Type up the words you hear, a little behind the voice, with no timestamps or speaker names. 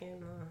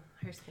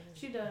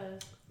She does.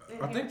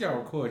 I think y'all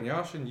recording.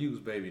 Y'all shouldn't use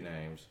baby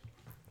names.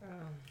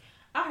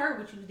 I heard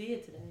what you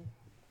did today.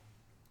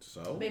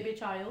 So? Baby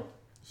child.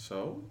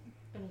 So?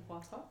 And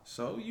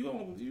So you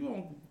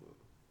don't.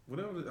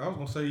 Whatever. I was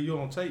gonna say you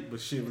on tape,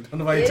 but shit,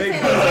 nobody take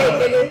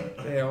it.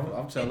 Yeah,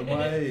 I'm telling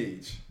my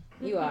age.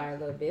 You are a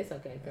little bit. It's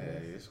okay.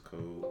 Hey, it's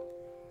cool.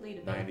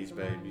 90s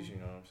babies, you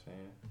know what I'm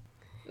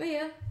saying?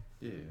 Yeah.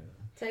 Yeah.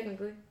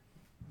 Technically.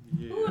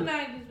 Yeah. Who a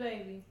 90s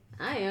baby?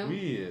 I am. We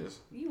is.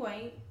 You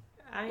ain't.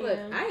 I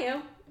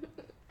am.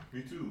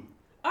 Me too.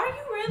 Are you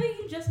really?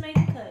 You just made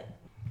the cut.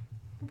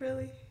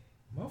 Really?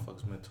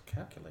 Motherfuckers mental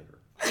calculator.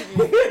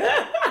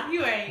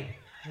 You ain't.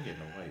 I'm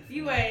getting away.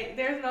 You ain't.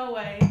 There's no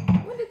way.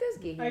 When did this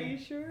get here? Are you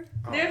sure?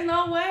 There's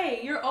no way.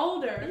 You're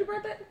older. Did you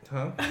brought that?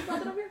 Huh? You brought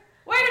that over here?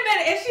 Wait a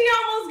minute. And she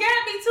almost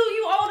got me too.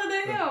 You older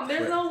than him.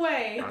 There's no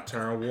way. I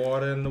turn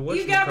water into what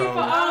You got me for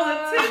all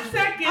of 10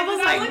 seconds. I was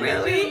and like, looked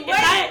at really? you.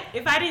 Wait.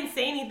 If I didn't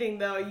say anything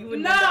though, you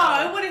wouldn't. No,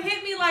 it would have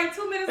hit me like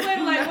 2 minutes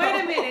later. Like,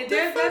 wait a minute.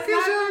 What the fuck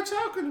is y'all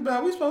talking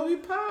about? We supposed to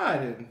be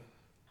potting.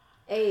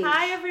 Age.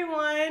 Hi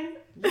everyone.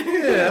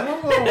 Yeah,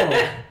 hold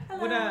on.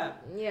 What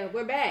up? Yeah,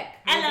 we're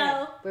back.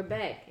 Hello. We're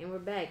back.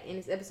 And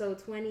it's episode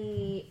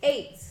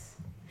 28.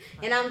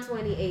 And I'm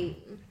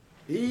 28.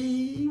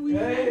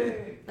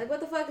 Hey. Like, what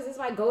the fuck? Is this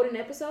my golden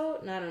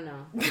episode? No, I don't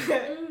know.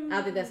 I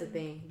don't think that's a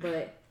thing.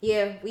 But,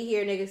 yeah, we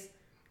here, niggas.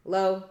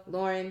 Lo,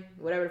 Lauren,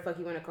 whatever the fuck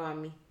you want to call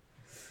me.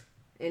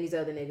 And these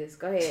other niggas.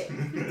 Go ahead.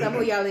 Tell me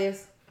who y'all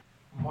is.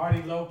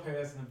 Marty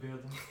Lopez in the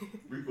building.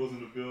 Rico's in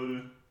the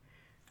building.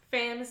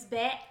 Fam is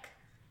back.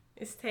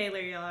 It's Taylor.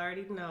 Y'all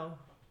already know.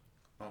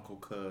 Uncle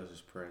Cuz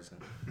is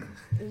present.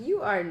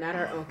 You are not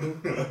our uncle.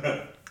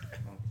 Uncle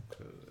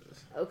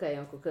Cuz. Okay,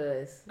 Uncle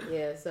Cuz.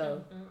 Yeah,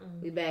 so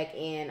we back.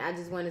 And I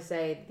just want to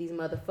say these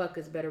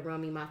motherfuckers better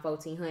run me my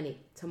 $1,400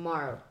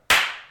 tomorrow.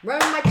 Run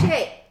me my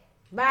check.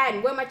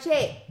 Biden, where my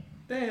check?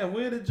 Damn,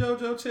 when did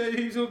JoJo tell you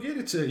he was going to get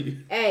it to you?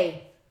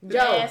 Hey, Joe.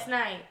 Last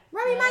night.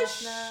 Run me my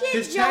shit,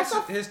 His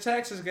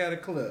taxes got to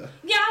clear.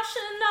 Y'all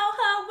should know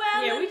her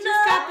well Yeah, we enough.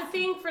 just got the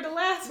thing for the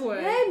last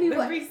one. Maybe The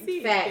what?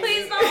 receipt. Facts.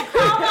 Please don't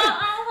call her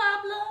on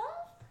her bluff.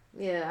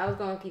 Yeah, I was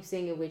going to keep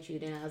singing with you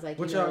then. I was like,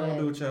 What you know y'all going to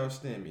do what? with y'all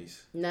stimmies?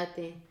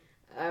 Nothing.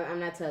 I'm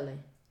not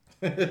telling.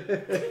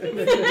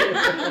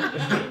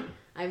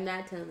 I'm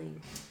not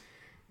telling.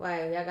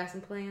 Why? Y'all got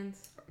some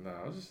plans? No,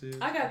 I was just serious.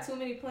 I got too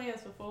many plans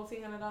for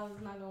 $1,400.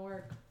 It's not gonna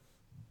work.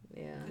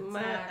 Yeah.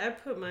 I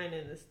put mine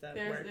in the stuff.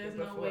 There's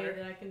no way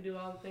that I can do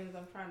all the things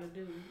I'm trying to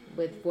do.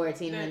 With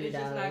 $1,400. It's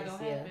just not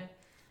gonna happen.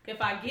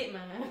 If I get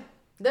mine.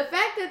 The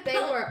fact that they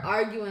were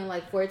arguing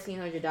like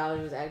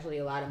 $1,400 was actually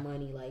a lot of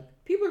money. Like,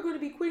 people are going to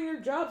be quitting their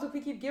jobs if we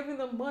keep giving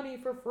them money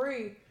for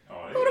free.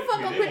 Who the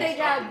fuck gonna quit their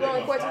job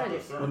blowing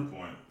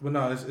 $1,400? But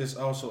no, it's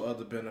also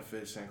other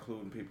benefits,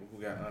 including people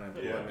who got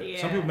unemployment.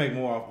 Yeah. Some people make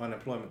more off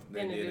unemployment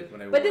than they did when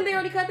they were. But then they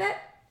already cut that?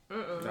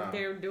 No.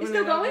 They're doing It's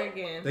still it over going?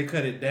 again. They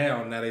cut it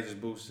down. Now they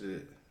just boosted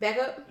it. Back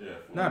up? Yeah,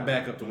 Not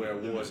back up to where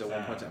it was at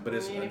one point in time, but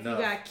it's And if enough.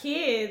 you got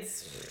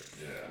kids,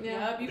 Yeah, you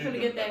I gonna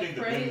think get I that think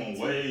the credit. minimum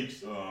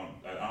wage, I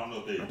don't know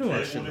if they I knew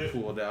I should tabled have it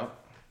pulled out.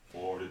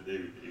 or that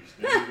they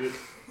extended it.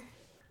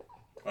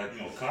 Like,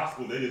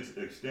 Costco, they just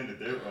extended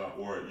their,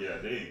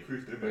 they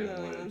increased their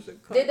minimum wage.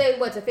 Did they,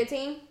 what, to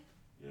 15?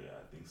 Yeah,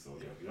 I think so,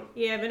 yep.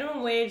 Yeah,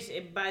 minimum wage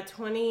by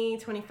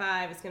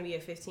 2025 it's gonna be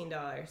at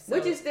 $15. So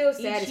Which is still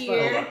sad as fuck. Well,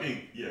 I year,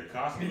 think,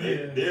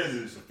 Costco, theirs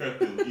is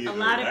effective either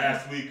lot of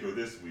last week or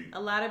this week.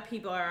 a lot of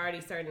people are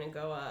already starting to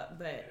go up,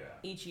 but Yeah.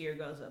 each year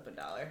goes up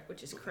 $1,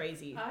 which is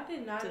crazy. I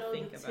did not to know the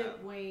think tip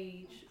about.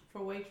 wage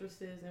for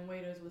waitresses and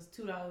waiters was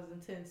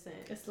 $2.10.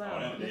 It's Oh,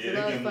 low. It's they a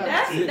lot give of them-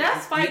 fun.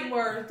 That's fighting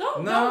words.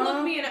 Don't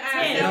look me in the eye.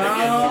 Ten. and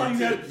No, tell me-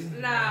 you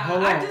got. Nah,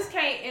 Hold I on. just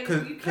can't.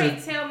 And you 'Cause-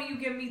 can't tell me you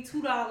give me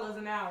 $2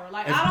 an hour.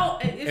 Like If- I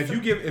don't. It's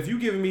If you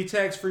giving me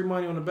tax free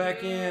money on the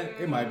back end,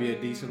 it might be a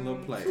decent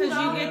little play.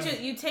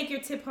 Because you take your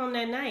tip home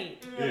that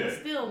night. yeah, but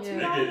still Yeah.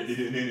 $2. They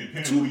depending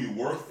on who you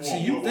work for. See,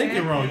 you what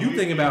thinking work wrong. You week.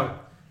 thinking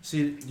about.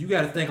 See, you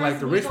got to think like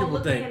the rich people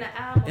think.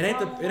 It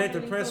ain't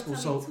the principle.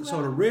 So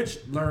the rich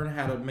learn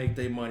how to make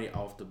their money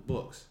off the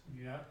books.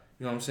 Yeah.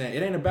 You know what I'm saying?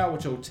 It ain't about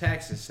what your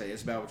taxes say.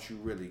 It's about what you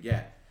really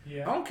got.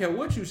 Yeah. I don't care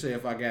what you say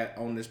if I got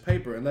on this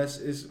paper, unless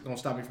it's gonna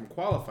stop me from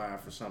qualifying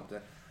for something.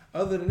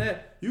 Other than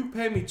that, you can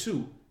pay me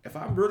 $2. If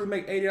I really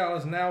make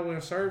 $80 an hour in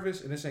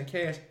service and it's in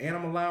cash, and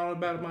I'm allowing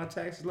about my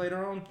taxes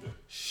later on,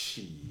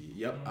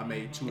 yep, I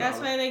made $2. That's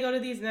why they go to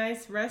these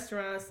nice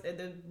restaurants.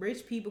 The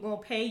rich people gonna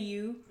pay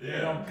you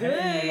Yeah.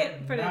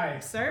 good for the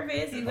Nice.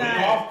 service. You For got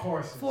Golf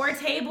courses. 4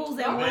 tables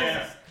at once.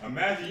 Man,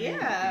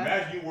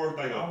 imagine you work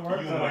like I you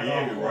worked in at a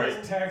Miami, golf course,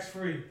 right? tax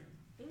free.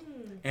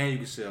 And you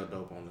can sell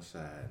dope on the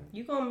side.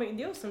 You gonna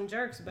deal with some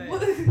jerks, but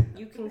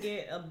you can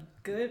get a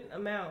good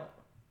amount.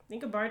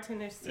 Think of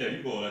bartenders too. Yeah,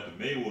 you go like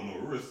the Maywood on the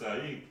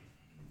Riverside,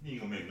 you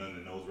ain't gonna make nothing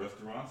in those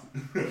restaurants.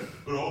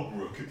 Go to Oak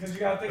Brook. Because you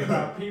got to think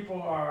about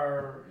people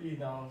are,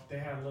 they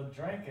have a little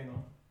drink in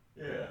them.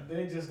 Yeah.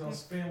 They just gonna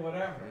spend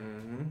whatever.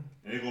 Mm-hmm.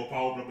 And they gonna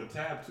probably open up a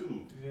tab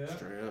too. Yeah.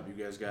 Straight up, you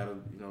guys gotta,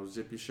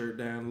 zip your shirt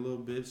down a little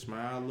bit,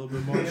 smile a little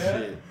bit more. Yeah.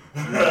 Shit,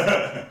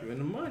 you in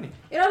the money.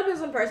 It all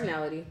depends on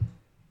personality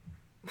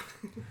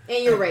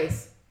and your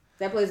race.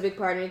 That plays a big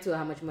part in it too.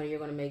 How much money you're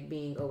gonna make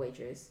being a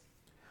waitress.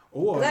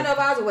 Or Because I know if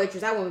I was a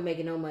waitress, I wouldn't be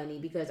making no money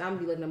because I'm gonna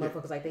be looking at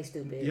motherfuckers like they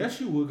stupid. yes,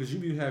 you would, because you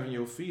be having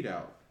your feet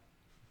out.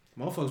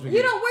 Motherfuckers been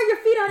You don't wear your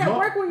feet out at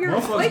work when you're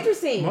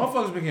waitressing.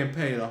 Motherfuckers been getting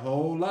paid a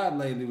whole lot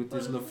lately with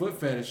this little foot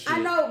fetish shit. I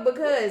know,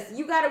 because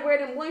you gotta wear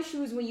them one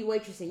shoes when you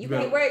waitressing. You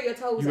can't wear your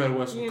toes You better out.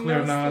 wear some You clear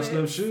know,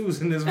 non-slip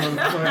shoes in this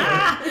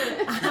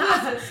motherfucker.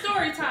 Listen,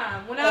 story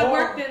time. When I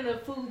worked in the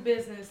food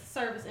business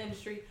service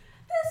industry,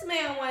 this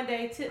man one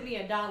day tipped me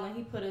 $1 and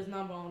he put his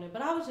number on it.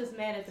 But I was just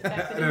mad at the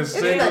fact that it was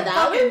It's $1?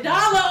 $1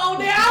 on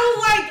there. I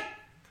was like,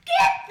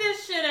 get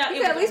this shit out.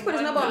 You gotta at least put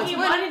his number on He it.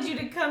 wanted you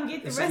to come get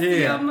the rest of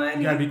Yeah, your money.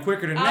 you gotta be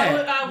quicker than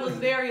that. I was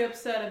very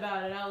upset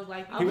about it. I was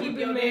like, you keep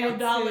your damn mad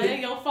 $1 too.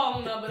 and your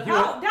phone number. He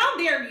How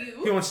dare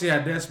You you? want to see how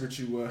desperate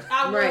you were.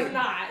 I was Right.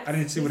 not. I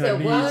didn't see He what her said,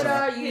 needs what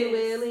are. are you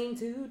willing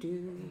to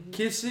do?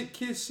 Kiss it,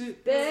 kiss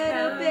it.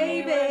 Better,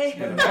 baby.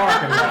 In the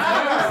parking lot.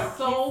 I was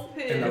so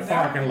pissed. In the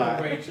parking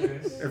lot.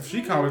 Waitress. If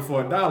she called me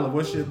for $1,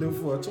 what she'll do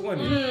for a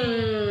 20?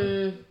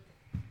 Mm.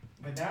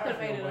 But now Could've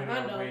if made you're it a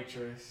 $100.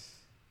 waitress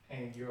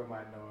and you're a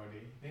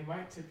minority, they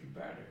might tip you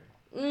better.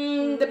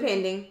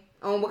 Depending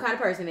on what kind of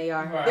person they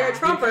are. Right. They're a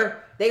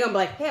Trumper, they gonna be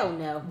like, hell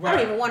no. I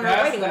don't even want her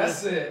waiting on me.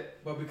 That's it.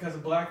 But because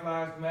of Black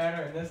Lives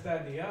Matter and this,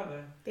 that, and the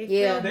other, They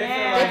Yeah. feel they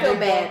bad. feel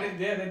bad.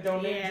 They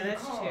donate Yeah, to the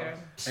that's cause.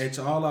 true. Hey,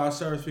 to all our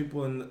service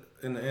people in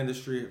the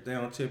industry, if they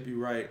don't tip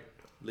you right,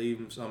 leave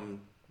them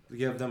some.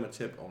 Give them a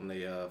tip on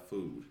their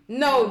food.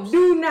 No,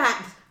 do not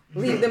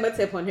leave them a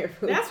tip on their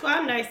food. That's why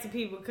I'm nice to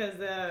people, because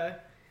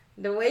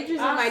The waitress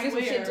I might do some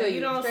swear, shit to you.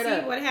 you don't straight see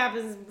up. what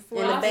happens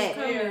before In the it's back.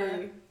 coming to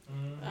you.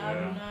 Mm-hmm. I do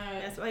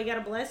not. That's why you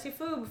gotta bless your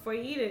food before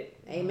you eat it.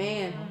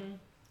 Amen.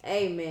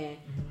 Amen.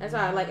 That's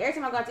why, like, every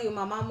time I got to eat with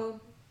my mama,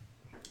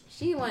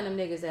 she one of them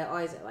niggas that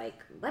always,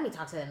 like, let me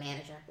talk to the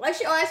manager. Like,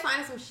 she always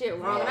finding some shit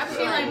wrong. And I be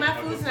She like, like, my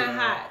food's not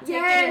hot. Take it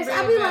and yes. bring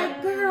I it be back.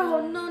 like,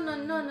 girl,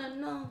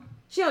 no.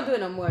 She don't do it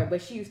no more,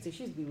 but she used to.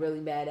 She used to be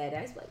really bad at it.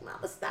 I used to be like,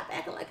 mama, stop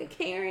acting like a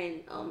Karen.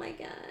 Oh, my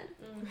God.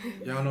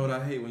 Y'all know what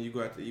I hate when you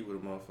go out to eat with a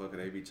motherfucker,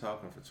 they be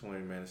talking for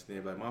 20 minutes, then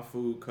be like, my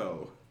food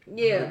cold.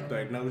 Yeah.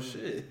 Like, no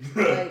shit.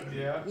 Like,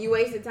 Yeah. you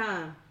wasted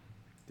time.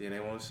 Then they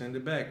want to send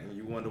it back, and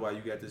you wonder why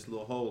you got this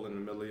little hole in the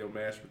middle of your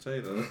mashed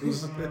potatoes. The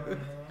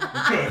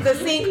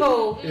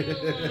sinkhole.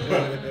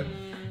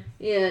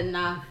 Yeah,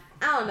 nah.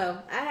 I don't know.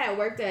 I had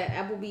worked at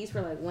Applebee's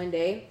for like one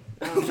day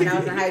when I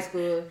was in high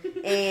school,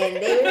 and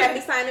they would have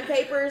me signing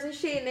papers and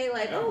shit, and they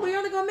like, oh, we're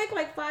only gonna make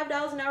like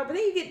 $5 an hour, but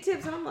then you get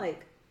tips, and I'm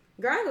like,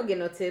 girl, I ain't gonna get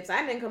no tips.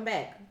 I didn't come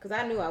back because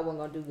I knew I wasn't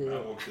gonna do I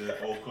good. worked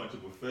at Old Country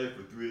Buffet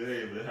for 3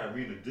 days. They had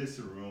me in the dish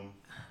room.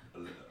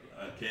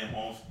 I came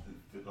home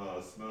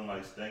smelling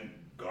like stank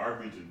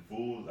garbage and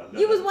food. I left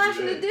You was after 3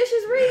 washing the days.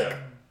 dishes, Reek.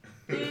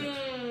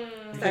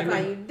 Yeah. Start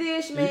calling you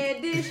dish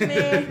man. You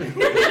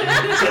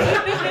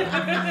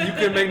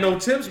couldn't make no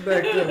tips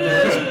back then,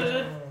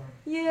 man.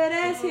 Yeah,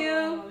 that's you.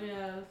 Oh,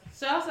 yeah.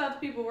 Shouts out to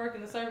people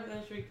working the service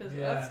industry because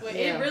that's what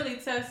Yeah. it really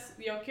tests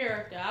your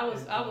character. I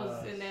was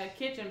in that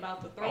kitchen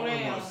about to I throw wouldn't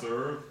down. want to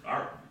serve.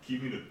 I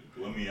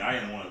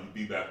didn't want to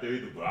be back there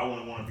either, but I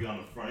wouldn't want to be on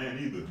the front end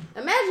either.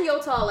 Imagine your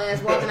tall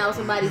ass walking out with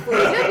somebody's food.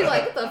 They'll be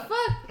like, what the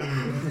fuck?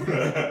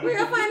 Where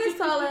y'all find this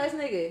tall ass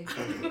nigga?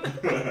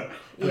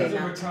 He's Yeah, a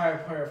nah.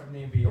 retired player from the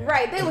NBA.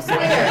 Right, they would swear.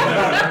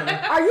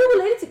 Are you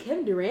related to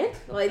Kevin Durant?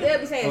 Like, they'll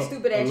be saying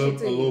stupid ass shit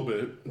to A you. little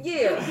bit.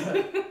 Yeah,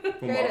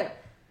 straight up.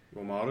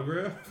 Want my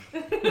autograph? Oh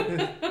my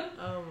god.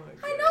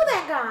 I know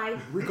that guy.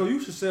 Rico, you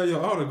should sell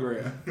your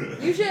autograph.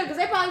 You should, because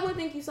they probably would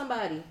think you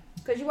somebody.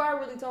 Because you are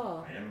really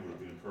tall. Miami would have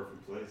been a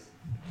perfect place.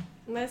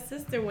 My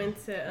sister went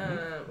to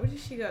where did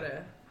she go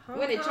to? Hong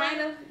Went to Kong?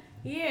 China?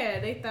 Yeah,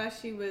 they thought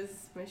she was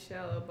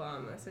Michelle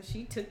Obama, so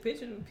she took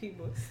pictures with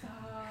people.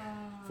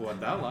 For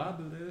 $1, I'll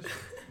do this.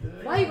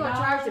 Why you gonna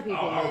charge the people,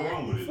 How man?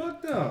 wrong with it?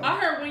 Fuck them. I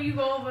heard when you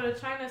go over to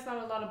China, it's not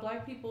a lot of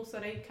black people, so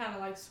they kind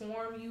of like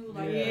swarm you,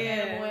 like Yeah.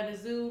 animal at a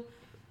zoo.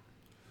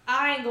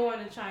 I ain't going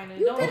to China.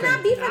 You Don't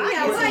cannot be from I there.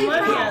 get Why some you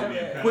money from? out of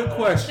Yeah. it. Quick Then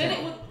question.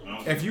 it was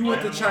If you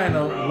went to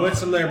China, what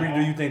celebrity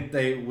do you think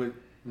they would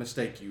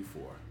mistake you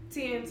for?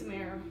 Tia and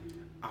Tamara.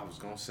 I was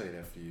gonna say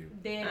that for you.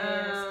 Dead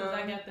ass, because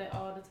I got that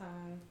all the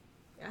time.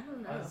 I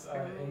don't know. That's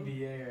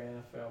NBA or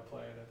NFL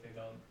player that they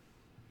don't.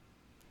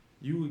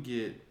 You would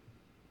get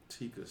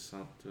Tika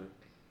Sumpter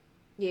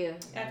Yeah.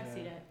 I can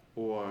see that.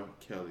 or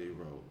Kelly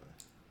Rowland.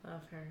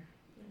 Love her.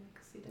 Yeah, I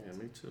can see that.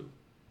 Yeah, me too.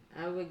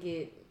 I would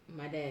get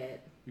my dad.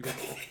 You got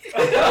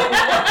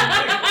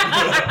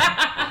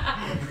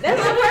That's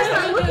what person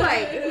I look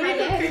like. It's my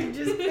dad.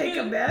 Just pick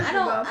a I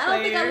basketball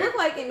don't think I player. look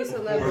like any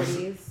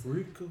celebrities.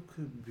 Rico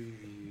could be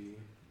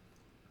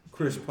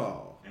Chris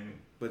Paul, And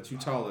but you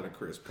taller than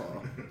Chris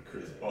Paul.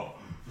 Chris Paul.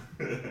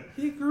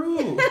 He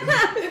grew.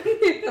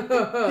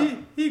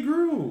 he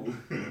grew.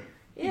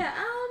 Yeah,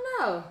 I don't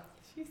know.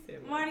 She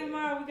said, Marty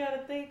Mar, we got to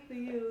thank for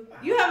you.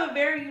 You have a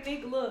very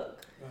unique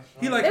look.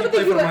 He like They he would played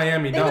think you for the were.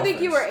 Miami They would Dolphins.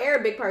 think you were an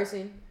Arabic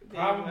person.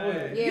 Probably.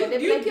 Yeah, they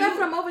think you're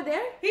from over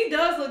there. He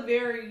does look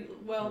very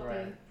wealthy.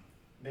 Right.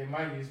 They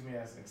might use me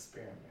as an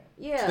experiment.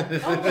 Yeah.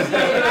 Oh,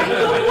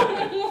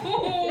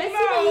 Let's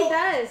see what he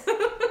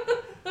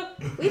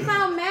does. We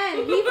found man.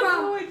 He Who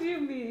from would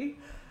you be?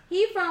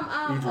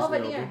 Idris over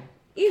Elba. there.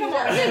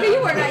 Nigga,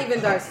 you were not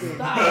even dark skinned.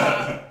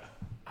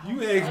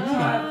 You asked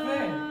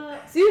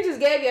me. So you just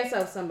gave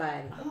yourself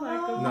somebody.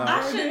 Nah.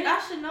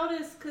 I should know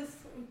this because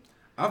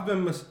I've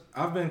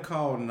been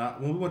called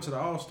not when we went to the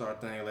All Star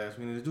thing last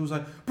week. And the dude was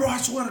like, "Bro, I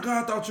swear to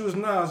God, I thought you was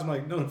Nas." I'm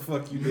like, "No, the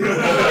fuck you did."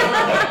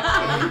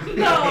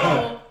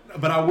 no.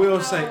 But I will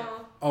say,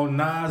 on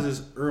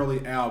Nas's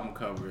early album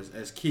covers,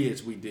 as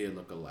kids, we did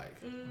look alike.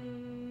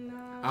 No.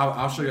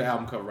 I'll show you the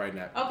album cover right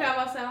now. Okay, I'm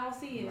about to say I don't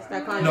see it.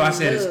 Start calling No, I him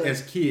said Lil.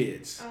 as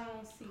kids. I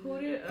don't see Who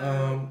it. did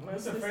my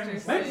What's the sister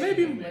friend? say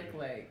Maybe- she look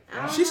like? I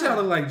don't She know.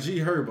 sounded like G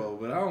Herbo,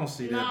 but I don't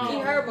see that. No. G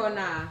being- Herbo,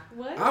 nah.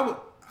 What?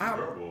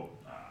 Verbal.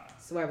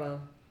 Swervo.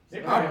 They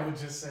probably would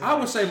just say. I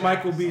would say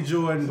Michael B.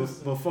 Jordan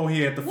before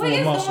he had the full What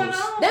is muscles. going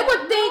on? They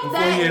would think Before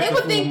he that had they the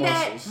would full think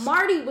that muscles.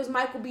 Marty was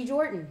Michael B.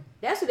 Jordan.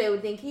 That's what they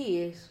would think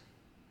he is.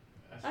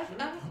 That's true.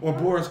 Or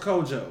Boris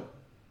Kojo.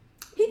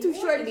 He too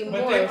short to be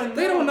But Boris.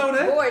 They don't know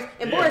that. Boris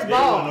and Boris They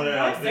bald. don't know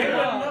that. They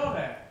wouldn't know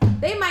that.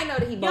 They might know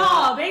that he Y'all,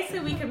 bald. basically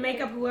we can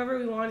make up whoever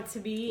we want it to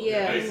be.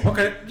 Yeah. and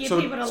Okay, Get so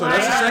people to so lie.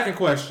 that's the second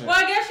question. Well,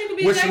 I guess you could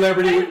be Which Jackson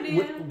celebrity? Tatum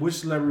then. Which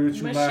celebrity would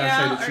you lie and say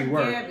Michelle that you or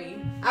were? Gabby?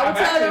 I would I've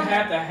tell actually them.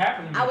 had that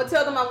happen to me. I would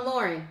tell them I'm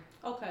Lauren.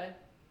 Okay.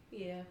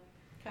 Yeah.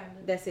 Kind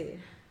of. That's it.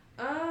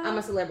 I'm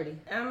a celebrity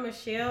I'm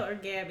Michelle or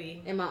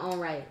Gabby. in my own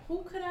right.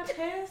 Who could I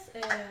pass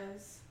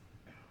as?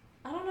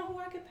 I don't know who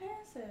I could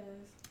pass as.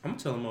 I'm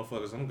telling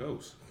motherfuckers I'm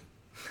Ghost.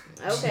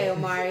 Okay,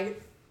 Omari.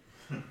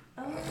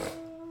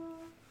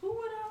 Who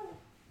would I?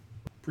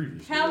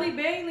 Previously. Halle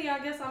Bailey. I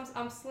guess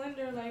I'm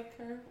slender like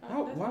her.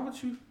 Why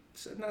would you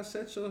not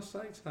set your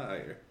sights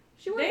higher?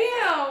 She Damn. was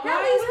Why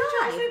Hallie's would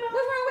you high. say about-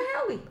 What's wrong with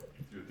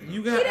Hallie?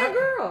 You She that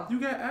girl. You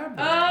got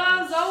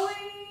eyebrows. Zoe.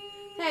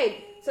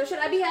 Hey, so should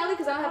I be Hallie?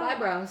 Because I don't have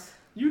eyebrows.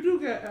 You do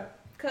got.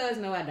 Cause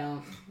no, I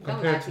don't. Don't lie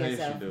Compared to to yes,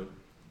 yourself. you do.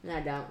 No, I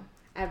don't.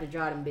 I have to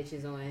draw them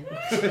bitches on.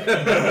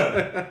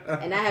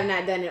 And I have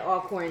not done it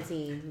all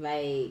quarantine.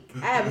 Like,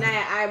 I have not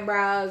had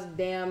eyebrows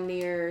damn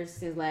near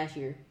since last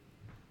year.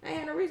 I ain't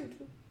had no reason to.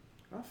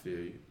 I feel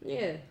you.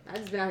 Yeah. I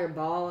just been out here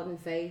bald in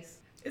face.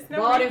 It's no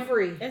Bald point- and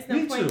free. It's no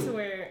Me point too. to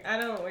wear. I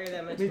don't wear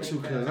that much Me too,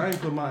 makeup. cause I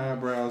ain't put my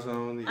eyebrows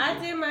on. Either. I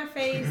did my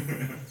face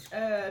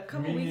a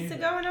couple Me weeks neither.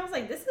 ago, and I was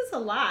like, "This is a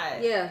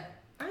lot." Yeah.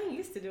 I ain't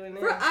used to doing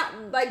For, that.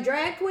 like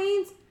drag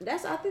queens, I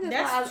think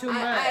That's that's too why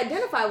I much.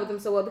 identify with them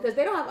so well because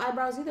they don't have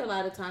eyebrows either a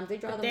lot of times. They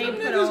draw them They on.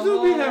 put Niggas a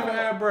do be whole- having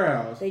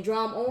eyebrows. They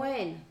draw them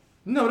on.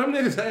 No, them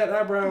niggas had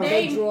eyebrows.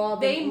 They draw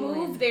them They on.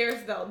 move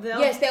theirs though.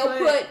 Yes, they'll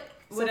put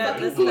some whatever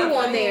fucking stuff glue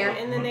on in there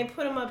and then they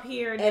put them up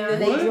here. and then down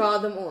they What? draw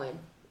them on.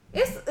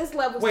 It's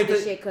levels Wait, to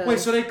this shit, cuz. wait,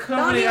 so they cover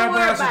Don't their even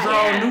worry eyebrows to about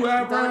draw it. new Don't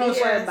eyebrows?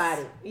 even worry about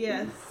it.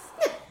 Yes.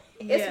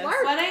 It's work.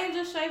 Why they ain't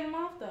just shave them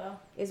off though?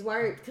 It's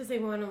work. Because they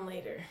want them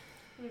later.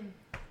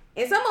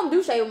 And some of them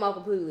do shave them off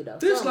completely, though.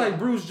 This Some of like them.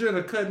 Bruce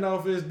Jenner cutting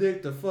off his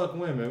dick to fuck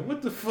women.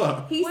 What the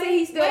fuck? He said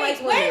he still likes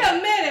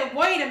women.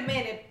 Wait a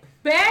minute.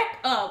 Back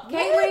up.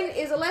 Caitlyn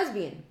is a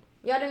lesbian.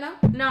 Y'all didn't know?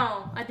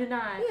 No, I do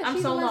not. Yeah, I'm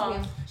she's so a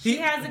lesbian. lost. She He-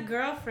 has a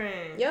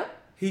girlfriend. Yep.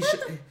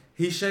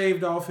 He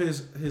shaved off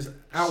his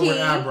outward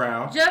She-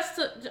 eyebrow Just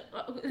to,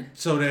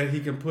 so that he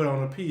can put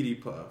on a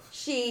PD puff.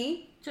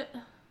 She. ju-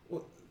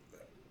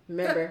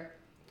 Remember.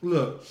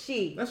 Look,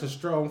 She. that's a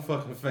strong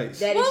fucking face.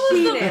 That What is was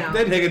she the- now.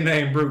 That nigga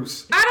named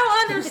Bruce. I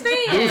don't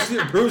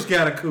understand. Bruce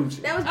got a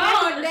coochie. That was I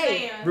back don't in the day.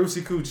 understand.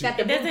 Brucey coochie. Got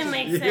the It doesn't booty.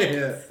 make Yeah.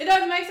 sense. It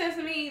doesn't make sense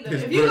to me either.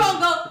 His If you breast-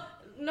 gonna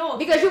go, no.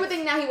 Because you would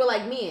think now he would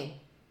like men,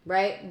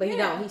 right? But he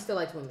Yeah. don't. He still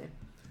likes women.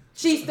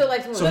 She still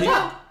likes women. So he-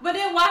 But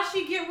then why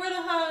she get rid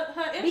of her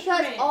instrument?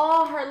 Because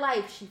all her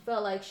life she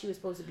felt like she was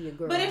supposed to be a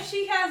girl. But if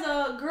she has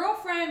a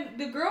girlfriend,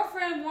 the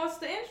girlfriend wants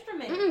the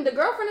instrument. The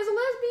girlfriend is a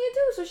lesbian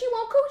too, so she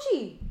want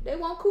coochie. They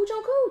want cooch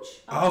on cooch.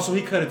 Oh, so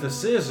he cut it to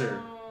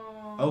scissor.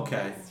 Oh.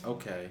 Okay,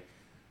 okay.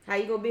 How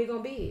you go big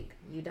on big?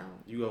 You don't.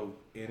 You go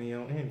any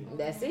on any.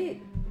 That's it.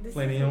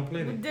 Plenty on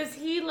plenty. Does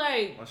he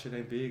like? My shit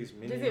ain't big, it's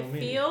many Does on it many.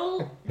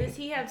 feel? Does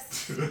he have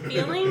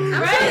feelings?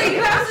 I'm Right, sure they, you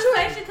I'm have sure,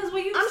 sensation because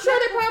when you I'm sure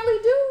they probably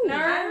do.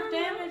 nerve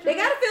damage. They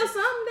gotta feel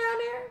something down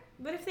there.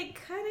 But if they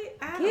cut it,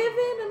 I don't Giving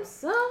know. them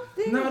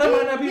something. No, that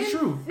might not be they can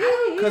true.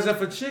 feel. Cause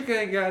if a chick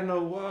ain't got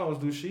no walls,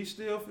 do she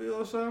still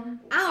feel something?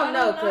 I don't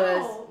know, I don't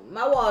cause know.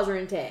 my walls are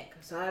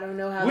intact, so I don't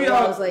know how We the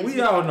walls like.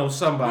 all know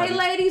somebody. Hey,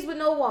 ladies with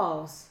no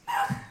walls,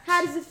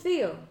 how does it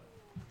feel?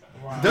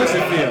 Wow. Does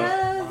it feel?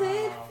 Does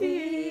it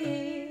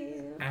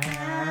feel?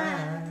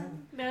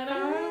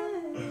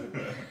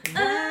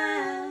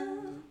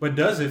 But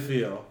does it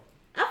feel?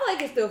 I feel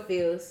like it still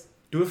feels.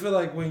 Do it feel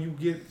like when you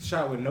get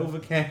shot with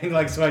Novocaine,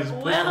 like somebody just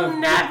pushed We'll it?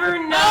 never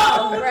know.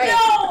 Oh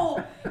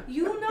Right. no!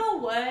 You know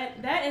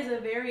what? That is a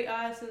very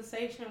odd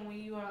sensation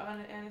when you are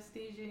under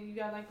anesthesia and you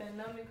got like that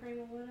numbing cream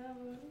or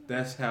whatever.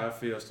 That's how it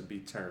feels to be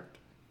turned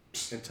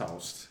and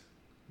tossed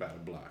by the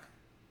block.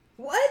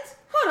 What?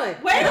 Hold Hold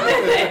on. Wait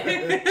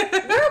a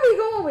minute. Where are we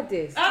going with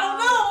this? I don't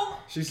know.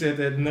 She said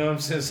that numb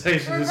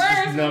sensation is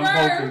Reverse, just numb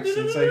reverse, poking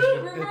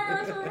sensation.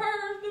 reverse.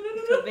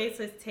 So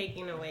basically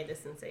taking away the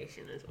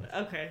sensation as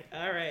well. Okay,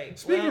 all right.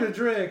 Speaking of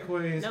drag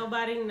queens,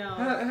 nobody knows.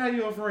 how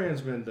your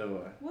friends been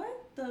doing?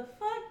 What the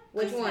fuck?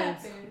 Which just ones?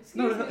 happened?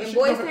 No, Excuse me. In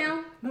Boys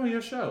Town? No,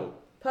 your show.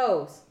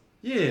 Pose.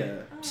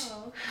 Yeah.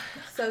 Oh.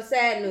 So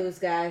sad news,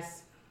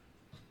 guys.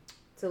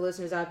 To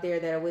listeners out there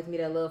that are with me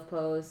that love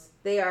Pose,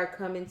 they are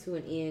coming to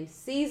an end.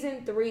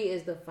 Season 3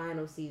 is the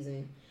final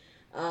season.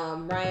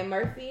 Ryan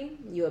Murphy,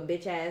 you a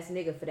bitch ass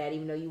nigga for that,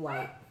 even though you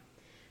white.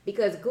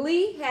 Because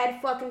Glee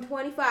had fucking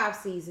 25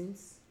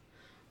 seasons.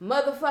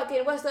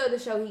 Motherfucking, what's the other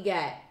show he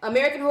got?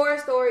 American Horror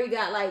Story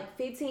got like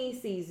 15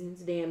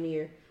 seasons, damn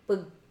near.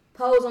 But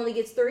Pose only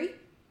gets 3?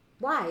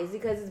 Why? Is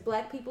it because it's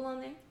black people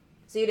on there?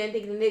 So you didn't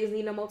think the niggas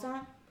need no more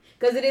time?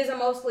 Because it is a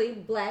mostly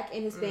black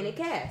and Hispanic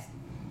cast.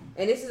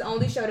 And this is the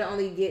only show that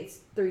only gets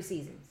 3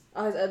 seasons.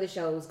 All his other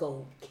shows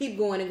go keep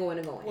going and going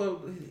and going.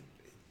 Well,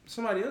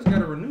 somebody else got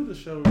to renew the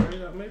show,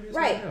 right? Maybe it's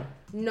Right. not him.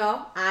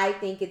 No, I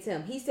think it's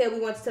him. He said we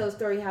want to tell the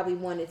story how we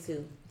wanted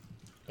to.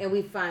 And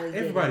we finally did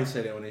Everybody it.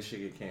 said that when they shit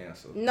get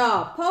canceled.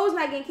 No, Pose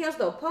not getting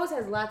canceled though. Pose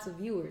has lots of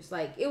viewers.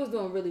 Like, it was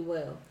doing really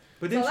well.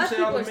 But didn't So you a lot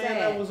say all the of men people are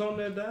that sad. was on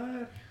there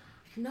died?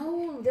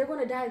 No, they're going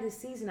to die this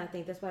season, I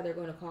think. That's why they're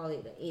going to call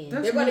it the end.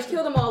 That's They're going to messed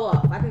kill them all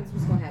off. I think that's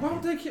what's going to Why happen.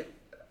 don't they kill?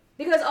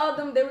 Because all of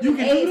them, they were You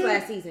getting can do AIDS that?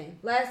 last season.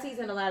 Last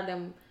season, a lot of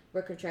them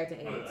were contracting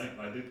AIDS.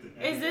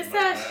 Is this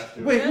that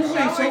Wait, real wait,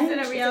 show so or is who-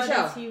 it a reality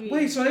show. TV?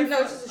 Wait, so they No,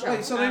 it's just a show.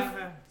 Wait, so they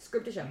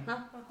Scripted show, huh?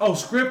 oh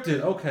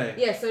scripted. Okay.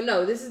 Yeah, so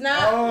no, this is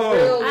not Oh.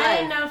 real I life.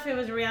 didn't know if it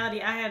was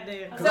reality. I had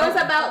to. So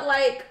it's about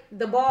like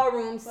the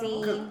ballroom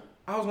scene.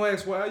 I was gonna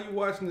ask, why are you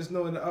watching this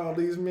knowing that all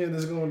these men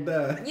is gonna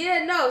die?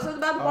 Yeah, no, so it's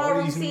about the All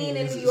ballroom these scene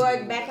in memes New is York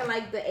good. back in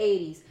like the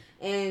 80s.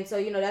 And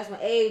so, that's when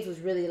AIDS was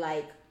really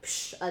like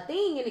a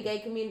thing in the gay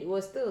community. Well,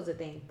 it still is a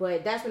thing.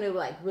 But that's when it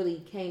like really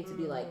came to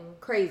be like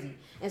crazy.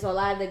 And so a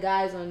lot of the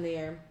guys on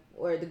there,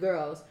 or the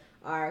girls,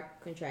 are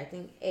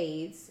contracting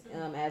AIDS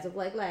as of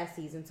like last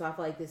season. So I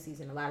feel like this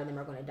season a lot of them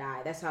are gonna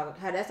die. That's how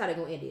they're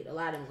gonna end it. A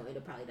lot of them are gonna end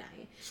up probably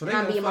dying. So And they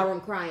I'll be in my fuck-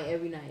 room crying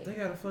every night. They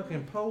got a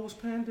fucking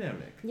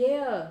post-pandemic.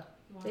 Yeah,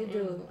 they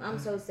do. I'm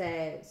so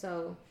sad.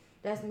 So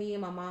that's me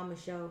and my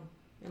mama's show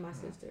and my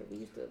sister. We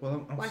used to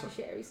Well, I'm watch so- the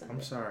shit every Sunday.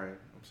 I'm sorry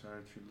that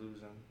you're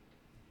losing.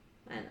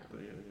 I know.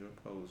 You're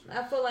a poser.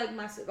 I feel like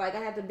I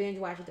had to binge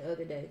watch it the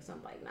other day because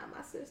I'm like, not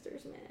my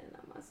sisters, man,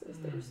 not my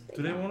sisters.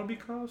 Do they want to be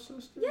called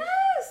sisters?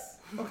 Yes.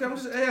 Okay, I'm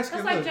just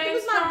asking. That's like Look, James It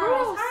was my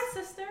Charles. girls.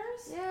 Hi,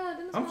 sisters. Yeah.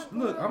 Them was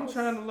my look, I'm girls.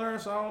 trying to learn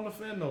so I don't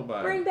offend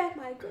nobody. bring back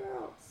my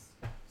girls.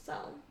 So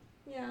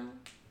yeah,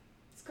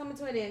 it's coming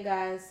to an end,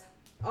 guys.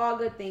 All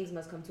good things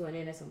must come to an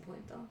end at some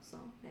point, though. So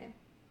hey,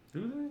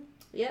 Do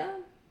they? yeah,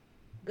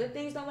 good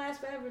things don't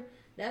last forever.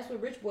 That's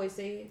what Rich Boy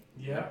said.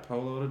 Yep.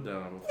 Polo the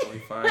down before he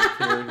fired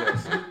Kerry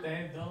Hilson.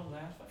 Things don't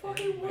last Before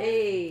forever. he what?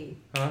 Hey,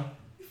 Huh?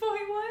 Before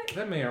he what?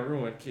 That man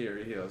ruined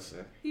Kerry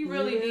Hilson. He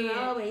really you'll did.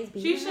 always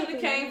be She should happy.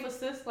 have came for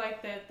sis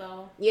like that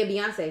though. Yeah,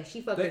 Beyonce.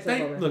 She fucked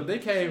herself over. Look, they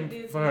came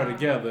She did for her not.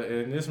 together,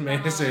 and this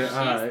man Nah. said, She's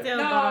 "All right." still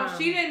No, gone.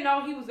 she didn't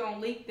know he was gonna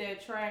leak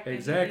that track. that he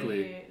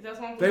Exactly. did. That's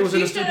what I'm They saying. was in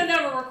She the should have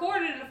studio- never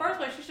recorded it in the first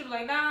place. She should have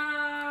been like,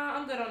 nah,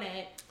 I'm good on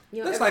that. You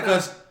know, That's every like time-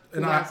 us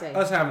and Beyonce.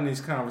 us having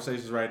these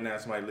conversations right now.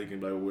 Somebody leaking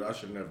like, well, I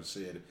should have never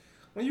said it.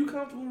 When you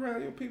comfortable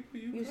around your people,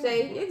 You say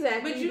comfortable.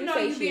 exactly. But you do know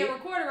say you being shit.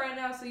 recorded right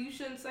now, so you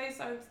shouldn't say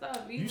certain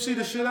stuff. You see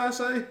the shit I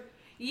say?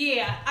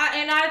 Yeah,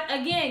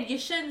 again, you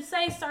shouldn't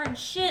say certain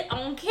shit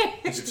on camera.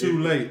 It's too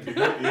late.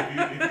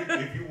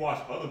 If you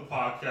watch other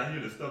podcasts, hear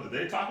the stuff that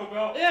they talk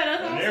about, Yeah,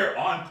 that's what and I'm they're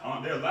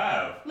on their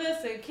live.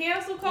 Listen,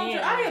 cancel culture.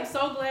 Yeah. I am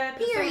so glad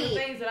that some of the Period.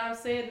 things that I've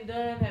said and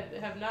done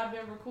have not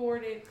been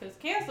recorded because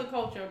cancel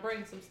culture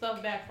brings some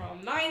stuff back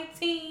from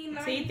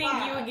 1995. So you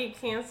think you would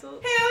get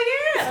canceled? Hell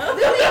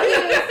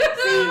yeah!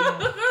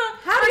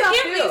 How do y'all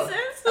Forgive me, feel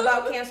sis.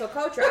 about cancel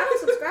culture? I don't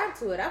subscribe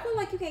to it. I feel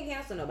like you can't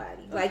cancel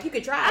nobody. Like, you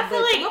could try. I feel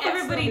but like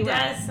motherfuckers everybody still be wrong.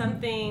 does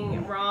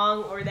something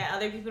wrong or that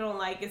other people don't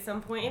like at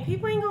some point, and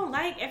people ain't gonna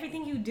like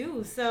everything you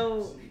do.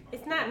 So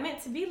it's not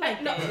meant to be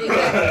like No. that.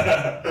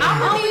 Exactly.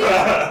 I'm only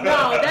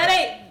that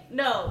ain't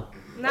no.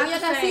 Not Oh, y'all the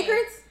got same.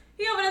 secrets?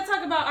 He over there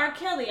talking about R.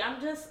 Kelly. I'm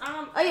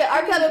Oh yeah,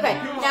 R. Kelly. Okay,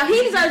 No. now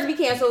he deserves to be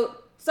canceled.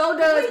 So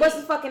does what's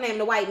his fucking name?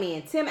 The white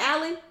man, Tim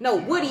Allen? No,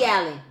 Woody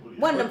Allen.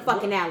 One of them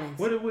fucking Allens.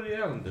 What did Woody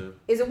Allen do?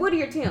 Is it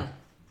Woody or Tim?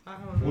 I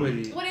don't know.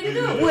 Woody. What did he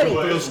do? Woody.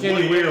 Little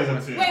skinny weird one.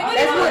 Wait, what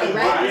That's is Woody,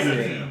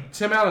 right? Yeah.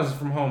 Tim Allen's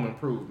from Home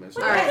Improvement.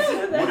 So All right,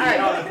 Woody all right.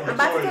 Allen from I'm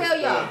about to Toy- tell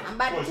y'all. Toy I'm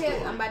about to Story.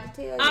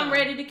 tell y'all. I'm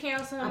ready to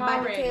cancel him I'm about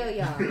already. to tell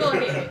y'all. Go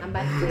ahead. I'm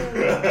about to tell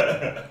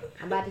y'all.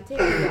 I'm about to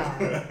tell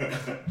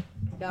y'all.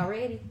 Y'all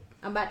ready?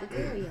 I'm about to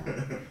tell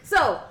y'all.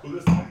 So, Who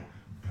listening?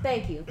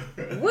 thank you.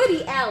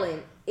 Woody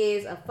Allen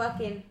is a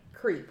fucking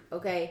creep,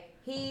 okay?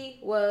 He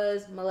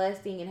was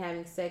molesting and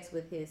having sex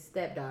with his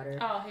stepdaughter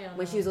Oh hell.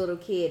 when she was a little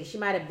kid. She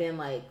might have been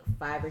like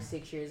 5 or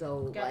 6 years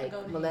old, Got to like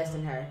go to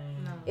molesting her.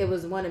 No. It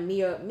was one of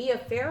Mia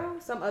Farrow,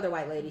 some other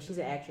white lady. She's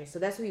an actress, so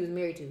that's who he was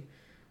married to.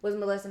 Was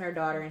molesting her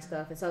daughter and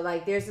stuff. And so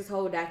like, there's this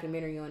whole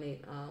documentary on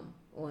it.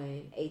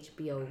 on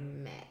HBO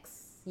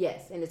Max.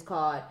 Yes, and it's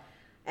called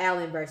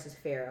Allen versus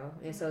Pharaoh.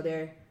 And so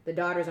the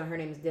daughter's on, her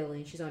name is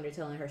Dylan. She's on there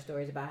telling her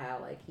stories about how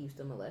like he used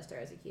to molest her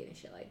as a kid and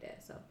shit like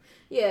that. So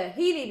yeah,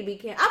 he need to be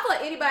canceled. I feel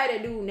like anybody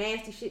that do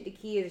nasty shit to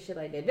kids and shit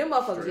like that, them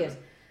motherfuckers, yes,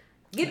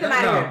 get them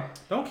out of here.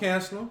 Don't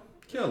cancel them.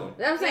 Kill them.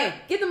 That's what I'm saying.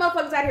 Get the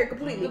motherfuckers out of here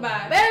completely.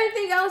 Goodbye. But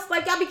everything else,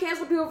 like y'all be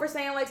canceling people for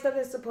saying like stuff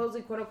that's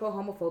supposedly quote unquote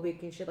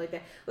homophobic and shit like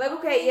that. Like,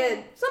 okay,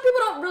 yeah, some people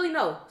don't really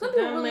know. Some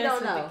people Don't really mess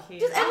don't with know. the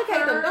kids. Just educate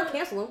them. heard- Don't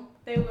cancel them.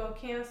 They will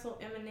cancel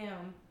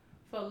Eminem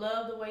for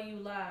Love the Way You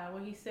Lie,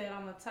 where he said,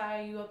 I'm going to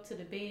tie you up to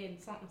the bed and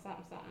something.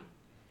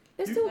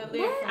 It's too The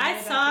lyric bad. from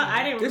I saw.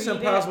 I didn't It's read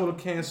impossible to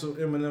cancel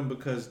Eminem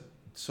because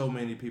so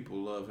many people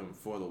love him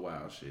for the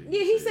wild shit. Yeah,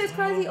 he said. says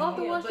crazy off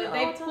the Yeah, wall shit but all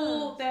they the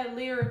pulled time. that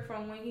lyric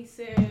from when he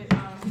said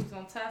he was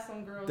going to tie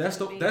some girls. That's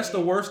to the bed. that's the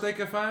worst they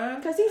could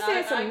find. Cause he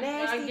said I some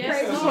nasty, guess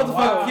crazy This so. shit.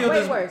 motherfucker killed Way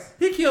his. worse.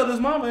 He killed his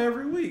mama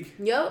every week.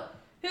 Yup.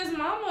 His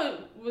mama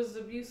was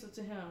abusive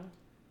to him.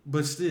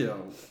 But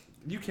still,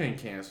 you can't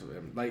cancel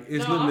him. Like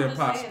it's No, I'm literally just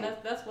impossible. saying,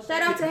 that's what Shout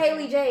they out to did.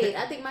 Haley Jade.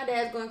 I think my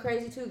dad's going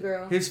crazy too,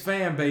 girl. His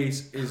fan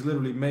base is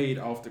literally made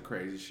off the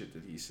crazy shit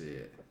that he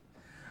said.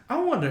 I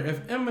wonder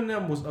if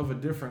Eminem was of a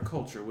different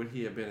culture, would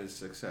he have been as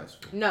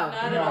successful? No. Not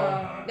at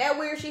all. That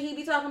weird shit he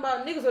be talking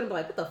about, niggas would be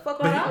like, what the fuck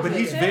But are he- y'all but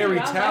doing? he's I tell very you,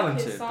 I like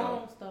talented, his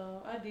songs,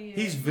 though. I did.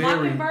 He's very-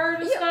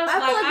 Mockingbird and Yeah, stuff.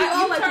 I feel like we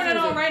all you like turn his it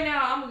on music. right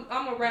now,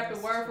 I'm gonna rap it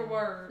word for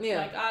word. Yeah.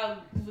 Like I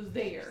was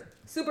there.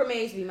 Superman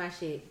used to be my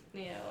shit.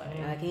 Yeah, like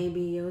I can't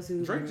be your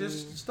Superman. Drake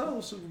just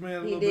stole Superman a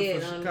He little bit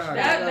did, for on Chicago.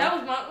 that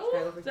was my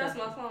Chicago for that's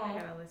my Chicago. I song.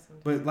 gotta listen.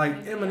 But like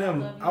Yeah, I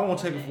Eminem, love you I won't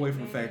for take that, away from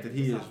the man. fact that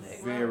he is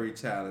Something, very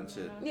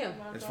talented. Yeah.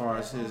 As far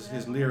as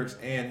his lyrics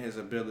and his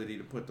ability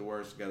to put the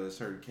words together at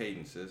certain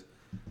cadences.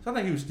 So I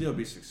think he would still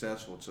be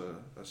successful to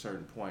a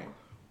certain point.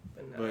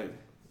 But no. But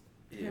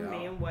Him yeah,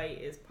 being white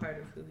is part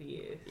of who he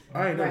is.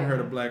 I ain't never Right. heard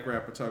a black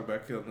rapper talk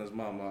about killing his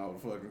mama all the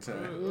fucking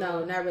time.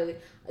 No, not really.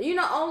 You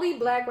know, only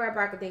black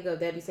rapper I can think of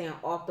that be saying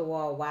off the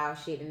wall wild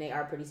shit and they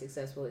are pretty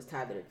successful is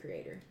Tyler the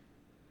Creator.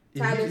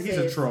 Tyler He's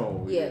says, a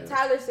troll. Yeah,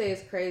 Tyler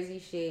says crazy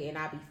shit and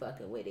I be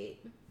fucking with it.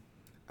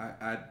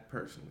 I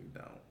personally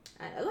don't.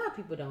 A lot of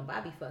people don't, but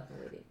I be fucking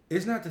with it.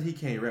 It's not that he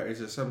can't rap. It's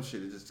just some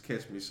shit that just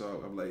catch me.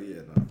 So I'm like, yeah,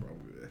 nah, bro,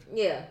 I'm good.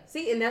 Yeah,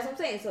 see, and that's what I'm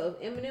saying. So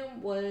if Eminem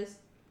was,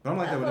 But I'm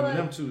like I that with feel Eminem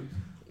like- too.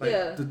 Like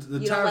yeah, the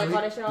you don't times like when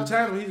all that shit the all the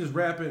times when he just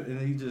rapping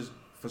and he just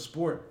for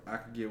sport, I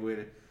could get with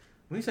it.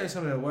 When he say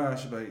something that wild,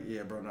 shit, like,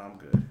 yeah, bro, no, I'm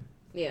good.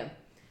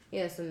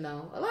 yeah, so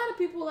no. A lot of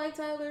people like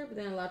Tyler, but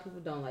then a lot of people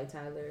don't like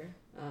Tyler.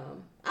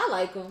 I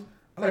like him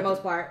I for like the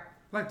most part.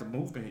 I like the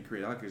movement he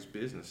created. I like his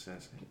business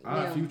sense.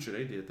 Yeah. Future,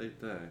 they did they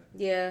thing.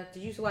 Yeah, did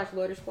you used to watch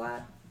Loiter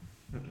Squad?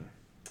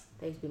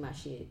 They used to be my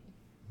shit.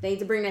 They need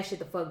to bring that shit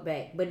the fuck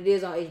back, but it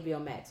is on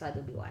HBO Max, so I do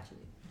be watching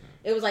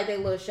it. It was like that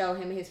little show,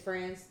 him and his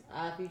friends,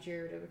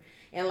 Future or whatever,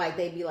 and like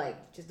they be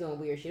like just doing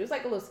weird shit. It was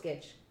like a little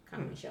sketch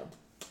comedy show.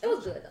 It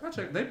was good though. I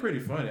check. They pretty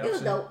funny. It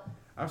was dope.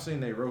 I've seen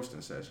they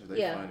roasting sessions. They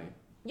Yeah. funny.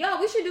 Yo,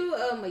 we should do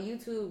a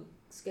YouTube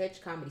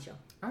sketch comedy show.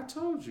 I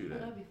told you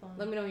that. That'd be fun.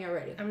 Let me know when you're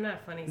ready. I'm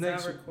not funny, so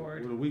Next I'll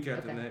record. well, the week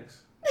after Okay. next.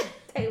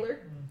 Taylor,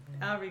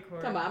 I'll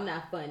record. come on, I'm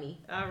not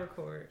funny. I'll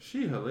record.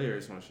 She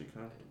hilarious when she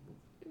comfortable.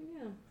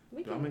 Yeah,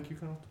 we Do I can. make you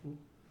comfortable?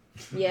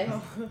 Yes.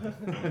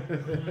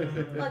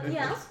 Look,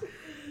 yeah.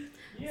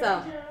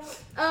 Yeah,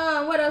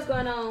 So, what else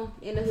going on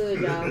in the hood,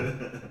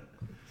 y'all?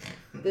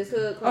 This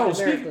hood Oh, called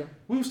America.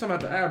 we was talking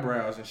about the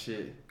eyebrows and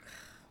shit.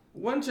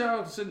 Wasn't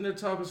y'all sitting there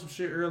talking some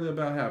shit earlier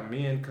about how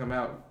men come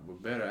out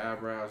with better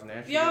eyebrows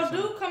naturally? or Y'all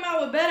something? do come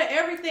out with better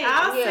everything.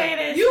 I'll Yeah. say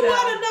this. You though.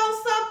 want to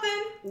know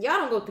something? Y'all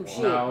don't go through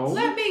shit. No.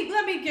 Let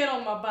me get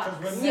on my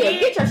box. Yeah,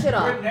 get your shit We're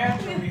off.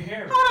 naturally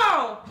hairy.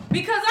 Hold on,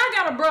 because I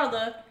got a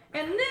brother,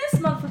 and this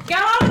motherfucker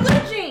got all the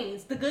good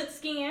genes, the good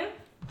skin,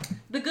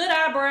 the good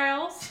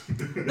eyebrows,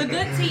 the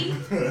good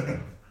teeth.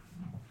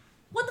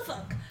 What the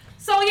fuck?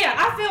 So yeah,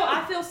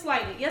 I feel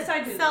slighted. Yes,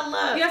 I do. So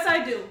look, Yes,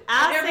 I do.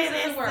 I'll Every say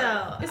single this, word.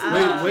 though. It's Wait-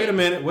 bullshit. Wait a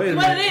minute. Wait a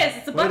It's minute. what it is.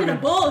 It's a Wait bucket minute.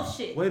 of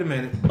bullshit. Wait a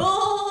minute.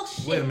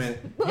 Bullshit. Wait a minute.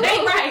 It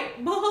ain't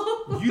right.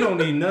 Bull. You don't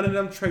need none of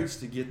them traits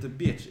to get the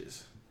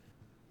bitches.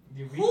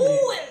 Yeah, we Who? need-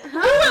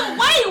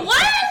 Wait,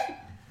 what?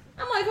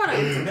 I'm like, hold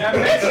on. That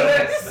makes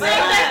sense. Say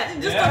that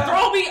just Yeah. to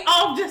throw me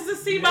off, just to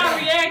see my Yeah.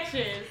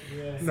 reaction.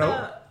 Yeah.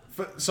 No.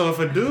 So if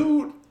a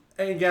dude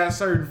ain't got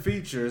certain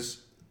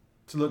features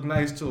to look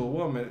nice to a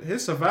woman,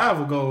 his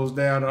survival goes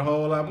down a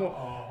whole lot A more.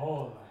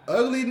 whole lot.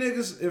 Ugly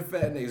niggas and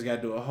fat niggas got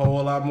to do a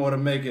whole lot more to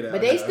make it out.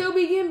 But they still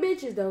be getting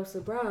bitches though,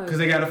 surprise. Because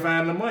they got to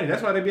find the money.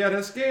 That's why they be out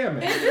there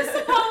scamming. Is this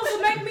supposed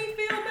to make me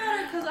feel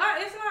better? Because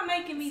it's not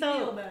making me So-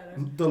 feel better.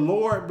 The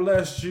Lord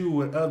blessed you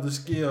with other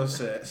skill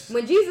sets.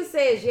 When Jesus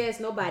says yes,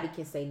 nobody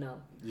can say no.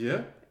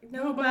 Yeah.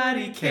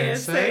 nobody can Can't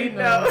say say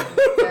no.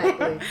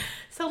 Exactly.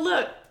 So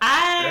look,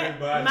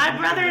 Everybody my needs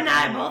brother to and know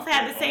I both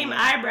had the on same the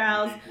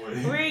eyebrows. equal.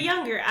 When we were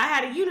younger, I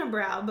had a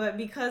unibrow, but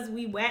because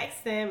we wax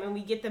them and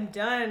we get them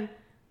done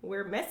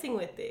we're messing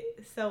with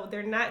it. So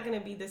they're not going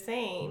to be the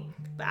same.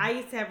 But I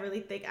used to have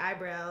really thick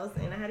eyebrows,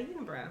 and I had a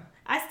unibrow.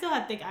 I still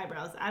have thick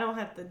eyebrows. I don't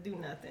have to do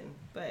nothing.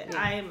 But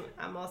Yeah.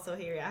 I'm also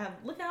here.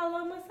 Look how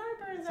long my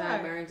sideburns are.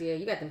 Sideburns, yeah.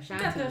 You got them You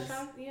got the shanties.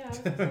 shot,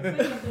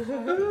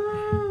 yeah.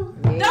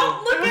 Yeah.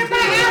 Don't look at my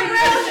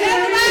eyebrows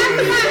and laugh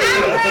at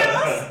my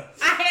eyebrows.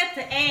 I had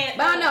to add.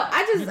 But I don't know.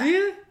 I You just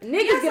did?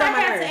 niggas Yes, get on I my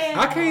had to nerves. add.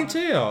 I can't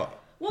tell.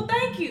 Well,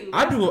 thank you.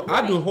 I That's do the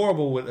I do point.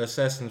 horrible with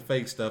assessing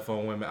fake stuff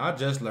on women. I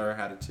just learned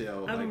how to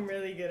tell I'm like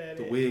really good at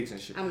the it. wigs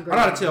and shit. I'm I great.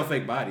 know how to tell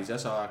fake bodies.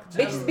 That's all I can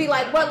tell. Bitches be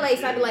like, what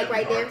lace? I be like,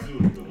 right there.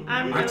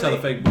 I'm I can tell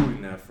a fake booty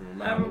now from a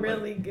mile I'm away.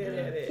 really good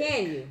at it.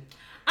 Can you?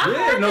 I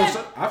Yeah, heard no, that,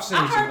 so, I've seen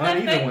I some heard that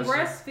uneven fake ones.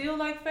 breasts feel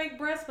like fake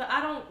breasts, but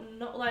I don't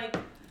know. Like,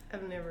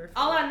 I've never.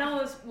 all I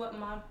know is what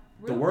my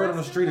The real word on the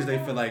breasts street is feel they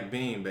like. feel like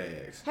bean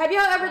bags. Have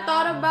y'all ever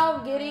thought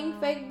about getting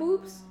fake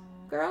boobs,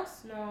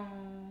 girls? No.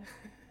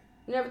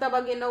 You never thought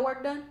about getting no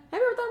work done? Have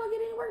you ever thought about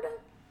getting any work done?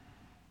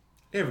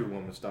 Every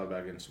woman's thought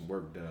about getting some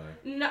work done.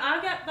 No,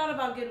 I thought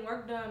about getting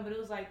work done, but it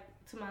was like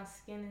to my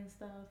skin and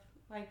stuff,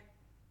 like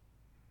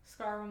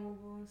scar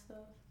removal and stuff.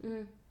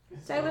 Mm.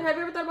 Taylor, have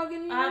you ever thought about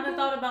getting any I work haven't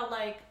done? thought about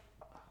like.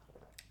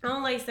 I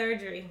don't like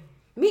surgery.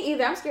 Me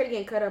either. I'm scared of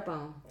getting cut up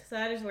on. So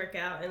I just work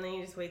out and then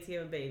you just wait till you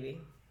have a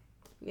baby.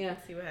 Yeah.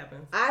 See what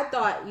happens. I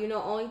thought,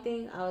 only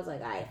thing, I was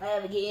like, alright, if I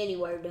ever get any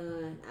work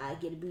done, I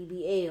get a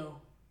BBL.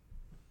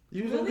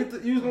 You was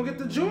gonna get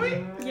the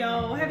joint?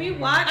 Yo, have you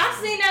watched? I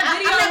seen that I'm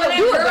video not with gonna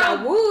do it, but that I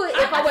girl. would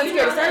if I wasn't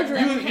scared of surgery.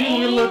 You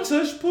get a little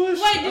tush push?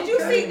 Wait, did you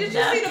see the The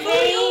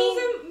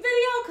Booty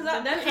video? Cause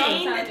that's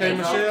pain all the that time. they K. go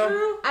Michelle?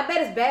 through. I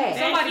bet it's bad. That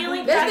Somebody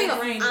healing That's That's the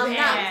process thing, is I'm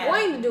bad. not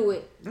going to do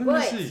it, Let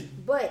me see.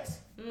 but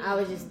I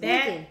was just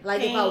That thinking,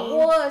 like if I pain.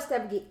 was to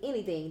ever get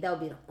anything, that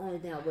would be the only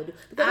thing I would do.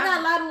 Because I got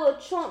a lot of little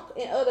chunk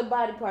and other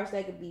body parts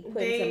that could be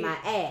put into my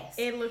ass.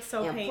 It looks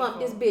so And painful. plump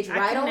this bitch I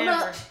right could on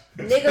never. up.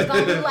 Niggas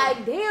gonna be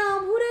like, damn,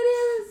 who that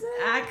is?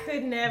 I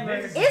could never.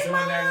 Niggas is It's doing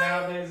mine. that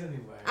nowadays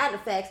anyway. I the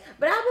facts,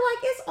 but I'll be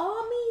like, it's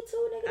all me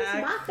too, nigga. It's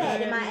my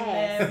fat in my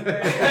ass.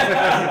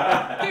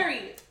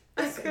 Period.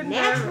 I could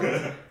natural.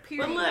 never.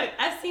 Period. But look,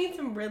 I've seen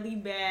some really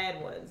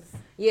bad ones.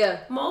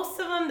 Yeah, Most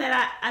of them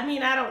that I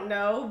mean, I don't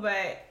know,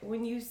 but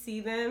when you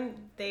see them,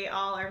 they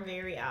all are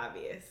very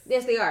obvious.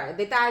 yes they are.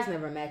 The thighs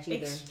never match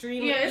either.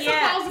 Extremely. Yeah, it's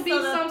supposed to be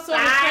so the some sort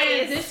of thigh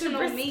is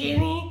transitional super meat.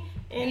 skinny,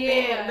 and Yeah,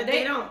 then, but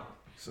they don't.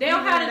 They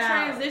don't have Even a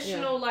out.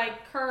 transitional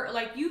like curve,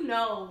 like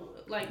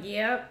like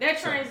Yep. that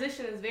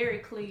transition is very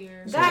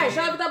clear. Guys,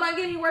 y'all ever thought about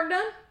getting your work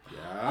done?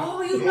 Yeah.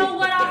 Oh, you know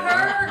what I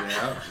heard?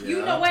 Yeah, You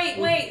yeah. know,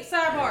 wait,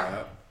 sidebar.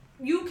 Yeah.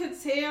 You could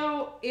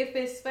tell if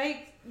it's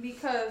fake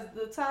because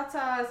the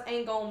tatas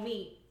ain't gonna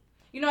meet.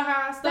 You know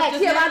how our stuff Facts,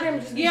 just yeah, a lot of them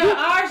just-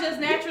 ours just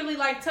naturally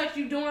like touch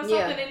you doing something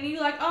Yeah. and you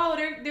like, oh,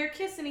 they're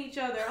kissing each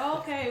other.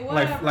 Okay,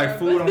 whatever. Like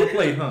food on the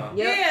plate, huh?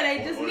 Yep. Yeah, they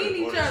just need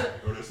each other.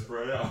 Or they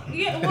spread out.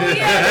 Yeah, well,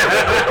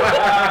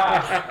 yeah.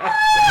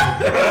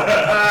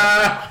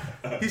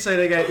 He say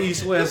they got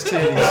east-west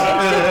titties.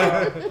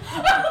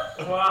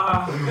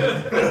 Wow.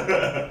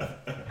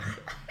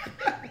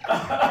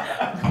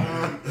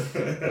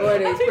 Or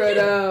they spread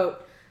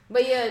out.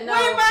 But yeah, no.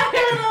 Wait, my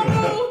hair don't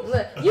move.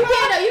 Look,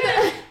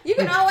 you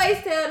can always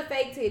tell the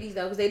fake titties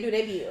though, because they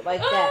be like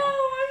that.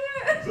 Oh my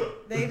god.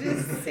 They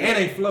just and say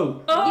they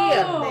float.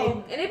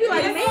 Oh. Yeah, and they be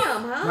like, Yeah.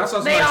 ma'am, I huh? saw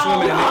They somebody all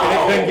swimming and they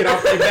couldn't get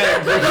off their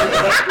back.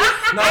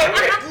 No,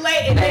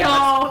 late and they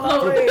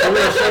all for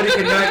real, Shorty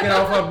could not get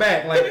off her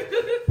back. Like,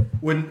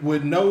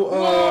 with no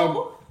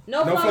No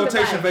no flow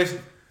flotation device.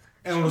 base,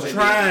 and was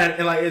trying,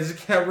 and like it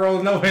just kept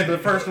rolling over, and the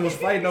person was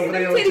fighting over And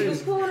there. them titties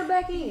was pulling her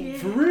back in.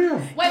 For real,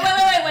 Wait.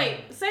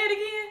 Say it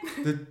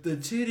again. the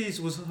titties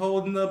was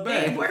holding her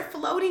They back. were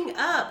floating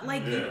up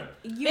like Yeah.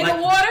 you. In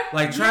the water?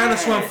 Like trying to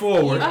swim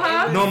forward,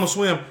 Uh-huh. normal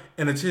swim,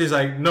 and the titties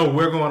like, no,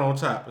 we're going on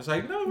top. It's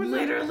like, no, we're not.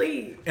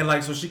 Literally, And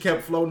like, so she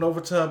kept floating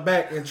over to her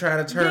back and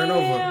trying to turn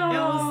over. Damn. it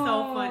was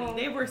so funny.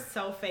 They were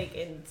so fake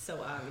and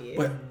so obvious.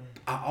 But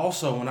I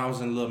also, when I was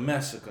in Little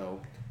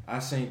Mexico, I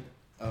seen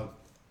a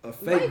Why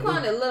fake. you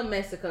calling it Little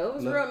Mexico? It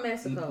was La- real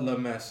Mexico. Little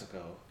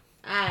Mexico.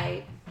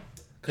 Alright.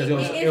 Because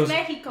It's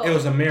Mexico. It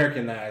was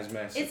Americanized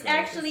Mexico. It's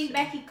actually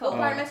Mexico. What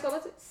part of Mexico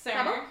was it? Sir.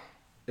 Cabo?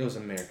 It was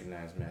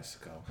Americanized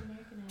Mexico.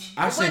 It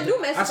I wasn't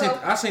New Mexico.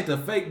 I seen the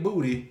fake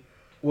booty.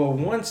 Well,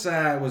 one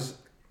side was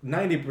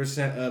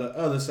 90%, the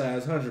other side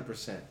is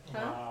 100%.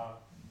 Wow.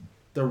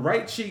 The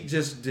right cheek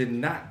just did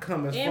not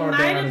come as it far might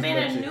down have as been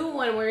left a cheek. new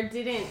one where it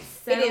didn't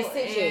settle didn't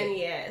cinch in it.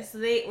 yet. So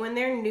they when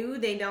they're new,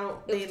 they don't.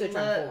 It was They still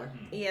trying to look. form.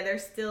 Yeah, they're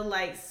still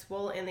like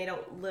swollen and they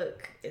don't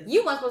look. As,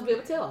 You weren't supposed to be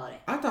able to tell all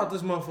that. I thought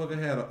this motherfucker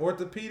had an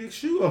orthopedic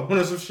shoe on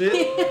or some shit.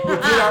 It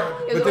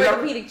was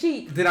orthopedic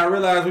cheek. Then I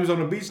realized we was on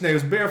the beach and they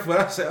was barefoot.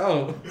 I said,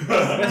 oh,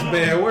 that's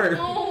bad work.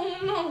 Oh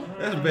no.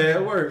 That's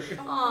bad work.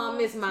 Oh,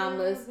 Miss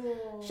Mamas.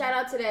 Shout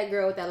out to that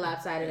girl with that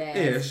lopsided ass.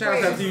 Yeah,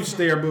 shout out to you,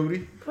 stare booty.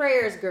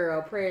 Prayers,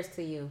 girl. Prayers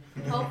to you.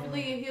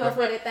 Hopefully he'll.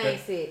 Hopefully that thing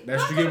sit.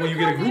 That's what you get when you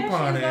get a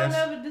Groupon They'll ass.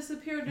 never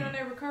disappear during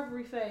their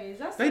recovery phase.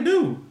 That's They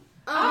do.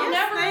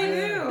 Yes, they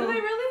do. Do they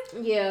really?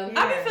 Yeah. Yeah.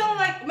 I be feeling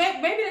like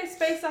maybe they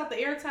space out the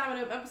airtime in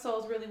them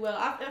episodes really well.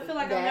 I feel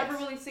like I've never That's-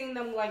 really seen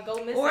them like go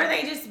missing. Or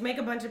they just make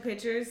a bunch of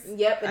pictures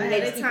Yep, and ahead they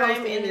of just keep time,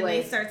 posting and then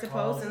anyway. they start to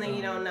post, and then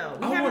you don't know.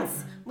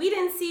 We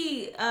didn't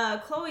see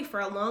Chloe for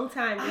a long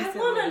time. I recently.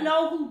 want to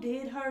know who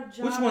did her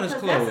job. Which one is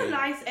because That's Chloe? a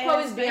nice ass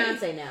Chloe's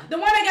face. Beyonce now. The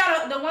one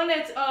that got the one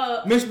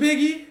that's Miss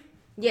Biggie?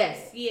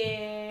 Yes.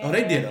 yeah. Oh,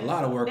 they did a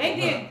lot of work They on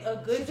did her.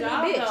 a good She's a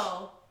job bitch.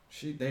 though.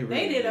 They really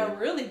They did a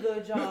really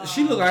good job.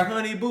 She looked like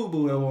Honey Boo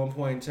Boo at one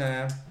point in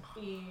time.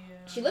 Yeah.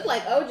 She looked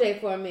like OJ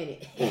for a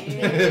minute.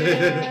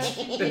 Yeah,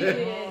 she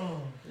did.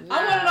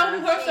 I want to know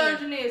who her Nah,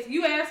 surgeon is.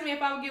 You asked me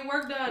if I would get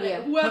work done.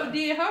 Yeah. Whoever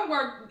did her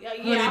work, yeah,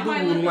 Honey I Boo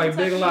might Boo look like into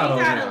Big she Lotto.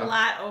 She got now. a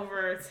lot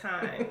over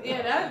time.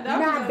 Yeah, that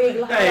Not was Big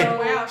a- Lotto. Hey,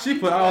 Wow. she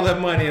put all that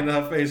money in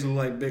her face look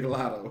like Big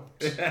Lotto.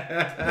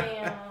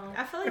 Damn.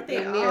 I feel like they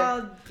Yeah, mirror.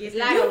 all get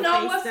their You know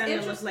face what's done and look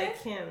interesting?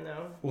 like Kim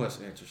though. What's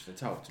interesting?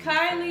 Talk to me.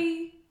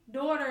 Kylie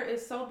daughter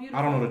is so beautiful.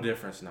 I don't know the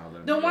difference now.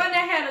 The one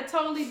that had a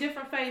totally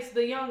different face,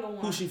 the younger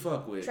one. Who she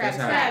fuck with? Travis.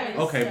 That's how.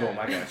 Travis. Okay, boom.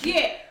 I got you.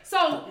 Yeah.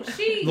 So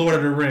she, Lord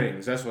of the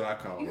Rings. That's what I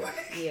call her.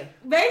 Yeah.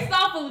 based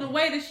off of the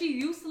way that she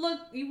used to look,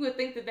 you would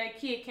think that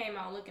kid came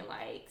out looking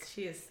like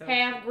She is so.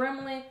 half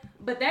gremlin.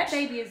 But that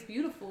baby is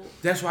beautiful.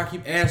 That's why I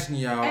keep asking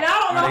y'all. And I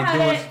don't know are how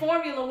they doing? that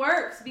formula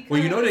works because Well,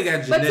 you know they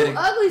got But two genetic.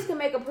 uglies can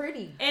make a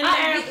pretty. And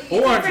I,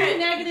 they're Or- different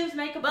negatives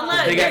make a But positive.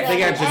 look, They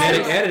got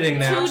genetic Two editing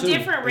now two too.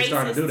 different They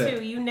starting races to do that.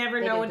 too. You never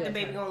They know do what the that.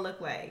 baby gonna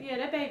look like. Yeah,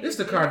 that baby. It's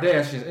the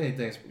Kardashians.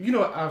 Anything. You know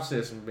what? I've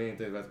said some mean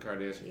things about the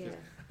Kardashians. Yeah.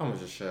 I'm gonna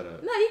just shut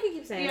up. No, you can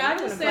keep saying Yeah, that.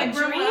 I just wanna said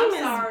fuck. Grandma, I'm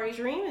sorry.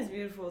 Dream is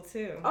beautiful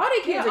too. All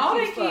their kids Yeah, are all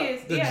cute their as fuck.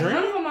 kids. The Yeah, Dream?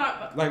 none of them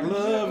are. Like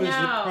love is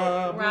the No,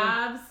 problem.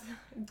 Rob's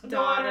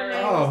daughter.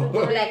 Oh.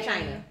 The Black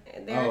China.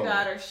 Their Oh.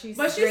 daughter. She's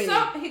But she's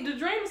Dreamy. the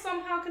dream is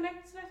somehow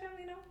connected to that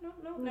family.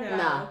 No, never.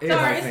 Nah. Sorry,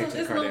 Everybody it's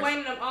thinks Lil Kardashians. Wayne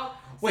and them all.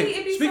 Wait,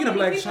 See, it be speaking so of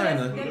many Black people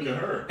China- that Look be- at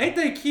her. Ain't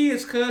they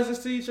kids cousins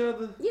to each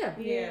other? Yeah.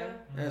 Yeah.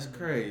 That's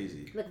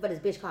crazy. Look for this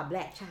bitch called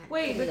Black China.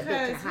 Wait, This nigga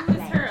because bitch hot who was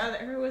black. her other?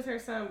 Who was her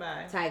son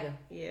by? Tiger.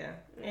 Yeah,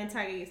 and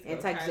Tiger used to And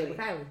go Tiger stayed Kylie. with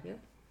Kylie. Yeah.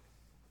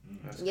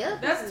 That's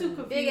Yep. That's too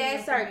confusing. Big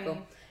ass for me. circle.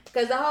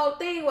 Because the whole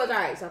thing was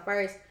alright. So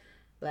first,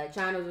 Black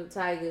China was with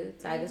Tiger.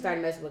 Tiger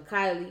started messing with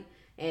Kylie.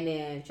 And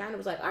then China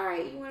was like,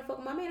 alright, you want to fuck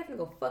with my man? I'm finna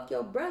go fuck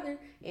your brother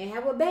and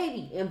have a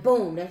baby. And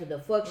boom, that's what the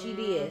fuck she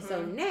did.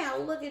 So now,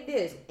 look at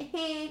this.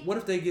 What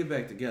if they get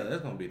back together?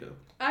 That's gonna be the.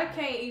 I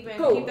can't even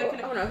Cool. keep that I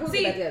don't know. connection. Who's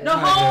See, back there? the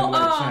whole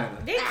China.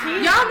 They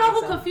kids. y'all know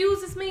who So-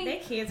 confuses me? They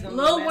kids gonna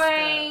Lil be messed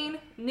Wayne,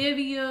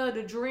 Nivea,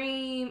 The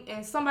Dream,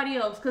 and somebody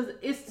else because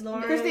it's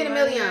Lauren Christina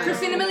London. Milian.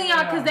 Christina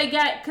Milian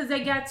because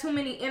they got too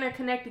many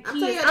interconnected I'm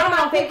kids. telling you, I don't they're know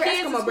my who favorite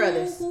kids Eskimo is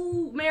brothers.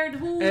 who married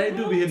who. And they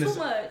do be hitting too the-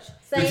 much.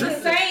 Same. Dream-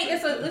 Dream. Same.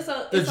 It's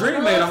a. The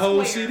Dream made a whole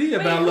love CD square.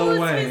 about Wait, Lil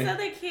who is his Wayne.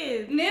 other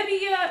kid?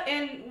 Nivea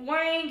and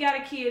Wayne got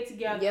a kid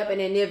together. Yep, and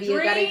then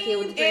Nivea got a kid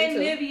with the Dream and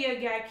too.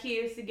 Nivea got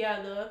kids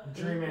together.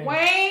 Dreaming.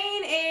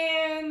 Wayne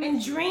and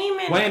And Dream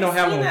and Wayne don't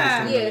have one with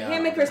Christina. Christina. Yeah,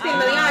 him and Christina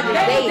Ah. Milian they just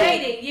were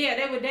dated. dating. Yeah,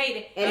 they were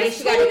dating. And then It's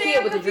she got a too kid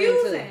damn with the Dream, too.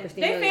 confusing.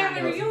 Christina They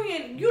family Milian.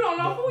 reunion. You don't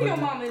know who your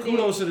mom and dad.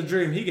 Kudos to the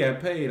Dream. He got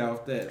paid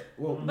off that.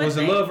 What, But was it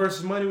they- Love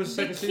versus Money? Was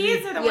the The second kids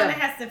CD? are the Yeah. one that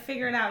has to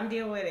figure it out and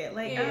deal with it.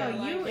 Like, Yeah, oh,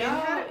 like, you and y'all,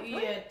 how?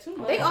 yeah, too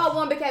much. They all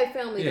one big happy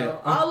family Yeah.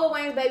 though. All Lil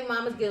Wayne's baby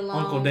mamas get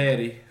along. Uncle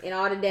Daddy. And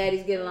all the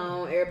daddies get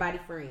along. Everybody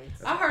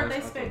friends. I heard they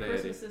That's spent Uncle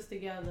Daddy. Christmases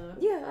together.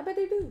 Yeah, I bet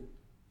they do.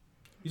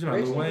 You talking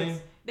about Lil Rich Wayne?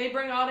 niggas. They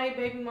bring all their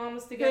baby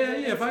mamas together.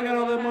 Yeah, yeah. If I got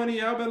all that money,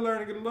 y'all better learn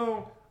to get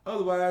along.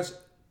 Otherwise,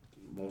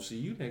 won't see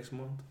you next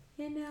month.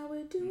 And now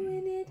we're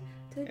doing it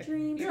to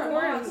dream. You're a for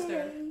monster.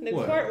 day. The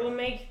What? court will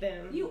make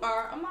them. You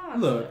are a monster.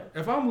 Look,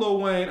 if I'm Lil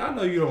Wayne, I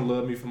know you don't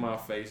love me for my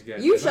face,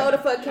 guys. You showed the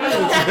fuck came. I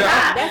know what you-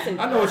 That's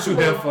I know what you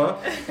here for.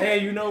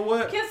 And you know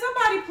what? Can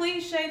somebody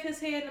please shave his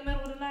head in the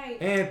middle of the night?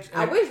 And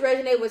I wish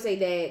Regine would say,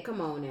 "Dad, come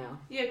on now."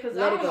 Yeah, because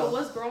Let I it don't know go.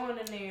 what's growing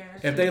in there.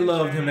 if they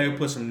loved him, they would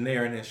put some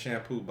Nair in his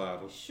shampoo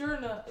bottle. Sure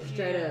enough.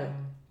 Straight up.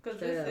 Because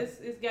Straight up.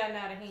 it's gotten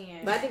out of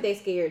hand. But I think they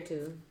scared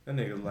too. That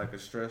nigga like a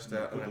stressed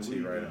out auntie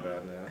right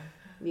about now.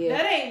 Yeah.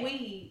 That ain't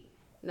weed.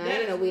 Nah, That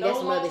ain't no is weed. That's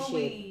some other longer shit.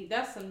 weed.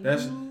 That's some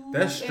That's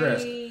new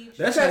stress. age.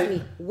 That's Trust how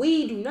me,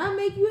 weed do not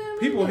make you have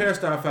people money. hair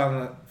start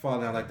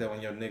falling out like that when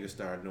your niggas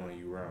start doing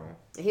you wrong.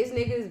 His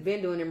niggas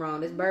been doing him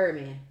wrong. This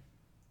Birdman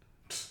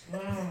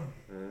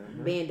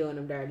Mhm. been doing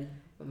him dirty.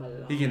 From a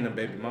long He getting them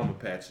baby mama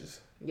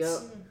patches.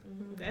 Yup.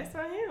 That's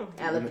on him.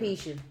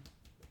 Alopecia.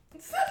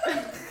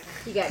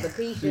 He got the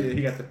Yeah, pecia.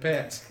 he got the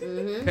pats.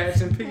 Mm-hmm.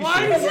 Pats and pieces.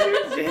 Why did you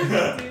just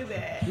do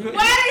that?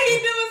 Why did he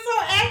do it so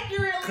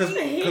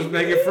accurately? Cause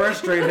they get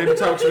frustrated, they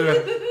talk to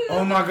her.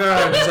 Oh my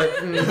god! It's like,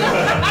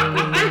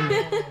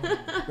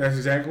 that's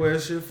exactly where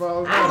shit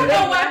falls I don't out.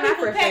 know why I'm not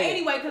people pay frustrated.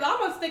 anyway, because I'm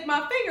going to stick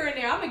my finger in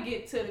there. I'm going to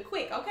get to the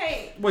quick,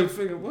 okay? Wait,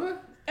 figure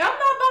what? I'm not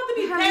about to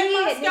be How patting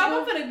my many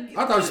scalp. nigga? I'm finna.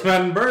 I thought you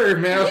spelling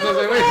bird, man. I was gonna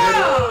say, wait,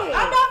 Yeah,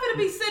 I'm not finna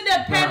be sitting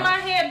there patting Nah. my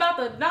head, about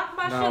to knock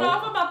my No. shit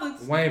off. I'm about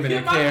to. Wayne been get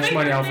in my cash finger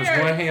money in off his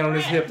there. one hand on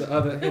his hip, the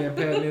other hand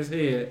patting his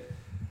head.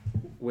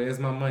 Where's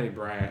my money,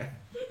 Brian?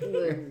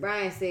 Look,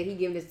 Brian said he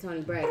giving this to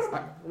Tony Braxton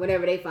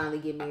whenever they finally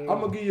get married. I'm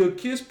gonna give you a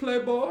kiss,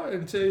 Playboy,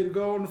 and tell you to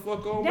go on the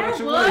fuck on That about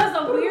your was way.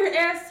 a weird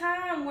ass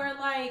time where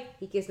like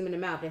He kissed him in the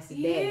mouth. That's his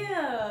daddy.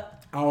 yeah.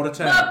 All the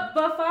time.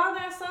 But father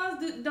and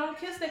sons don't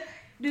kiss their.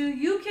 Do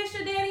you kiss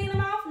your daddy in the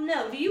mouth?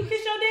 No. Do you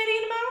kiss your daddy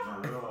in the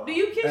mouth? Not at all. Do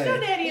you kiss your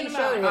daddy in the He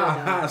showed mouth?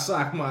 it. I high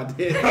sock my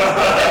dick.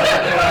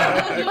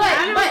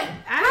 But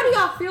how do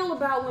y'all feel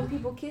about when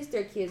people kiss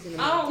their kids in the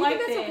I mouth? don't Do you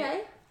like think that's that.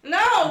 okay?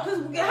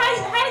 No, because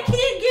how did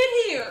kid get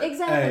here?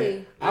 Exactly.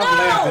 Hey, I've No.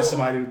 laughed at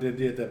somebody who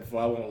did that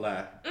before. I won't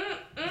lie.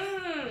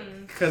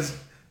 Mm-mm. Cause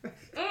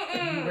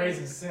You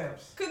raising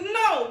simps. Cause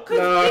No,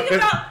 think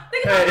about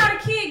hey. how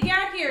the kid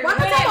got here. Well, I'm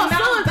not With talking about that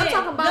sons. I'm mouth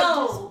talking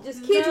about bit.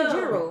 just kids in No.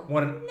 general.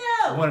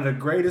 one of the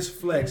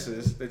greatest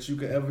flexes that you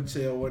could ever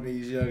tell one of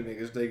these young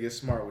niggas they get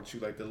smart with you,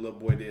 like the little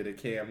boy did at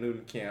Cam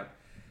Newton camp.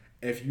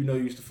 If you know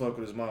you used to fuck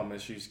with his mom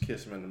and she used to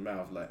kiss him in the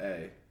mouth, like,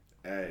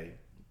 hey,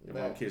 your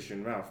mom kiss you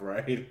in the mouth,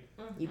 right?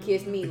 You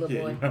kiss me, little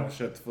Yeah, boy. you don't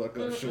shut the fuck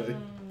up, shorty.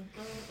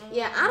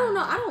 Yeah, I don't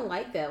know. I don't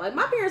like that. Like,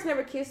 my parents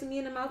never kissed me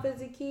in the mouth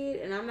as a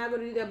kid, and I'm not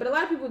going to do that. But a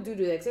lot of people do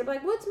that. Cause they're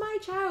like, what's my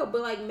child?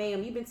 But, like,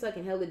 ma'am, you've been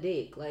sucking hella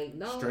dick. Like,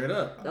 no. Straight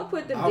up. Don't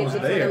put them I was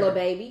dicks between a there. little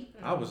baby.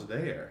 I was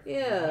there.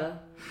 Yeah.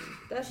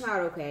 That's not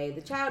okay.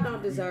 The child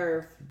don't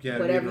deserve You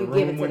gotta whatever be in you the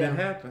give room it to when it them.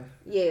 happened.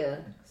 Yeah.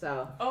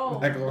 So, Oh,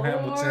 Like on Lord.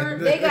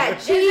 Hamilton. they got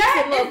cheeks Is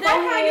that, and little is that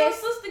how your foreheads.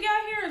 sister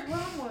got here? Is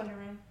what I'm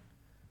wondering.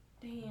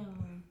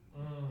 Damn.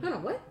 Hold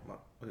on, what?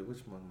 Wait, which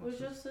one? Was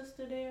your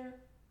sister there?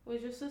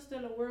 Was your sister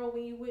in the world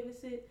when you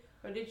witnessed it?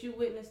 Or did you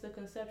witness the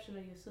conception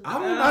of your sister?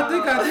 I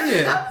think I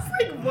did. I was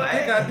like, what? I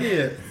think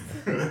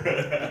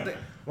I did.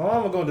 My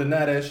mama gonna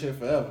deny that shit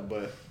forever,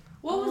 but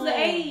What was the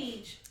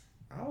age?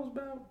 I was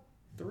about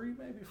 3,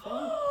 maybe 4.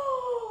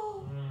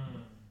 Oh.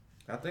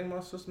 I think my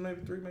sister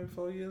maybe 3, maybe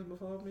 4 years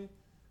before me.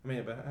 I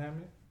mean, behind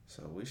me.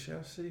 So we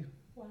shall see.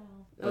 Wow.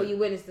 Oh, you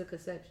witnessed the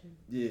conception.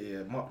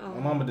 Yeah, my Oh.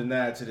 mama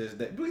denied to this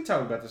day. We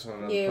talked about this on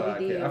another Yeah, podcast.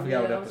 we did. I forgot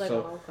Yeah, what I was like,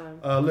 episode.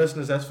 oh, okay.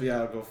 Listeners, that's for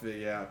y'all to go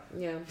figure out.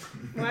 Yeah.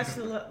 Watch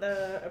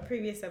a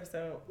previous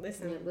episode.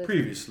 Listen. Yeah, listen.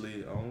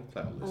 Previously on On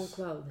Cloudless.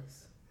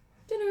 Cloudless.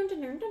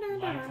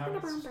 Like,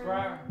 comment,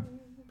 subscribe.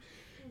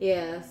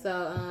 Yeah, so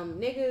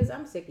niggas,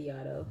 I'm sick of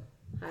y'all though.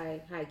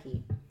 High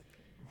key.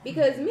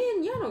 Because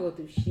men, y'all don't go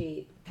through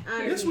shit.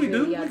 Honestly, Yes, we do.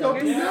 really, We y'all go don't.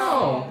 through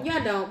y'all.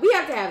 Y'all don't. We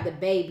have to have the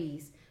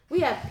babies.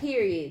 We have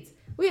periods.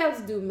 We have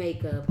to do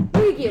makeup.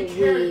 We get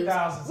carry wigs.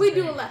 thousands We of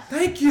do a babies. lot.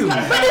 Thank you. But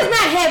it's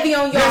not heavy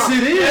on y'all. Yes,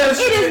 it is.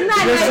 It is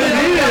not Yes,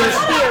 heavy it on y'all.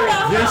 is.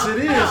 Period. Yes, it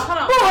is. Hold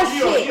on.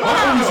 Bullshit.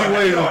 I'm easy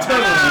way to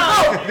tell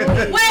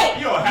them. Wait.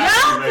 You don't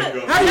have to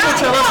make up. How you gonna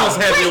tell us what's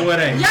heavy and what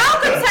ain't? Y'all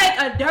could take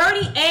a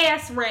dirty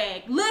ass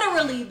rag,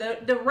 literally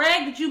the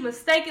rag that you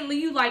mistakenly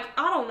you like.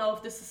 I don't know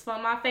if this is for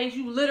my face.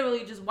 You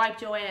literally just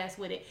wiped your ass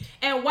with it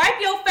and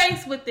wipe your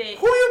face with it.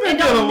 Who you been and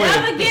don't dealing with?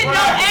 never get no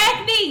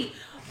acne.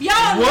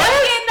 Y'all What?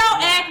 never get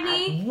no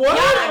acne. What? Y'all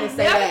I don't didn't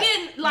say never that.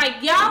 get like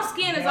y'all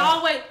skin is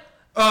always.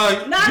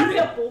 Not you,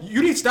 a pimple.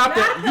 you need to stop Not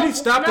that. a You need to pimple.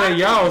 stop Not that a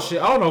y'all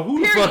shit. I don't know who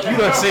the fuck you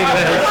done seen They're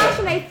that.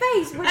 washing their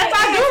face with If their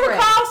I do ass crack.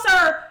 recall,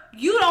 sir,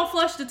 you don't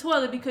flush the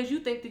toilet because you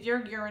think that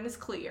your urine is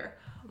clear.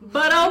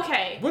 But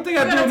okay. What they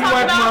got We're to do gonna when you talk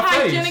wipe about my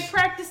hygienic face?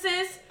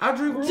 practices. I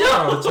drink water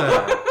all the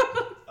time.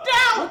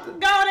 Don't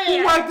go Who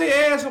there. wipe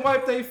their ass and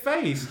wipe their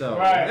face though?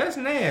 Right. That's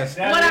nasty.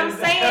 That What is- I'm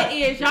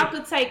saying is, y'all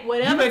could take You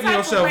whatever making type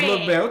yourself of look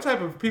rag. bad. What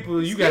type of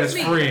people you got as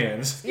Excuse me.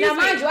 friends? Now,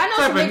 mind you, I know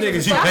Type some of niggas niggas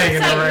who you Y'all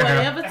hanging can take around.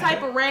 whatever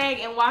type of rag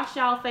and wash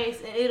y'all face,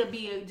 and it'll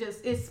be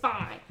it's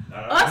fine.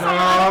 Us No.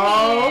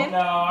 on the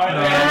other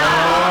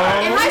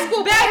hand, No, In high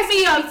school, Back boys'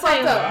 me skin up, be fucked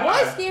Taylor. up.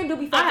 Boys' skin do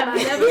be I fucked have up.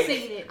 never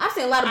seen it. I've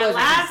seen a lot of boys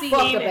I've with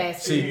fucked seen up it.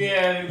 ass See, skin.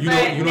 Yeah, you know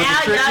But what the now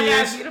trick y'all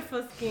got is?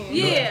 Beautiful skin.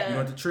 Yeah. You know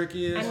what the trick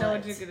is? I know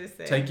what you're gonna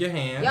say. Take your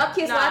hand. Y'all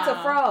kiss lots of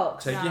Nah.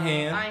 frogs. Take your Nah,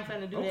 hand. I ain't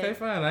finna do Okay, that.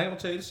 fine. I ain't gonna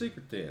tell you the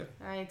secret there.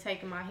 I ain't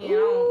taking my hand. Ooh, I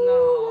don't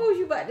know. what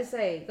you about to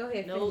say? Go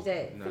ahead, Nope. finish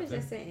that. Finish that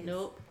Nothing. sentence.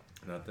 Nope.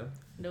 Nothing.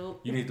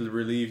 Nope. You need to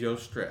relieve your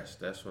stress.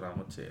 That's what I'm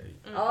gonna tell you.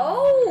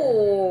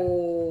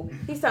 Oh,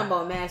 he's talking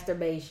about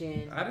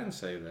masturbation. I didn't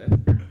say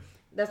that.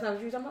 That's not what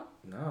you were talking about?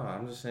 No,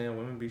 I'm just saying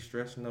women be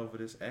stressing over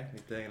this acne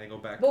thing and they go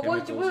back But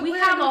what chemicals. you- We What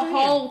have a happened to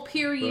whole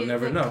period We'll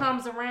never that know.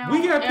 comes around.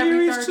 We got every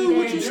periods 30 too,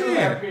 what you days.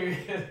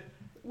 saying?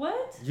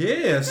 What?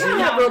 Yeah, see? Y'all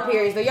Yeah. have real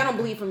periods though. Y'all don't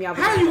bleed from y'all.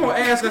 How you gonna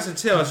ask us to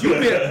tell us? You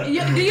been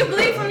Do you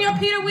bleed from your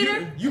Peter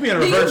Witter? you being a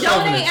Do you reverse donate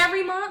chauvinist.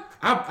 every month?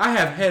 I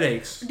have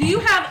headaches. Do you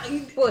have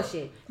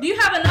bullshit?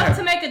 enough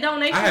to make a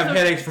donation? I have to-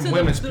 headaches from to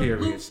women's the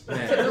periods. To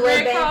Now. the Blood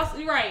Red bank. Cross,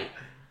 right?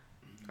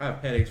 I have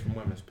headaches from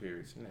women's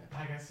periods. Now.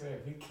 Like I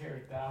said, we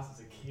carry thousands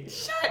of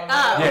kids. Shut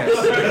up.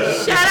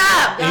 Yes. Shut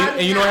up.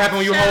 And you know what happens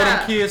when you Shut hold up.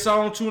 them kids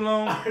on too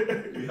long?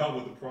 We help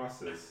with the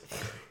process.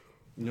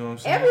 You know what I'm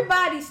saying?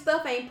 Everybody's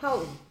stuff ain't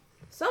potent.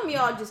 Some of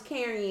y'all just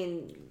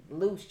carrying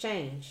loose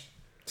change.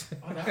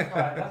 Oh, that's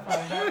probably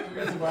half the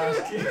reason why I was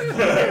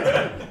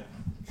kidding.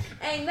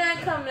 Ain't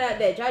nothing coming out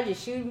that. Y'all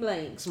just shooting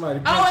blanks. Somebody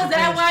Oh, punch is your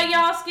that pants. why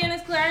y'all skin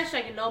is clear? I ain't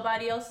shaking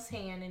nobody else's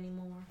hand anymore.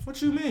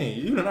 What you mean?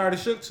 You done already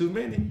shook too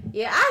many.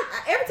 Yeah,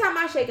 I every time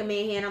I shake a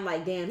man hand, I'm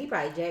like, damn, he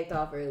probably jacked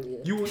off earlier.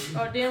 You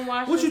Or didn't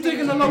wash what you his think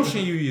of the hands.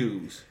 lotion you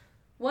use?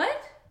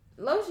 What?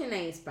 Lotion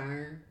ain't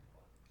sperm.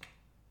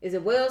 Is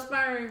it well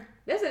sperm?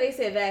 That's what they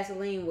said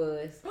Vaseline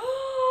was.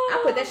 I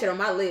put that shit on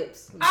my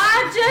lips.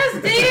 I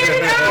just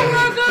did an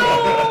hour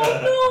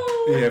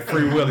ago. Yeah,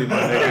 Free Willy,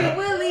 my Free nigga.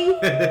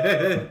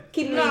 Willy.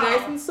 Keeping me No.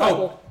 nice and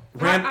supple.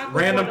 Random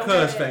Aquaphor cuz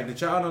don't fact.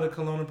 Did y'all know the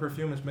cologne and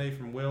perfume is made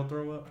from whale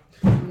throw up?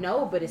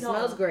 No, but it No.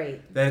 smells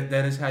great. That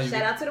is how you Shout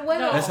get, out to the whale.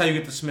 No. that's how you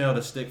get the smell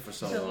to stick for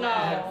so No. long.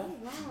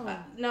 Wow.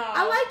 No.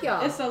 I like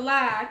y'all. It's a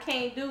lie. I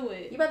can't do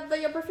it. You about to throw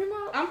your perfume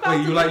out? I'm about Wait,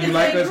 to you like- look you at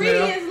like the us now?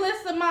 ingredients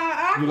list of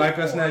my You like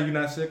us Aquaphor. now? You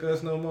not sick of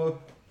us no more?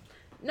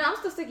 No, I'm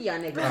still sick of y'all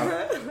niggas.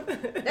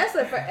 Oh. That's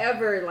a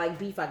forever like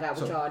beef I got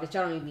with So- y'all that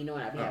y'all don't even be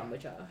knowing I be Oh. having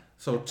with y'all.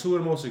 So two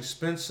of the most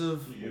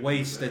expensive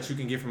wastes that you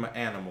can get from an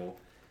animal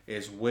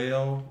is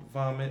whale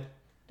vomit.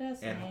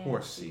 That's and nasty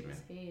horse semen.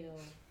 as hell.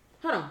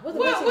 Hold on, what's the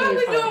What we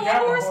what's doing with Got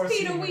the horse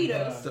Peter semen,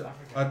 Weeders?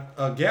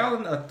 A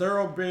gallon of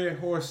thoroughbred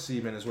horse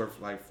semen is worth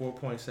like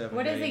 $4.7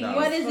 What is million it?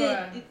 What used is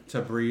for? it?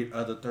 to breed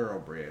other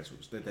thoroughbreds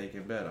which that they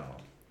can bet on.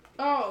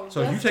 Oh,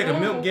 So if you that's take a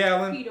milk normal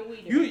gallon, Peter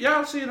Weeder.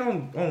 y'all see it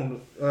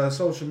on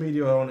social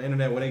media or on the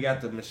internet where they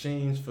got the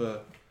machines for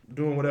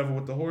doing whatever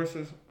with the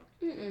horses.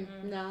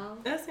 No,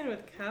 I've seen it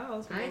with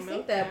cows. when I they ain't seen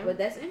milk that, them. but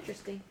that's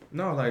interesting.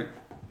 No, like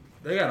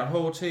they got a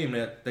whole team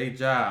that they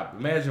job.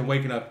 Imagine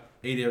waking up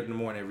 8 in the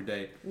morning every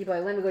day. You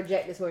probably let me go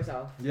jack this horse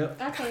off. Yep.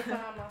 I can't find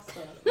my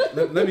stuff.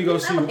 Let me go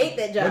see. I hate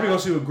that job. Let me go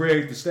see what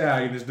Greg the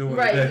Stallion is doing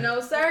Right, today. no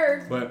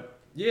sir. But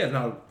yeah,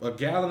 no, a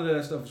gallon of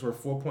that stuff is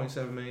worth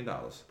 $4.7 million.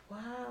 Wow.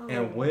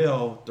 And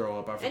whale throw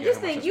up. I forget And just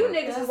how much think, it's you worth.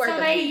 niggas is worth So a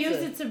they pizza. use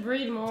it to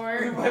breed more.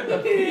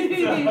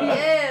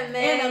 Yeah,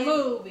 man. In a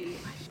movie.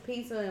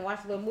 Pizza and watch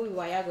a little movie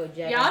while y'all go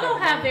jack. Y'all off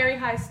don't have everything. very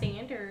high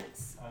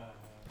standards.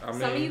 I mean,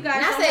 Some of you guys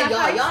And I don't said have y'all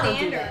high don't do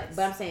standards. that,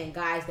 but I'm saying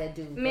guys that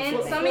do. Men,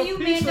 That's some what of you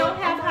men pizza, don't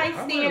have I high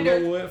might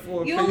standards. roll with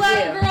for a You pizza. let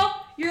Yeah. a girl,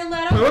 you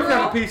let a Wait, what kind of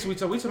girl, pizza we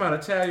talking? We talking about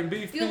Italian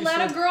beef you pizza?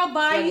 let a girl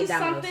buy Yeah, you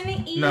Domino's.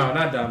 something to eat. No,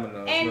 not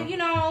Domino's. And bro. you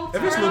know, If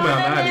turn it's on Blue a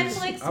Mountain Ice,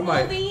 Netflix I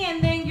might- movie,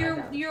 and then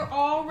Okay. you're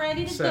all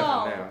ready to Seven go.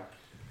 now.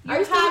 Are You're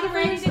you still hot looking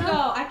ready for to stuff?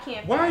 go. I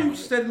can't. Why are find you it.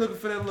 steady looking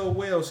for that little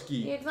whale ski?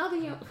 Yeah, 'cause I don't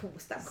think you.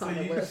 Stop So calling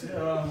it you,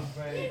 Will.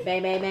 babe.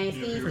 Bang, bang, bang,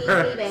 ski, ski, ski,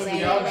 bang, So bang,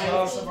 y'all bang,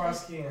 jealous bang. of our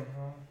skin,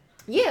 huh?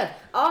 Yeah,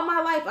 all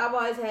my life I've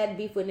always had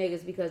beef with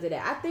niggas because of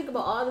that. I think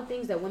about all the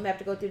things that women have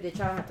to go through that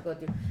y'all don't have to go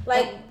through.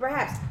 Like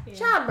perhaps Yeah.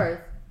 childbirth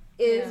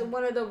is Yeah.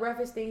 one of the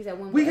roughest things that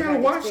women. We ever gotta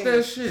have to watch that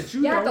experience. shit.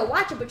 You Y'all have to know.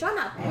 watch it, but y'all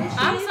not pushing.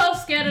 I'm so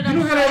scared of them.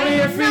 You know how that man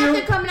Ain't nothing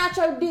feel? coming out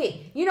your dick.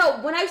 You know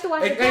when I used to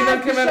watch Ain't the nothing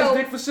Cosby come out his Show,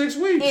 dick for 6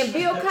 weeks. and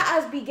Bill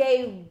Cosby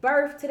gave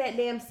birth to that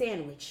damn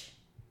sandwich.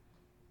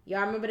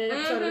 Y'all remember that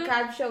episode of the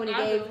Cosby Show when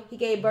I he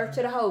gave birth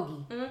to the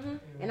hoagie? Mm-hmm.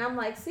 And I'm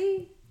like,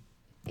 see,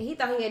 and he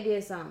thought he had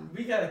did something.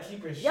 We gotta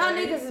keep it Y'all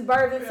straight. niggas is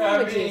birthing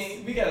sandwiches. I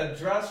mean, we gotta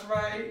dress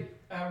right.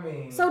 I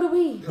mean, So do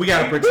we. We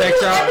gotta We protect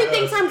do y'all.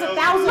 everything times 1,000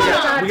 Hold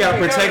on. times. We gotta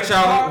protect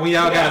y'all when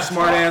y'all got a Yeah,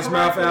 smart ass talk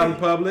mouth out in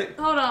correctly. public.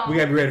 Hold on. We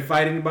gotta be ready to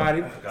fight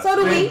anybody. So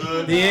do we.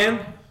 Then,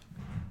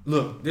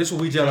 look, this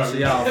what we jealous of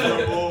y'all for.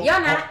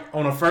 Y'all not.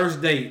 On a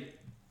first date,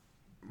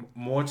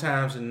 more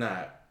times than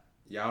not,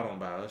 y'all don't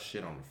buy us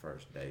shit on the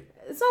first date.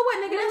 So what,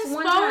 nigga? That's You're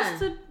one time.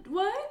 supposed to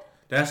what?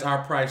 That's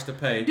our price to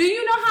pay. Do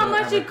you know how So,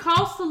 much I mean- it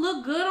costs to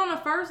look good on a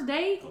first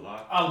date? A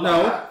lot. a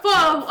No. lot. For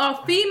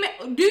a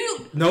female, do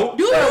you? Nope.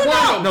 Do you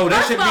know? No, that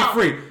First shit of be all,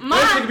 free.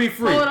 That shit be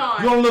free. Hold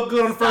on. You don't look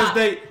good on the first Stop.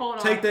 date, Hold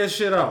on. take that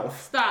shit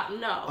off. Stop.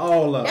 No.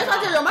 All of That's it. what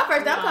I told you on my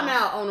first day. I'm No. coming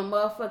out on a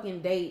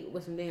motherfucking date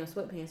with some damn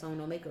sweatpants on,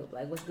 no makeup.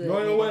 Like, what's good?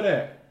 Don't even nigga? wear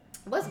that.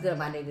 What's good,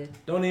 my nigga?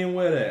 Don't even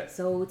wear that.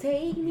 So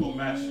take me. Don't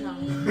match. No.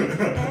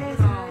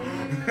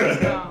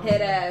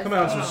 Head ass. Come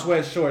out in some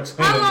sweat shorts.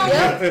 How long?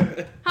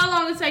 Yep. How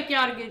long it take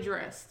y'all to get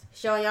dressed?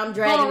 Showing y'all I'm Go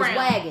dragging this around.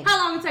 wagon. How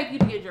long it take you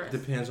to get dressed?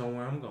 Depends on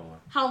where I'm going.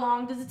 How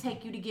long does it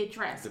take you to get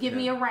dressed? Give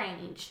me a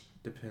range.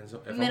 Depends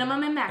on if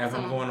Minimum and If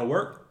maximum. I'm going to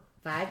work,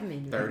 5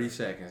 minutes. 30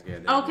 seconds.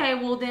 Get that. Okay,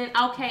 well then,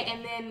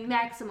 and then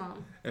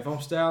maximum. If I'm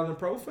styling and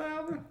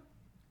profiling,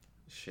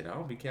 shit, I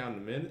don't be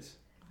counting the minutes.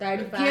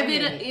 35 Give it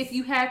minutes. if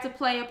you had to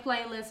play a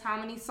playlist, how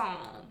many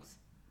songs?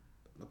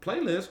 The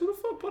playlist? Who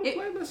the fuck put a It-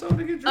 playlist on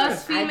to get Us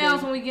dressed? females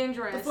do. when we getting The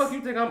dressed. fuck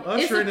you think I'm It's a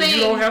ushering and you thing.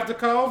 don't have to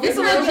call? It's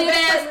a It's a legit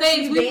ass playlist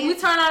things. you We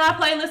dance. turn on our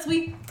playlist.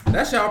 We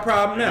That's y'all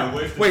problem now.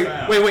 You're wasting Wait,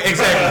 time. wait,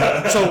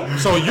 exactly.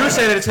 So you're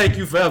saying it'll take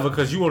you forever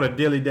because you want to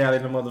dilly dally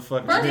in the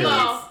motherfucking first of minute.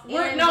 all,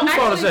 Yeah. no. Whose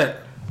fault is Actually, that?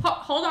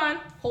 hold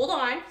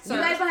on, You sir.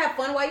 guys gonna have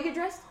fun while you get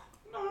dressed?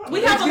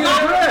 We have a Get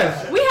lot.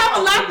 dressed. We have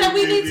a lot that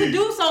we need to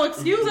do. So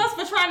excuse us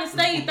for trying to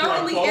stay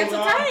thoroughly Clothes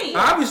on. entertained.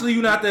 Obviously,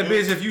 you're not that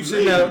busy if you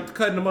sitting there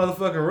cutting the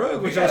motherfucking rug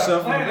We with got a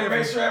yourself. plan to make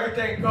on sure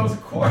everything goes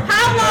according.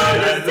 How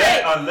long does it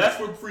take? Unless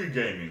we're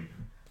pre-gaming.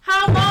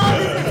 How long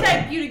does it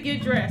take you to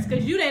get dressed?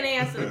 Because you didn't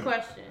answer the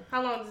question.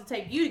 How long does it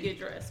take you to get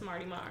dressed,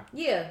 Marty Mar?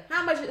 Yeah.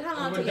 How long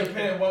But take you?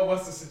 depending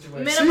what's the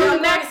situation.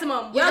 Minimum,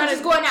 maximum. Y'all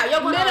just going out.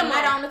 Y'all going out minimum,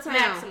 night on the town.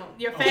 maximum.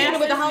 You're Kicking it fast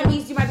with the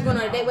homies. You might be going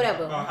on a date,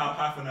 whatever. About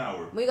half an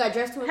hour. We got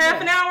dressed to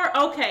half an hour?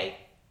 Okay.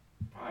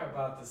 Probably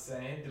about the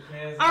same.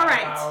 Depends. All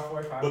right. An hour,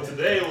 45 But minutes.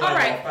 today it was All like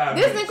right. about 5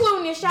 This minutes.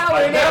 including your shower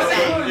Like, and that's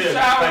everything. including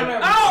Yeah, shower like- and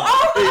everything.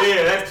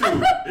 Yeah, that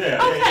too.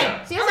 Yeah, Okay.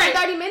 yeah. So you're All right.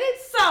 30 minutes?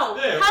 So,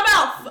 Yeah. how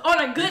about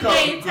on a good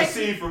day? It Because takes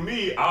see, for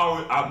me,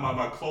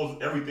 my clothes,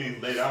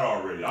 everything's laid out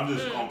already. I'm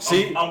just, I'm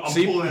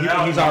pulling it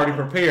out. He's already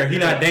prepared. He's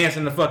not dancing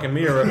in the fucking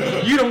mirror.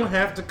 You don't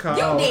have to call.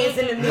 You dance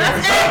in the mirror.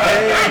 Let's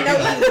I know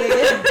you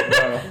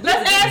did.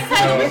 Let's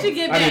ask Taylor when she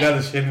get I need back.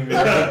 other shit in the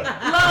mirror.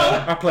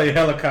 Low. I play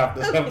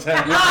helicopter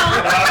sometimes.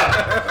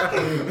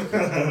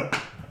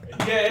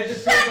 Yeah, it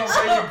depends on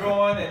where you're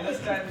going and this,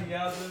 that, and the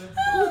other.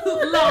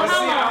 Low. But see,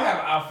 How I long? have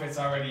outfits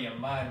already in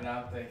mind, and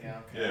I'm thinking,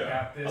 okay, I Yeah,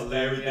 got this, I lay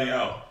that, everything the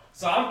other. out.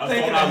 So I'm That's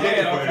thinking what I'm ahead,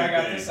 looking for okay, I got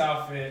anything. this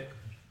outfit.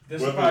 This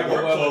will With probably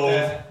work go well with clothes,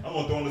 that. I'm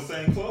gonna throw in the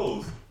same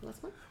clothes.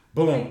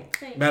 Boom.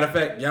 Thank you. Matter of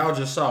fact, y'all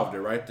just solved it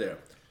right there.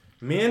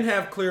 Men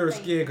have clearer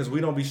skin because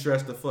we don't be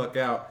stressed the fuck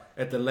out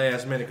at the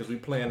last minute because we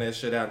plan that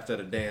shit out instead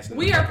of dancing. in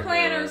We the are fucking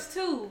mirror. planners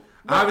too.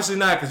 Obviously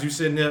not because you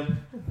sitting there.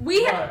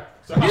 We have. Right.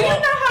 So Do you know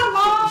long- how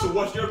long? So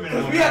what's your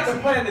minimum? Because we have to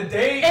plan the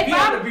date, If we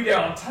have I'm- to be there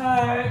on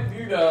time,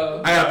 you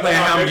know. I gotta plan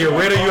how I'm gonna get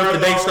rid of you if the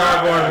date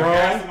start going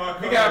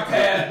wrong. We got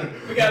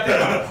we got to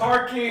think of the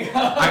parking.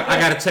 I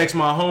gotta text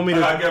my homie I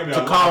gotta get me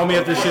to a call lot me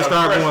if of this shit fresh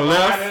start going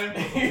left.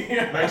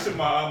 lining. Make sure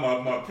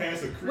my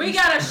pants are creased. We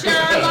gotta share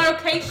our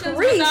locations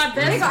Crease. with our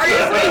best Nigga, are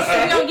you friends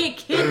so we don't get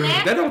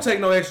kidnapped. That don't take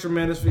no extra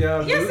minutes for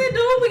y'all. to Yes, do. it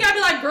do. We gotta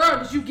be like,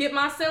 girl, did you get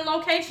my send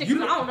location? You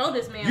Because know- I don't know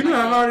this man. You know like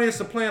how that. hard it is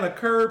to plan a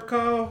curb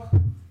call?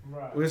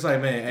 Right. It's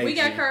like, man, hey, We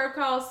got G, curb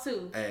calls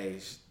too. hey,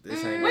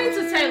 this ain't. Wait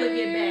till Taylor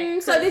get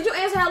back. So did you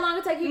answer how long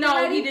it take you to get No,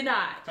 ready? he did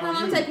not. How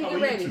long it take you to How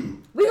get about you ready?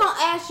 two? We gonna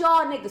ask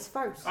y'all niggas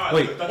first. All right,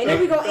 Wait. that's- And then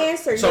we gonna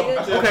answer, So-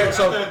 nigga. Okay,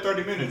 so- I said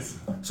 30 minutes.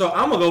 So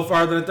I'm gonna go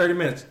farther than 30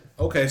 minutes.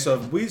 Okay, so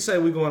if we say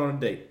we're going on a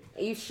date,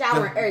 And you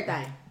shower and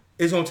everything.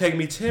 it's gonna take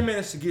me 10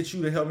 minutes to get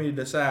you to help me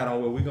decide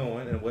on where we're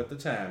going and what the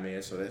time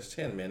is. So that's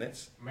 10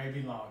 minutes.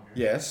 Maybe longer.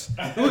 Yes,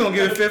 we're gonna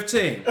give it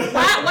 15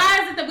 Why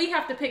is it that we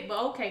have to pick? But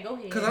okay, go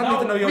ahead. because I need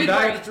to know your we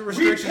diet break.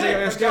 restrictions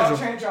and your schedule.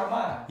 Change our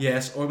mind.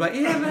 Yes, or like,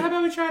 yeah, man, how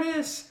about we try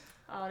this?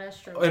 Oh, that's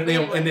true. And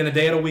then, Anyway. and then a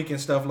day of the week and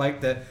stuff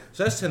like that.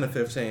 So that's 10 to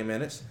 15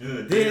 minutes. And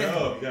the day Then,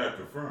 of, you gotta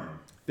confirm.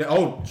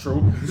 oh,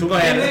 true. So we're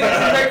gonna And then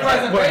if you make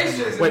add.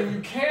 reservations Wait. and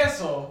you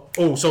cancel,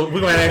 Oh, so we're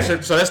gonna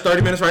add. So that's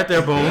 30 minutes right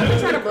there. Boom. You're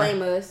trying to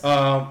blame us.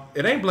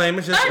 It ain't blame.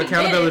 It's just 30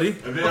 accountability.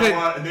 And then,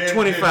 Okay,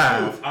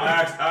 25.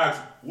 I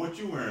asked what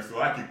you wearing so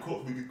I can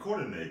we can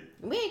coordinate.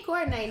 We ain't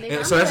coordinating, nigga. And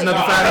I'm so that's gonna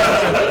another tell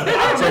you. 5 minutes.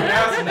 I don't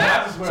answer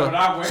now. I just wear what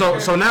I wear.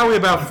 So now we're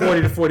about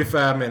 40 to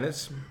 45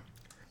 minutes,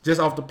 just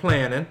off the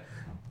planning.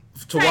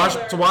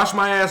 Taylor. To wash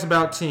my ass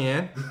about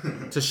 10,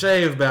 to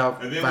shave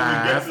about And then when we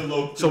get 5. to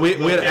the So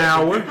we're an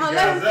hour. Oh,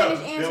 let him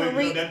finish answering,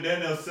 Reed. Then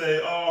they'll say,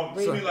 oh,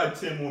 Reed. give me like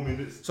 10 more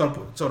minutes. So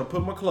to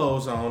put my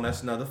clothes on,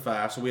 that's another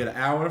 5. So we're at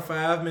an hour and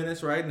 5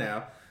 minutes right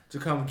now. To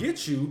come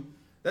get you,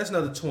 that's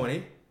another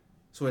 20.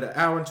 So we're at an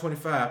hour and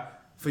 25.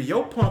 For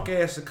your punk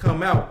ass to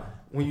come out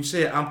when you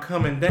said I'm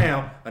coming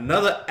down,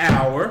 another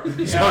hour.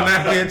 So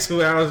now we're at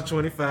 2 hours and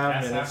 25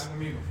 That's minutes.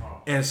 happened to me before.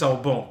 And so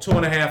boom,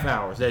 2.5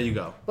 hours. There you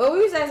go. But we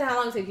was asking how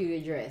long it take you to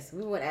get dressed.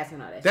 We weren't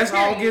asking all that. That's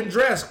all getting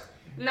dressed.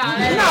 No, No,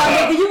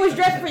 that's nigga, you was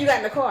dressed before you got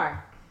in the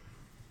car.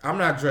 I'm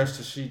not dressed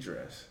till she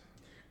dressed.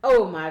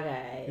 Oh my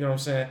god. You know what I'm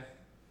saying?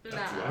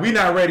 nah. We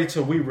not ready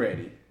till we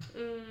ready.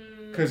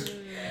 Mm, Cause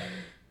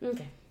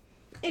Okay.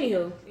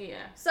 Anywho, yeah.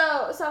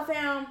 so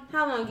fam,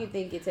 how long do you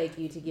think it take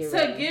you to get To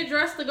ready? get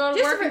dressed to go to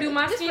Just work for- and do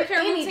my just for skincare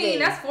anything. routine,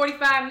 that's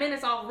 45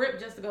 minutes off rip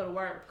just to go to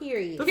work.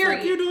 Period. The Period.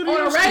 fuck you doing to On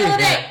your a regular skin?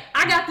 day,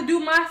 I got to do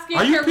my skincare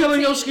Are you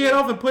peeling your routine. skin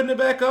off and putting it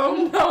back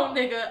on? No,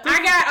 nigga.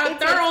 I got a It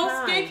takes thorough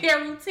time.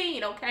 skincare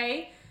routine,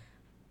 okay?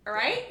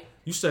 Alright?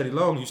 You study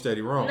long, you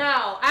study wrong.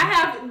 No, I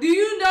have. Do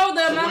you know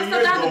the So amount of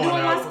when stuff I you're have to do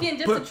going on my out, skin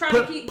just to Put, try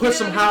put, to keep put get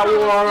some under hot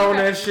control? water on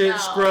No. that shit, No.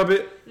 scrub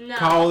it, No.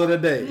 call it a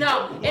day.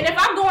 No, and if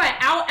I'm going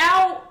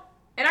out,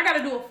 and I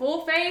gotta do a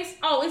full face,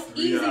 oh, it's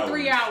 3 easy hours.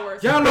 3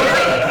 hours. Y'all know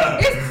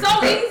It's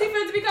so easy for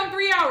it to become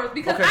 3 hours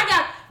because Okay.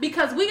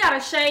 because we gotta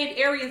shave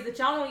areas that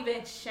y'all don't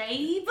even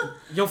shave.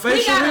 your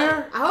facial gotta-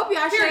 hair? I hope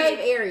y'all Period. shave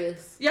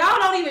areas. Y'all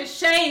don't even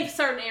shave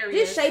certain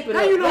areas. Just shape it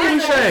How up. you know That's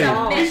we what it's shave?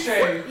 all. We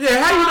shave.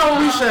 Yeah, how you know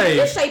we Just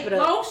shave? shape it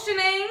up.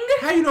 Lotioning.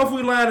 How you know if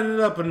we lining it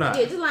up or not?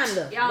 Yeah, just line it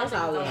up. Y'all That's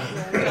all. know we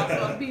what y'all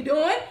supposed to be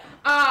doing.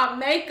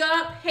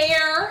 Makeup,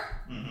 hair,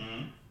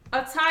 Mm-hmm.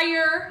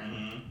 attire,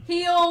 Mm-hmm.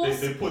 heels.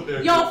 They put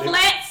their Your they-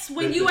 flats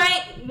when they- you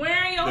ain't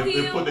wearing your They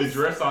heels. put their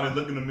dress on and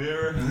look in the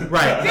mirror.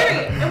 Right.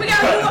 Period. And we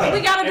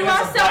gotta do And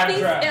our it's a black selfies.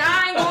 dress. And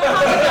I ain't gonna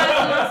apologize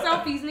for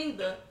my selfies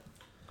neither.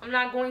 I'm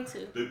not going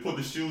to. They put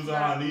the shoes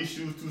on. These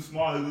shoes too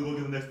small. They go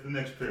get the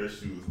next pair of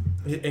shoes.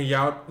 And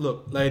y'all,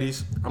 look,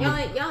 ladies. Y'all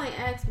ain't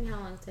asked me how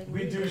long it take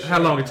me. We do. How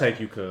long it take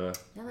you, cuz?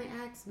 Y'all ain't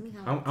asked me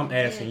how long. I'm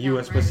asking you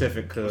in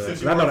specific, cuz.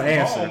 Since I know the work from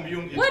answer.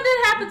 home, What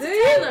did happen to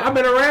Taylor? I've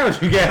been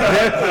around you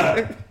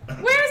guys.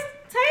 Where's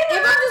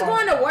Taylor? If I'm just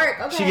going to work,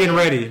 okay. She getting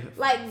ready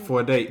Like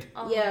for a date.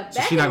 yeah, So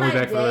back she not in gonna my be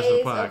back for the rest of the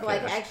days of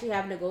like podcast. actually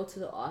having to go to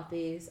the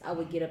office, I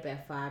would get up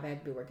at 5. I had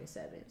to be working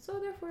 7. So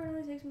therefore, it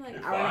only takes me like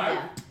an hour and a 5?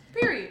 half.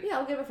 Period. Yeah,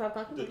 I'll get up at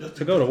 5 o'clock.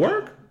 To go to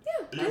work?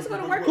 Yeah, I just go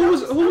to work. Who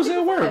was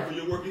at work?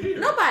 You're working here.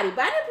 Nobody, but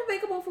I didn't put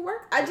makeup on for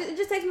work. It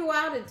just takes me a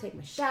while to take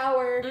my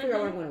shower, figure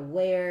out what I'm going to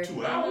wear.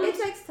 2 hours.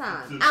 It takes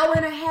time. Hour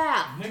and a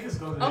half. Niggas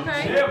go to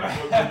Okay. the gym.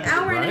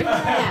 Hour and a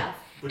half.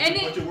 But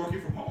And you're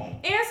working from home.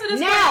 Answer this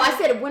Now, I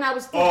question. said when I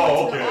was still Oh,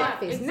 going to the okay.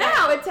 office. Exactly.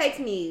 Now it takes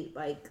me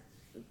like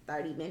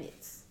 30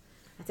 minutes.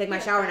 I take my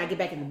shower and I get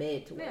back in the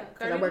bed to work. Yeah,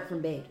 Because I 30 work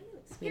from bed.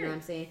 You know what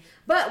I'm saying?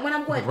 But when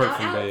I'm going Work out,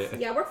 from bed.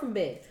 yeah, I work from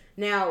bed.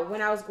 Now,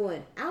 when I was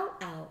going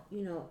out,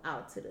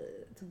 out to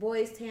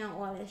Boys Town,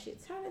 all that shit,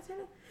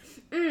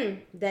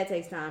 that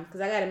takes time.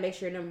 Because I got to make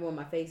sure, number one,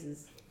 my face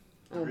is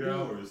on 3 beat.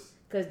 hours.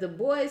 Because the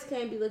boys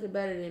can't be looking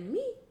better than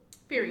me.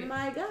 Period.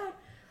 My God.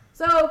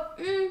 So,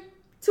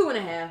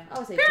 2.5. I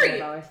would say Period.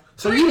 2 hours.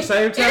 So you the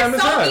same time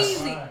It's as so us.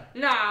 easy.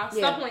 Nah, stop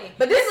Yeah. playing.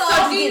 But this It's is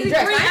so all easy. getting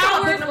dressed. 3 I ain't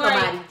hours, picking up like,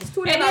 nobody. Just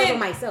 2.5 and hours then- on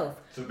myself.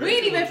 So We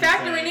ain't even basically what you're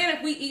factoring saying- in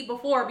if we eat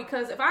before,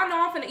 because if I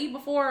know I'm finna eat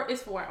before,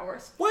 it's 4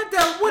 hours. What No,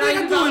 they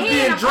you gonna do don't. is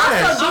being And I'm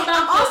dressed?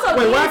 also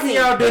Wait, why can dancing.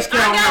 y'all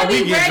discount I how gotta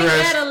we be get ready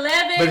dressed? at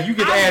 11. But you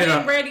get I'm added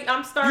getting a- ready.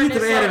 I'm starting You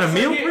get this added a up.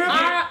 meal Here- prep?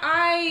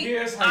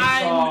 Here's how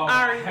you solve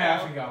already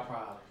half know. of y'all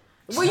problems.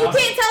 Well, you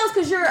can't tell us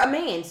because you're a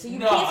man, so you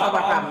No, can't solve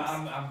our I'm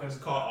problems. gonna It's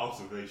called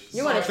observation.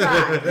 You want to Y'all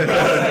try?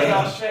 say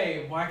y'all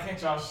shave. Why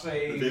can't y'all The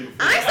shave? day before.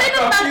 I ain't say A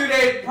nothing few about.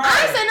 days prior.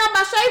 I ain't say nothing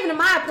about shaving in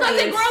my Does it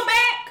place. grow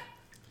back?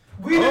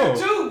 We Oh.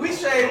 do too. We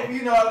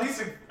shave, at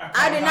least a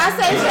I did not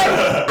say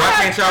shaving. Why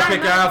can't y'all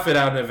pick your outfit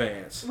out in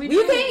advance? We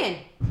You do. can.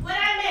 What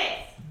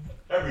I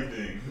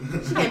Everything.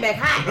 She came back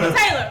hot.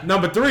 Taylor.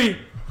 Number 3,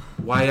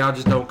 why y'all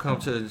just don't come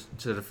to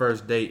the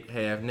first date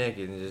half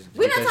naked and just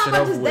We're get not that talking shit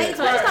about over just with? dates.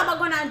 We're just talking about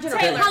going out in general.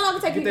 Taylor, How long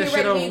it take you get to that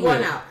get ready shit to be over going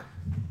with. out?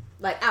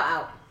 Like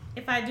out.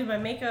 if I do my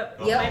makeup,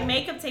 Yep. my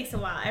makeup takes a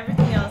while.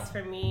 Everything else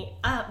for me.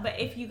 But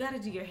if you gotta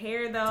do your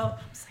hair though,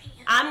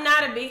 I'm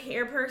not a big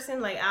hair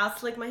person. Like I'll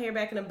slick my hair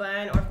back in a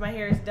bun, or if my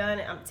hair is done,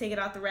 I'm take it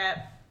out the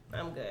wrap.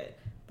 I'm good.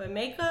 But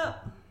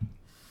makeup,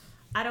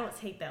 I don't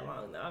take that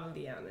long though. I'm gonna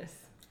be honest.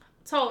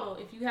 Total,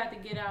 if you had to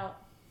get out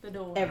the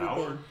door.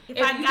 Everything. If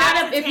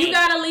If you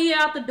gotta leave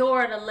out the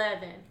door at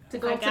 11 to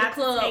If go I to the got to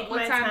club, take what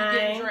my time you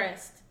getting time.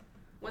 dressed?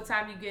 What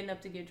time you getting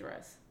up to get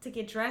dressed? to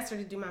get dressed or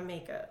to do my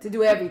makeup. To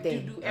do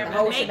everything. To do The everything.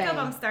 whole Makeup, shebang.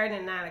 I'm starting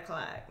at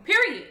 9:00.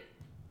 Period.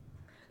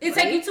 It Right?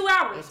 take you 2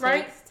 hours, It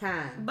right? takes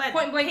time. But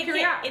Point blank pick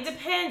period. it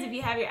depends if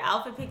you have your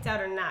outfit picked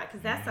out or not,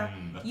 because that's that's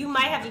you the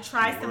might key. have to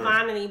try Keyword.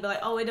 Stefan and you be like,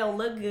 oh, it don't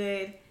look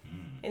good,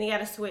 and you got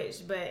to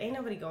switch. But ain't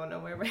nobody going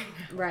nowhere right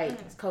now. Right.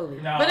 It's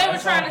COVID. No, But they were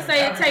it's trying to open.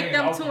 say it take Everything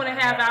them is open 2.5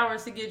 right now.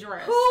 hours to get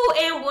dressed. Who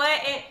and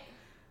what and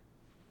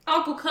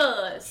Uncle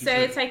Cuz She said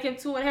it said- take him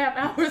 2.5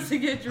 hours to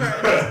get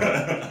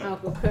dressed.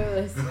 Uncle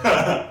Cuz.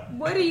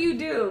 what do you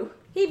do?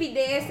 He be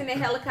dancing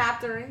and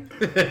helicoptering.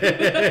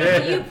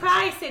 You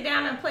probably sit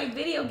down and play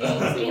video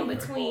games in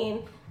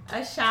between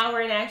a shower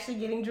and actually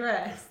getting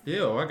dressed.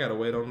 Yo, I gotta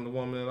wait on the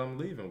woman that I'm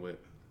leaving with.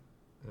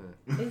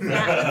 Is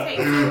that what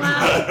takes you a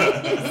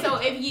while? So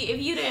if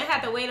you didn't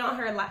have to wait on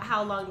her, like,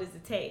 how long does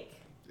it take?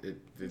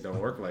 It don't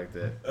work like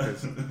that.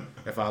 'Cause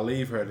if I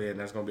leave her, then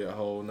that's gonna be a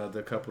whole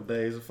another couple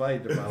days of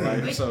fight in my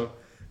life. So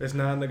it's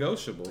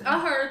non-negotiable. I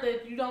heard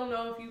that you don't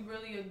know if you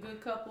really a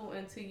good couple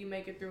until you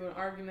make it through an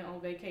argument on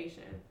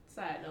vacation.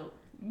 Side note.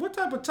 What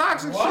type of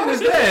toxic What?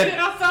 shit is that?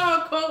 I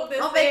saw a quote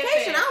that On said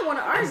vacation, I that. don't want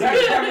to Is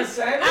argue. that Kevin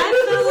Samuels?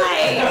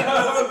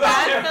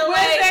 I feel When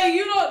like say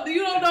you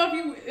don't know if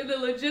you in a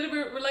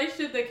legitimate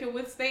relationship that can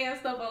withstand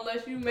stuff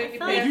unless you make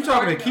it. Hey, past You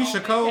talking to argument Keisha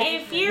on Cole?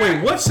 vacation. if you're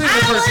Wait, what single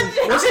person?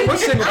 What single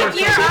if person?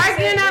 you're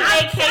arguing on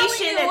I'm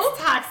vacation, telling you.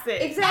 it's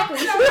toxic. Exactly.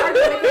 You should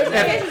argue on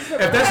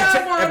vacation.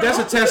 If that's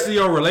a test of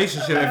your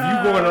relationship, if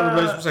you go in a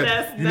relationship saying,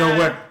 That's you know not-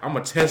 what, I'm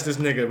gonna test this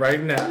nigga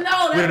right now. No, we done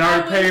that's already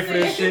not paid what for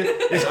it this said.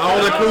 shit. It's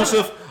all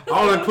inclusive.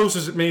 All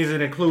inclusive means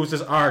it includes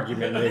this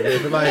argument,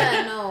 nigga. But like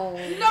Yeah, no.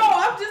 No,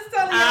 I'm just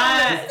telling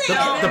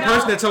you. the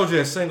person that told you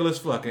is single as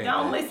fuck. Ain't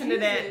Don't they? listen to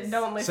that. Jesus.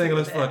 Don't listen Single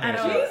to as that. fuck, I ain't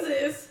don't.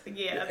 Jesus.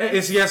 Yeah.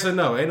 It's yes or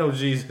no. Ain't no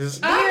Jesus.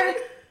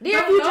 Dear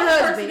No, future no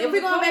person husband, if we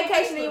was go on going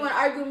vacation and to. you want to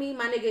argue with me,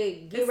 my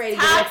nigga, get It's ready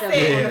to get toxic. up on the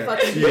Yeah.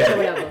 fucking Yeah. beach or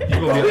whatever. You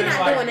gonna We're get- not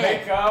like doing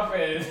that. makeup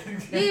and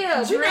Yeah, we're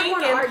not Drink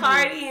going to and argue.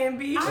 party and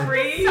be I'm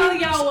free. just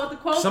telling y'all what the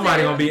quote Somebody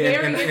said. gonna be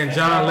Very in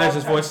John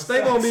Legend's voice. They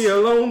gonna be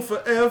alone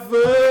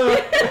forever.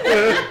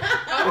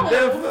 Oh.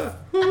 Never.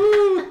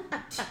 Ooh.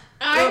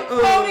 I'm Uh-oh.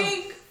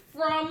 quoting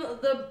from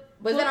the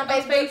Was it on Look,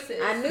 Facebook? Faces.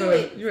 I knew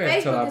it. You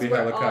ain't tell I Facebook be is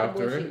where all the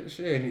helicopter. bullshit.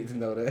 She ain't need to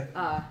know that.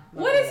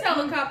 What is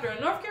helicopter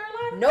in North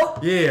Carolina? Nope.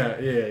 Yeah.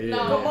 No.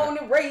 Come on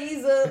and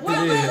raise up. What's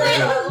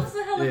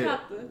a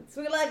helicopter?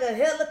 Sweet like a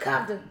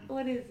helicopter.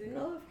 What is it?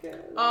 North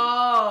Carolina.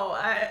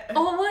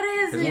 Oh, what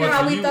is It's You it? know one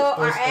how for we you, throw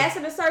our it's- ass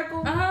in a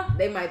circle? Uh-huh.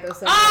 They might throw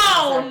something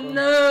Oh, in a circle.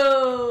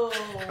 no.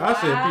 I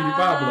said Petey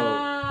Pablo.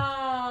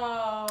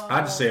 Wow.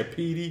 I just said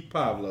Petey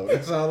Pablo.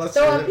 That's all I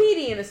Throw a said.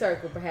 Petey in a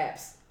circle,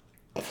 perhaps.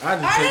 I just I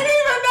said. didn't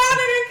even know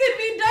that it could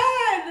be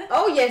done.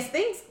 Oh, yes,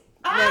 things.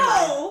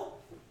 Oh.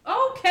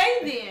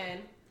 Okay, then.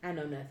 I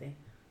know nothing.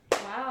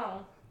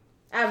 Wow.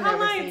 I've How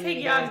never long seen it take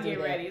you y'all guys to do get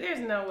that. ready? There's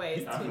no way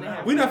it's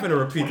 2.5. We're not going to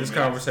repeat 20 this minutes.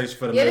 conversation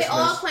for the Yeah, they listeners.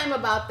 all claim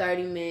about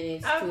 30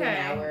 minutes to an Okay,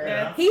 hour.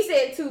 yeah. He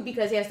said 2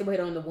 because he has to wait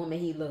on the woman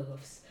he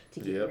loves to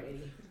get Yep.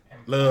 ready.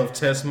 Love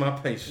test my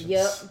patience.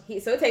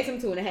 Yep. So it takes him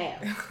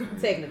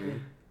 2.5, technically,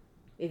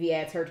 if he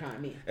adds her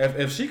time in.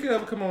 If she could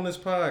ever come on this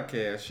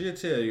podcast, she'll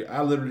tell you.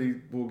 I literally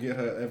will get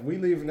her. If we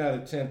leaving out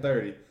at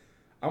 10:30,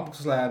 I'm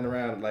sliding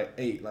around at like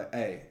 8. Like,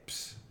 hey,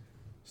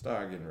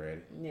 start getting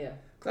ready. Yeah.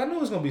 Cause I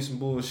know it's gonna be some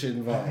bullshit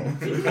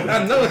involved.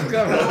 I know it's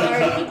coming.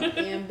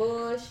 Party and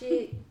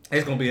bullshit.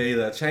 It's gonna be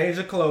either a change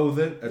of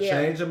clothing, a Yeah.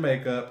 change of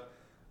makeup.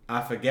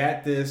 I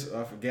forgot this,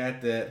 or I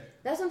forgot that,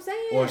 That's what I'm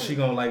saying. or she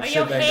gonna like Or sit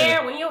your back hair,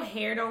 there. when your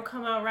hair don't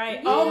come out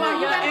right. Yeah. Oh my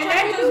you god. gotta And try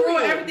that to just do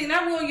ruin it. everything.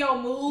 That ruin your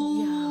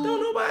mood.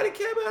 Don't nobody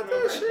care about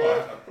that shit.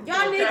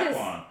 Y'all niggas.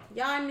 on.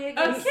 Y'all niggas.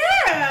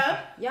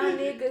 Akira. Y'all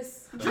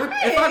niggas.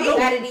 If I go,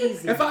 got it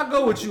easy. if I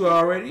go with you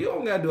already, you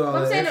don't gotta do all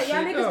I'm that saying that extra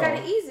y'all shit. niggas No. got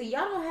it easy.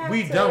 Y'all don't have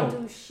We to don't.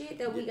 do shit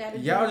that we gotta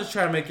do. Y'all just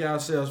trying to make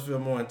yourselves feel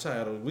more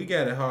entitled. We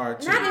got it hard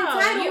too. Not No,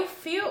 entitled. you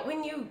feel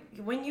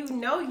when you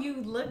know you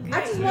look good.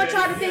 I just want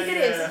y'all to think of Yeah.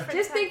 this.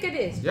 Just think of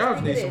this. Just Y'all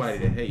think need of this. somebody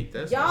to hate.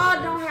 That's all Y'all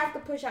it don't is. have to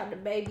push out the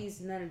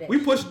babies, none of that. We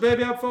push the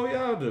baby out before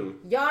y'all do.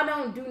 Y'all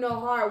don't do no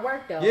hard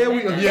work though. Yeah,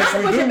 we Y'all yes can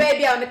we push a do.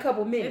 baby out in a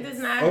couple It minutes. does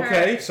not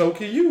Okay, hurt. so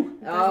can you.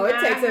 Oh, it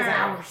Does takes not us hurt.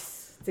 hours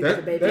to get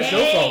the baby That's out.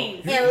 your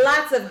Days. fault. And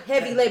lots of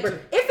heavy labor.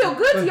 It feel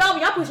good to y'all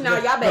when y'all pushing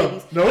out y'all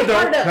babies. No, it It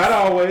don't. hurt us. Not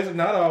always.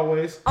 Not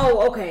always.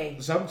 Oh, okay.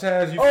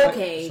 Sometimes you.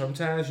 Okay.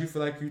 Sometimes you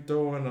feel like you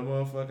throwing a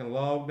motherfucking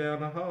log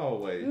down the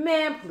hallway.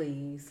 Man,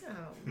 please. Oh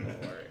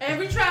Lord.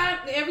 Every time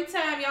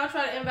y'all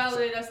try to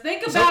invalidate us,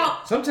 think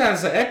about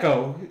Sometimes it's an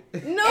echo.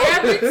 No.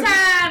 every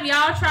time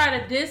y'all try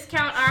to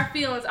discount our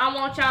feelings. I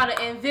want y'all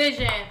to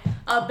envision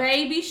a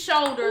baby's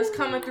shoulders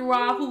coming through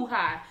our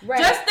hoo-ha. Right.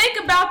 Just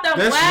think about them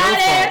That's wide your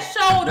ass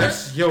fault. shoulders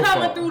That's your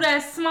coming fault. through that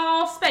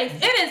small space.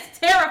 It is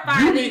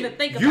terrifying to even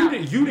think about. You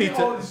You need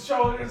hold to. his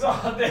shoulders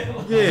all day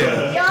long.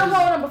 Yeah. Y'all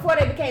hold them before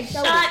they became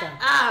shoulders. Shut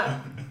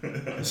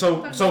though. up.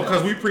 So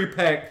because we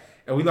pre-packed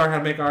and we learn how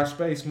to make our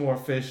space more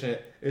efficient,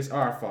 it's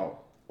our fault.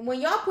 When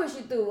y'all push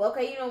it through,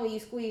 okay, you know when you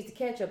squeeze the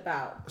ketchup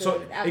out.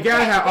 So out it the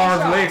gotta ketchup, have that's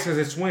arms and y'all. legs because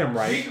it swim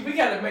right. We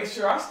gotta make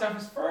sure our stuff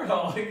is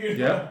fertile. You know?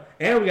 Yeah.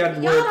 And we got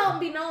to Y'all work don't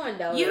be knowing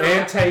though. You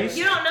and taste.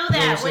 You don't know You know what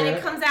that I'm when saying?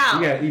 it comes out.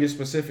 You gotta eat a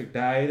specific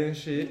diet and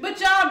shit. But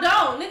y'all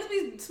don't. Niggas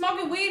be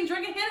smoking weed and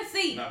drinking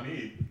Hennessy. Not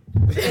me.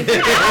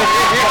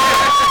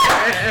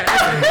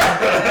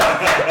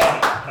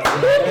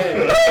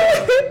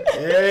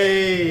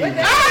 Hey. Not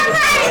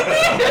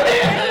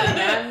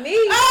me.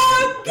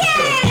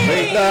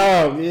 Big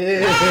dog.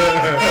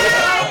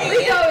 Yeah.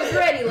 Rico is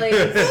ready,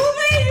 ladies. Oh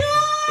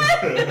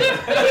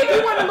If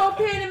you want a little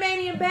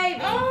Panamanian baby,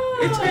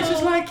 It tastes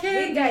just like we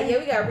candy.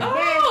 got Rick Nasty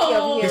over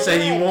Oh. here. He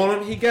say he ready. want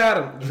him, he got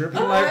him. Dripping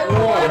All like right,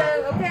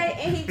 water. Okay,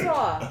 and he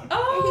tall.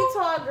 And he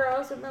tall,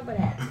 girls. Remember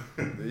that.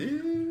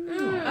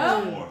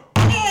 Oh. More.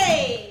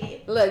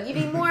 Hey. Look, you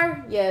need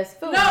more? Yes.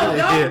 Food. No,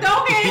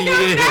 don't hand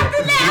him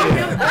nothing now.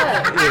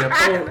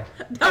 Yeah,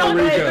 Oh,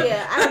 Rico.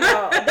 yeah, I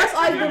know. That's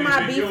always been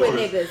my beef with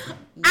niggas.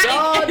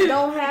 Y'all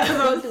don't have to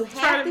go through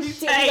half Trying the to be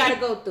shit we tight. gotta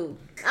go through.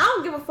 I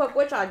don't give a fuck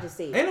what y'all just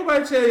said. Ain't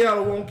nobody tell y'all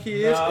to want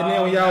kids, No, and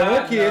then when y'all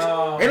want kids,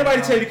 no, ain't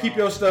nobody tell you to no. keep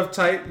your stuff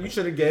tight. You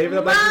should have gave it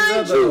up like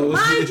Mind these other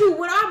mind you,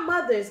 when our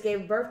mothers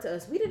gave birth to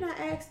us, we did not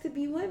ask to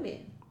be women.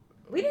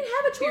 We didn't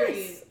have a choice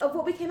Period. of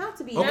what we came out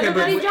to be. Okay, None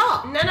but of we-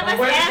 y'all. None of us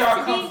Where did y'all asked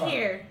to come be from?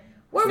 here.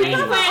 Where we Same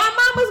come from? place- Our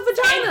mama's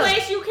Same vagina.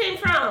 place you came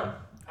from.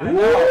 I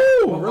know.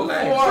 Ooh, But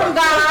relax. From before-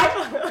 God.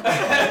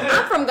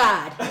 I'm from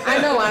God. I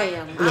know I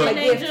am. I'm a An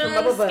gift angel from in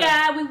the above.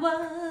 sky we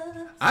was.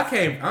 I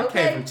came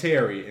Okay. from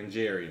Terry and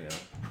Jerry now.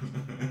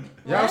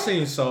 Y'all What?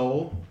 seen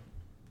Soul?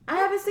 I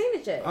haven't seen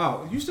it yet.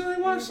 Oh, you still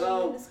ain't watched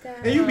Soul? In the sky.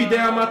 And you be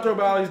down my throat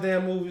about all these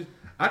damn movies.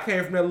 I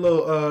came from that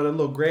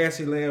little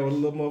grassy land where the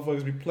little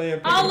motherfuckers be playing.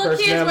 All picking the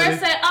kids where it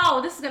personality. said,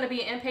 "Oh, this is gonna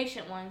be an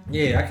impatient one."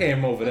 Yeah, I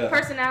came over there.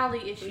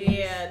 Personality issues.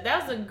 Yeah,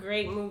 that was a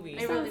great movie.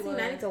 It I really haven't seen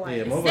was. it. I need to watch Yeah,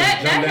 it. motherfuckers That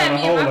jump had down a me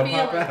in hole my and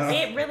pop feelings. out.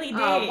 It really did.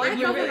 Why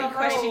You come really from a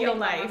question hole? your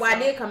life. Well, I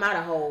did come out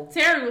a hole.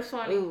 Terry was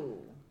funny. Ooh.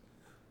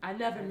 I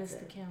never missed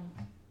the count.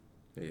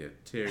 Yeah,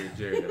 Terry and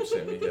Jerry them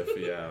sent me here for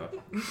y'all.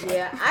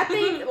 Yeah, I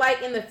think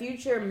like in the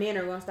future, men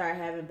are gonna start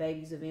having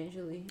babies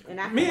eventually, and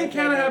I can Men work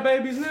kind of that have day.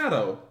 babies now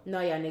though. No,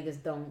 y'all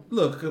niggas don't.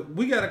 Look,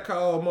 we gotta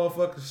call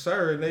motherfuckers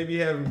sir, and they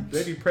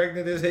be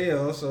pregnant as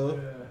hell. So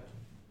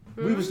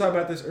Yeah. we was talking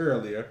about this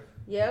earlier.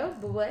 Yeah,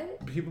 but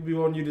what? People be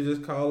wanting you to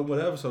just call them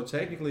whatever. So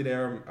technically,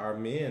 there are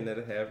men that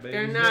have babies.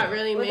 They're not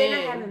really Well, men.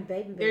 they're not having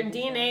Their babies.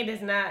 DNA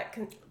does not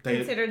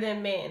consider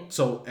them men.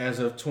 So as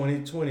of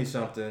 2020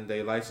 something,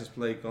 they license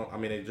plate,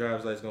 their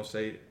driver's license gonna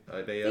say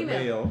they a Female.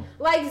 male.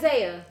 Like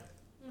Zaya.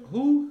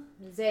 Who?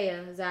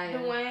 Zaya.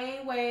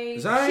 Dwayne Wade.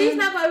 Zion? She's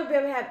not going to be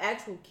able to have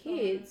actual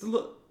kids,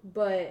 Look,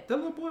 but that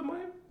little boy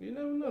might. You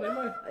never know. They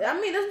might.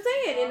 I mean, that's what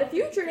I'm saying. In the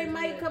future, they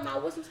might come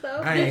out with some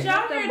stuff. I ain't- Did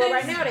y'all hear But this?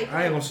 right now, they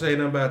I ain't gonna say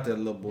nothing about that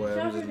little boy. Did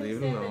y'all I'm hear just they leave it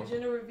said alone. that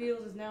gender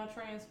reveals is now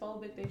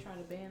transphobic? They trying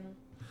to ban them.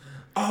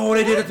 Oh,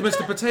 they did it to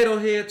Mr. Potato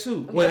Head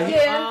too. Well, he-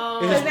 Yeah,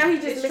 because now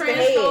he's It's just Mr.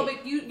 Head. transphobic.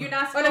 You're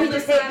not Oh, no, supposed he to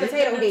just said assign a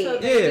potato gender to a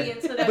head. baby Yeah.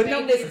 until that But no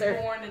baby is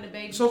Mr. born and the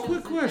baby So, chooses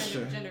quick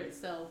question. gender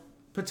itself.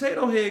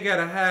 Potato Head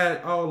gotta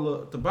hide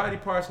all the body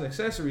parts and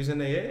accessories in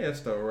their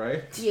ass though,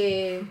 right?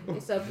 Yeah,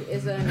 it's up.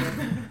 It's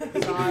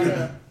all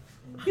up.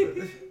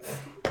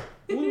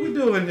 What we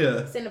doing here?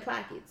 It's in the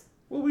pockets.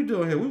 What we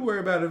doing here? We worry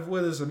about if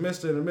whether it's a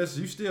Mr. and a Mrs.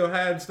 You still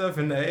hiding stuff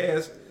in the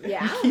ass. Yeah,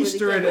 I You don't really keistering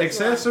care which one.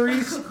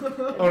 accessories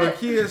on a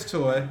kid's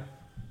toy.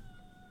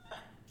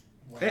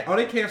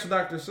 They canceled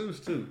Dr.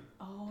 Seuss too.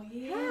 Oh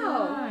yeah.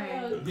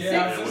 How?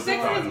 Yeah, Six it's of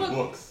Find his the books.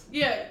 books.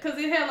 Yeah, because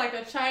it had like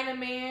a China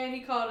man.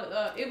 He called it.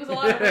 It was a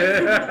lot of.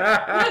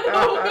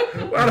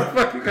 Why the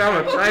fuck you call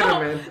him a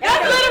Chinaman?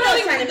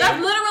 That's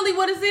literally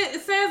what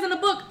it says in the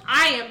book.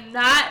 I am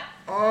not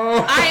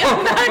Oh,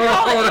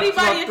 calling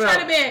anybody a that's fucked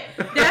China man.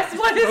 That's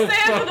what it So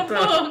says in the fucked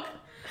up. book.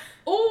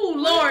 Oh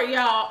Lord,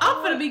 y'all,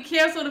 I'm gonna be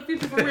canceled in the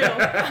future for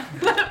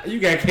real. You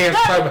got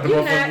canceled. Talk about the You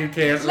motherfucker not. you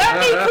canceled. Let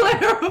me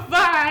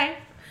clarify.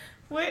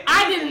 What?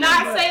 I did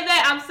not say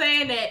that. I'm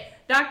saying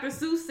that Dr.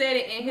 Seuss said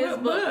it in his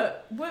book.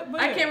 What book?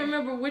 I can't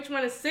remember which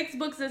one is 6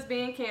 books that's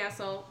being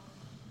canceled.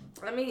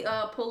 Let me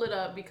pull it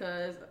up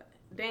because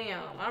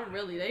damn,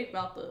 they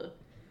about to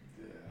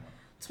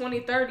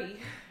 2030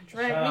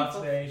 drag Shout out me to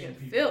for the Asian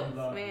fucking people who filth,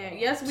 love man. you.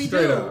 Yes, we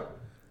Straight do. up.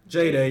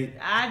 J-Date.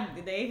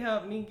 They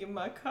helped me get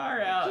my car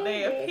out.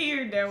 They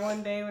appeared there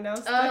one day when I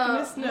was stuck in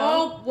the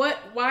snow.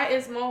 Why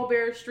is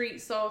Mulberry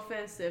Street so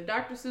offensive?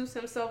 Dr. Seuss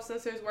himself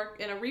censored his work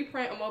in a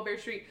reprint of Mulberry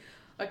Street,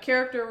 a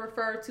character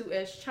referred to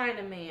as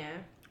Chinaman.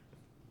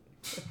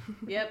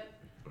 Yep.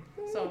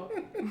 So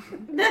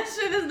that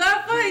shit is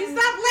not funny.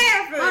 Stop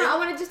laughing. I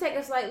want to just take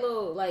a slight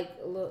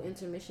little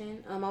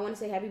intermission. I want to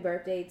say happy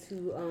birthday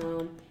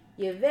to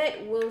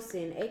Yvette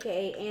Wilson,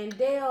 aka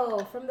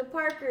Andale from the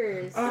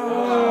Parkers.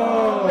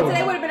 Oh. But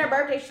today would have been her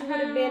birthday. She would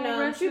have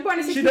been she was born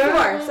in She 64.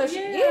 died? So she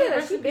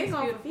Rest she in been peace,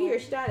 gone for a few beautiful.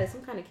 years. She died of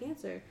some kind of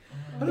cancer.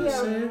 That's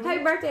sad.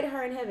 Happy birthday to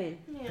her in heaven.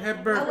 Happy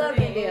I birthday. love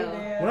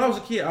Andale. When I was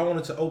a kid, I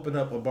wanted to open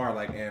up a bar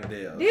like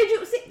Andale. Did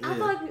you see? I Yeah.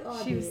 feel like we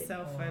all She did. was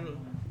so funny.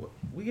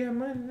 We got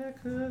money now,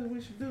 cuz we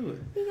should do it.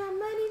 We got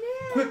money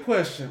now. Quick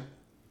question.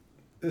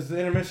 Is the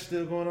intermission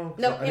still going on?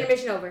 No,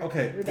 intermission over.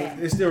 Okay, We're back.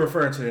 it's still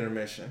referring to the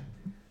intermission.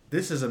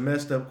 This is a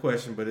messed up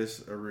question, but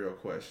it's a real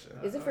question.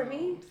 Is it for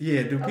me?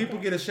 Yeah, do people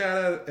Okay. get a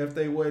shout out if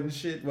they wasn't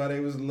shit while they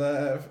was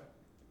alive?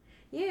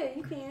 Yeah,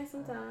 you can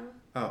sometime.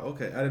 Oh,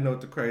 okay. I didn't know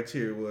what the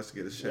criteria was to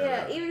get a shout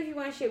Yeah, out. even if you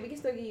want shit, we can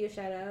still give you a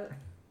shout out.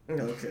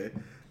 Okay.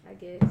 I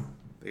guess.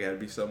 They gotta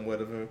be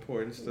somewhat of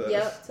importance to us.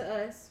 Yep, to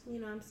us. You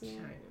know what I'm saying?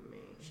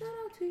 Chinaman. Shout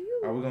out to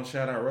you. Are we gonna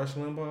shout out Rush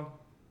Limbaugh?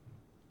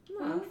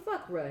 No,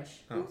 fuck Rush.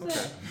 Oh, Who's okay.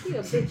 that? He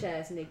a bitch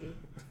ass nigga.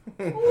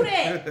 Who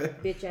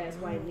that? Bitch ass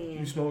white You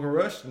man. smoking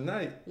Rush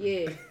tonight?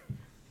 Yeah.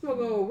 I'm gonna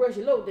go Rush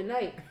load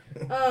tonight.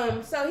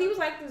 So he was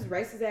like this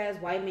racist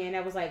ass white man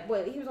that was like,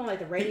 what? He was on like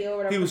the radio or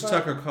whatever. He was the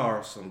fuck. Tucker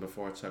Carlson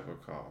before Tucker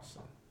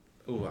Carlson.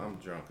 Ooh, I'm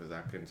drunk because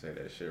I couldn't say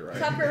that shit right.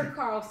 Tucker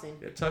Carlson.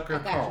 Yeah, Tucker I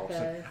got you,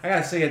 Carlson. cuz. I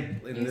gotta say it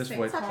in You this say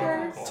way.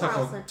 Tucker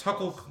Carlson.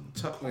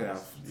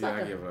 Yeah,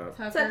 I give up.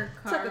 Tucker Tucker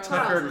Carlson.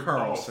 Tucker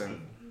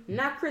Carlson.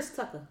 Not Chris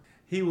Tucker.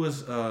 He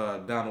was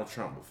Donald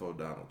Trump before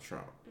Donald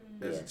Trump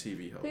as a Yeah.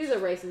 TV host. He's a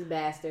racist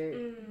bastard.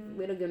 Mm.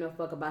 We don't give no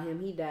fuck about him.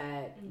 He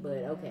died, but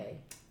okay.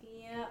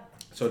 Yeah.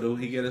 So do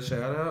he get a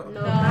shout out?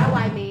 No, not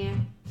white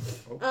man.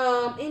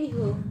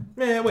 Anywho,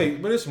 Man,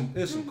 wait, but there's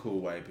some cool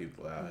white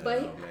people out here.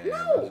 but though,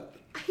 man. no,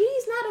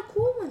 he's not a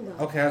cool one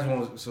though. Okay, I just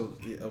want to. So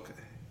yeah, okay.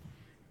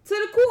 To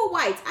the cool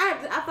whites,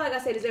 I feel like I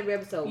say this every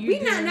episode. You We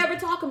do. not never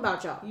talking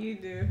about y'all. You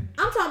do.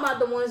 I'm talking about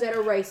the ones that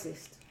are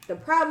racist, the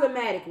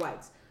problematic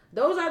whites.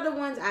 Those are the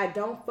ones I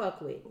don't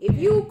fuck with. If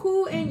you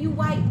cool and you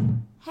white,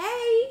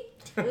 hey,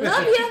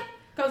 love ya.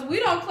 Cause we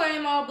don't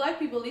claim all black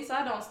people. At least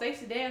I don't.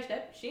 Stacey Dash,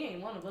 she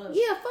ain't one of us.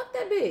 Yeah, fuck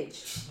that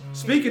bitch.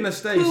 Speaking of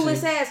Clueless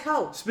Stacy, ass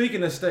hoe.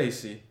 speaking of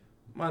Stacy,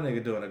 my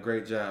nigga doing a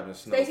great job in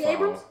Snowfall. Stacey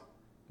Abrams?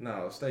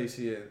 No,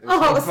 Stacy.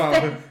 Oh,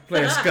 Snowfall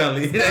playing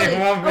Scully. Scully, Hey,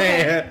 my okay.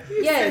 man.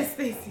 Yes,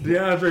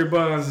 DeAndre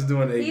Bonds is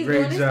doing a he's great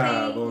doing his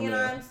job thing. on You know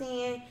what that. I'm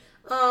saying?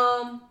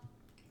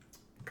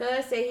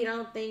 Cuz said he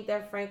don't think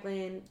that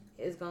Franklin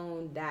is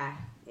gonna die.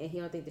 And he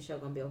don't think the show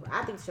gonna be over.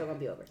 I think the show gonna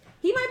be over.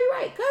 He might be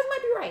right. Cuz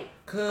might be right.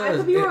 I Cause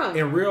could be wrong.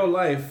 in real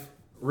life,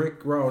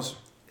 Rick Ross,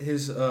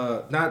 his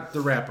not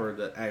the rapper,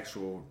 the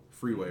actual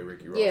Freeway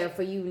Ricky Ross. Yeah,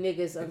 for you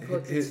niggas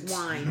uncooked His-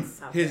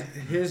 swines out His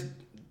there. his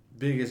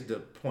biggest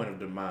point of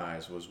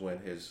demise was when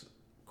his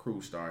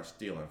crew started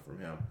stealing from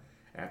him,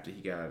 after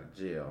he got out of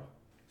jail.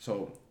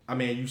 So, I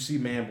mean, you see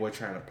Man-Boy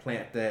trying to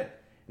plant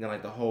that, and then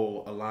like the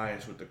whole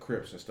alliance with the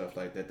Crips and stuff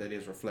like that, that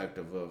is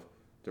reflective of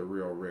the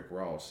real Rick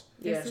Ross.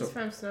 Yeah. This is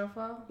from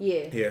Snowfall?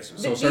 Yeah. Yes.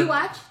 Do you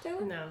watch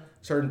Taylor? No.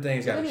 Certain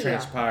things got What to is that?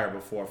 transpire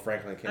before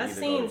Franklin can I've either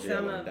seen go to jail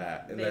some or of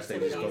die. this Unless they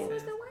We just the only go.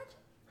 ones that watch?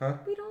 Huh?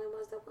 We the only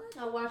ones that watch?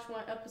 I watched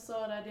one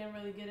episode. I didn't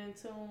really get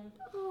into them,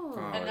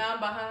 Oh. and now I'm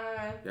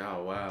behind.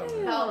 Y'all wild.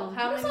 Damn. How That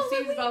many sounds like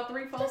seasons? we- About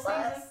 3-4 just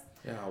us. seasons.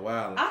 Y'all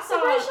wild. I It's a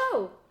great saw.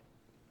 show.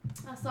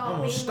 I I'm saw a gonna meme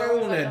where it stone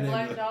was like that a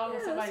black nigga. dog, and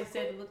Yeah, somebody that's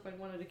said it looked like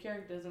one of the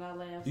characters, and I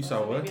laughed. You So saw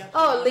maybe what? I should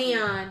Oh, watch it.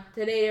 Leon.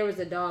 Today there was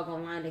a dog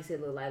online. They said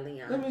looked like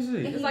Leon. Let me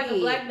see. It's like a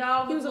black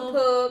dog. He with was a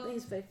little- pug.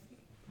 His face.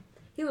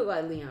 He looked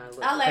like Leon.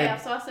 I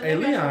laughed, so I said, Hey,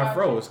 maybe I should Leon watch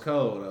Fro it. is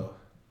cold though.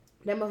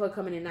 That motherfucker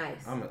coming in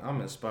nice.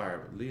 I'm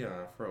inspired, but Leon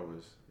Fro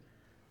is.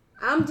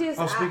 I'm just,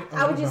 Oh, speak-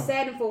 I was oh, just no.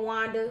 saddened for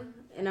Wanda,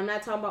 and I'm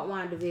not talking about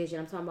WandaVision.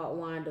 I'm talking about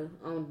Wanda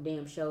on the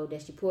damn show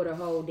that she pulled her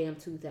whole damn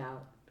tooth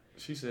out,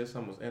 She said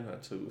something was in her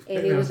tooth.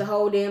 and it was the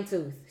whole damn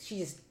tooth. She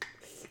just,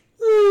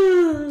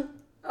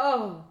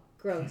 oh,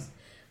 gross.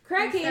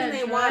 Crackheads that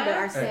named dry? Wanda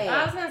are I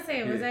sad. was gonna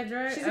say, was Yeah. that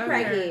George? She's a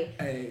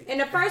crackhead. Hey, And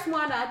the first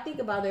Wanda I think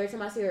about every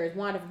time I see her is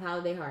Wanda from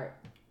Holiday Heart.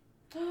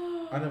 I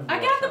never I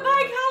got watched the that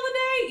bike one.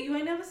 holiday. You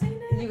ain't never seen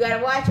that? You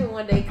gotta watch it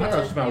one day, I thought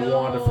cause she about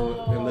Wanda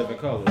from In Living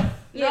Color.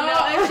 Yeah, no,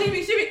 no. and she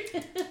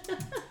be.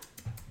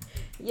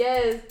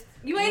 yes,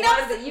 You ain't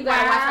Wanda, never. you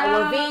gotta watch her.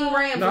 Wow. Lavine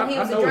Ramsey, No, he I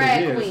was know a what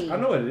drag it is. queen. I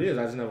know what it is.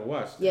 I just never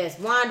watched it. Yes,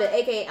 Wanda,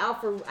 aka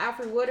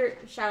Alfred Woodard.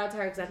 Shout out to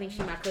her because I think she's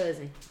my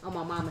cousin on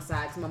my mama's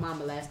side. Because my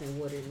mama last name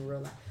Woodard in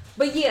real life.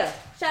 But yeah,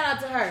 shout out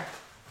to her.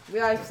 We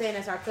always saying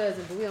that's our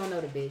cousin, but we don't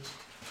know the bitch.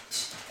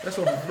 That's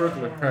what from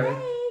Brooklyn, right?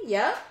 Hey,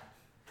 yep.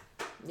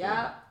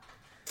 Yep.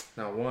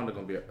 Now Wanda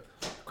gonna be a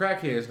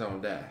crackheads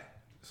don't die.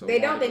 So They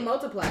don't. Wanda- They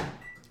multiply.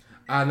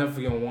 I'll never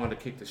forget when Wanda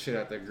kicked the shit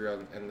out that girl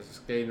in the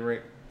skating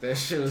rink. That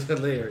shit was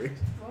hilarious.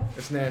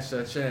 It snatched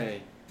her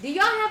chain. Do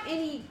y'all have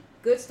any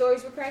good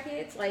stories with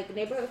crackheads, like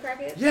neighborhood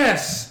crackheads?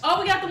 Yes,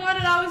 Oh, we got the one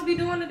that always be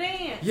doing the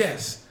dance.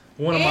 yes.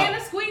 One of And my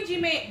the squeegee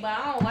man, but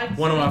I don't like.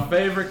 one of my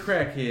squeegee. favorite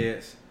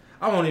crackheads.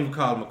 I won't even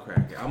call him a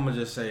crackhead. I'm gonna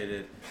just say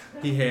that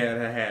he had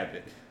a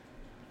habit.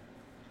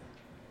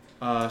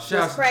 Was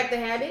Shouts crack the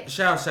habit?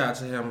 out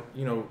to him.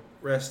 You know,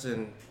 rest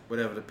in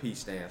whatever the P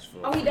stands for.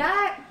 Oh, he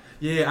died.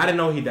 Yeah, I didn't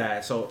know he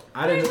died. So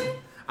I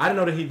didn't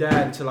know that he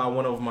died until I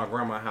went over to my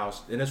grandma's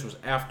house, and this was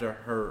after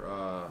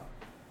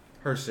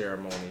her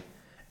ceremony.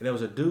 And there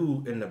was a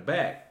dude in the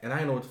back, and I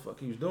didn't know what the fuck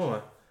he was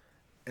doing.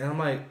 And I'm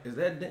like, "Is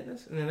that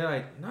Dennis?" And then they're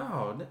like,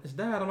 "No, Dennis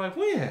died." I'm like,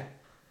 "When?"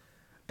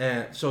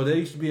 And so there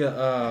used to be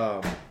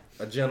a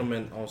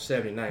gentleman on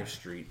 79th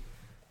Street.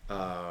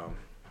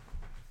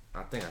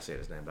 I think I said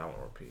his name, but I won't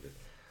repeat it.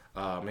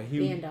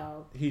 And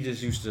Dog. he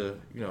just used to,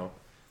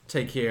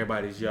 take care of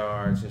everybody's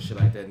yards and shit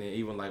like that. And then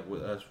even like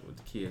with us, with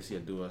the kids,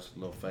 he'd do us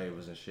little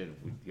favors and shit.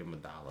 If we'd give him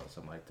 $1 or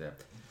something like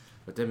that.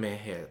 But that man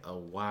had a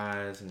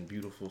wise and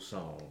beautiful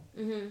song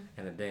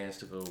and a dance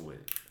to go with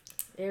it.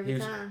 Every He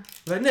was- time.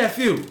 Like,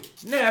 nephew,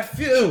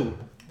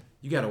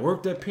 you gotta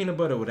work that peanut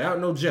butter without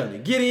no jelly.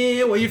 Get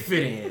in where you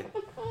fit in.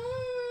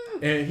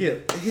 And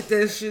hit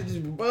that shit,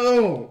 just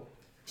boom.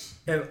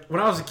 And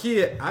when I was a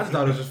kid, I just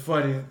thought it was just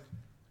funny.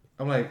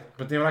 I'm like,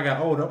 but then when I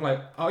got older, I'm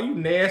like, oh, you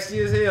nasty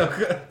as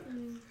hell.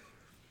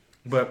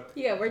 But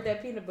Yeah, work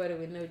that peanut butter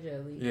with no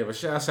jelly. yeah, but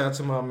shouts out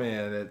to my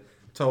man that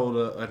told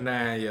a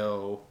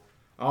 9-year-old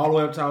all the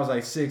way up to I was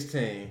like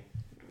 16.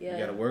 Yeah. You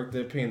gotta work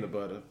that peanut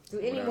butter. Do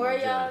any without more no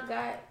of y'all jelly.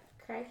 got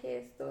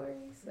crackhead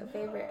stories? A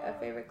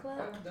favorite club?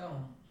 I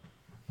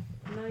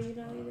don't. No, you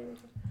don't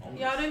either.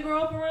 Y'all didn't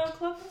grow up around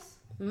Clippers?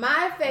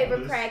 My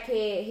favorite This-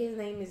 crackhead, his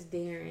name is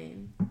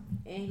Darren,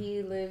 and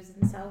he lives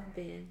in South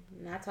Bend.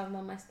 Not talking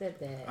about my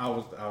stepdad. I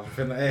was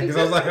finna ask because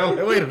I was like,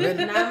 oh, wait a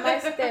minute. Not my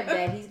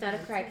stepdad. He's not a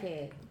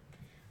crackhead.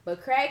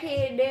 But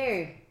crackhead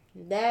Darren,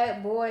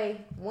 that boy,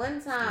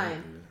 one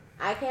time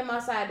I came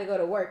outside to go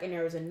to work and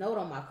there was a note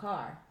on my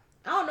car.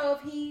 I don't know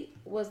if he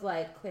was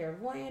like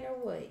clairvoyant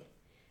or what,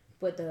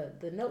 but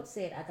the note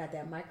said, I got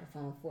that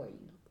microphone for you.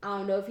 I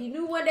don't know if he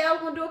knew one day I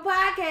was going to do a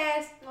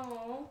podcast.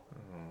 Oh.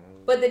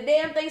 But the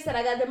damn thing said,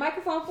 I got the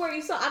microphone for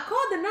you. So I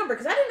called the number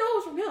because I didn't know it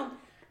was from him.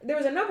 There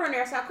was a number on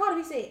there. So I called him.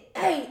 He said,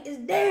 hey, it's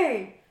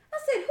Darren. I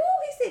said, who?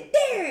 He said,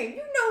 Darren.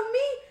 You know me?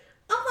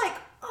 I'm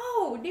like,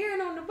 oh,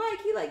 Darren on the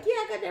bike. He like, yeah,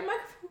 I got that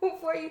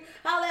microphone for you.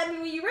 Holla at me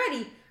when you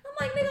ready.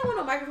 I'm like, nigga, I want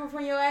no microphone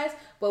from your ass.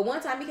 But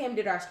one time he came and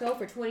did our snow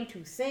for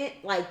 22 cents.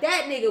 Like,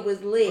 that nigga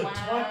was lit.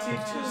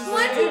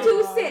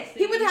 22 cents.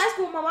 He went to high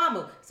school with my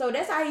mama. So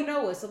that's how he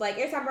know us. So like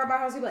every time I brought my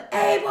house, he be like,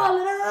 hey, ball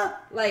it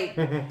up. Like,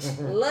 love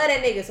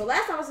that nigga. So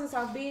last time I was in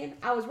South Bend,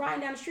 I was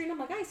riding down the street and I'm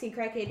like, I ain't seen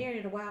crackhead Darren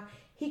in a while.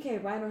 He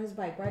came riding on his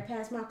bike right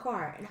past my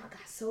car. And I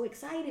got so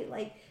excited.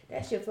 Like,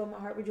 that shit filled my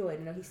heart with joy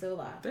to know he's still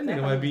alive. That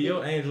nigga might be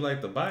your angel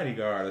like the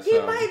bodyguard or He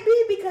something. might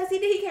be because he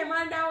came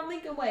riding down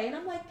Lincoln Way. And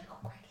I'm like,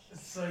 oh, crackhead.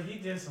 So he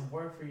did some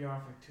work for y'all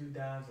for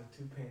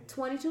 $2.02.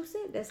 22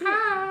 cents. That's it.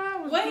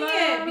 Where he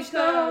at?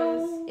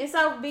 Because It's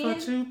South For Bend.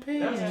 2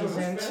 pennies That's too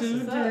and 2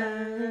 expensive.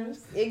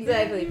 dimes.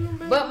 Exactly.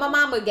 But my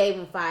mama gave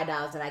him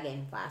 $5 and I gave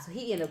him 5, so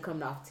he ended up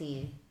coming off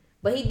 10.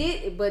 But he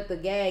did. But the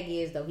gag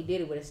is though he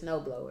did it with a snow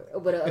blower,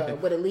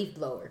 with a leaf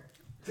blower.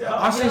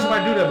 I've seen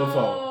somebody do that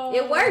before.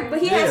 It worked, but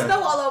he had Yeah.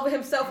 snow all over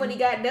himself when he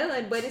got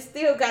done. But it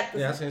still got the.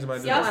 Yeah, I seen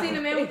somebody do y'all that. seen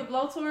the man with the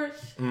blowtorch?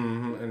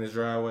 Mm-hmm. In his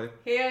driveway.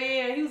 Hell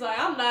yeah. He was like,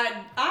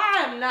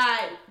 I am not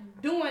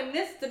doing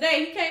this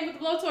today. He came with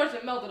the blowtorch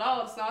and melted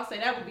all the snow. I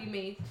said that would be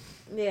me.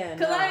 Yeah.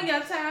 Cause no. I ain't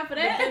got time for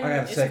that. I got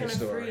a It's second gonna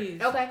story.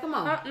 freeze. Okay, come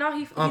on. No,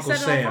 he Uncle set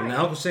it on Sam. fire. Now,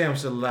 Uncle Sam's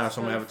still alive, It's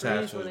so I'm gonna going to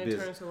advertise freeze for when his it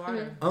business. turns to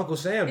water. Uncle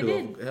Sam It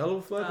do a hell of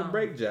a fucking Oh.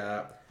 brake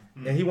job.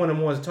 And he one of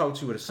them ones to talk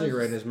to with a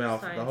cigarette in his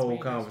mouth the Science whole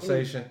majors.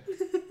 conversation.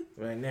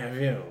 Like, now,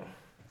 you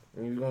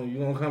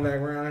gonna come back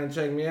around here and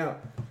check me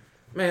out?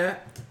 Man,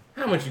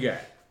 how much you got?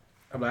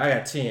 I'm like, I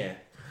got 10.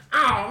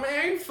 Oh,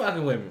 man, you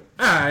fucking with me.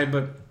 All right,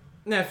 but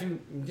nephew,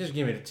 just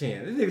give me the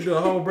 10. This nigga do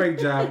a whole brake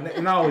job,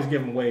 and I always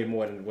give him way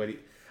more than what he...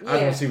 I was Yeah.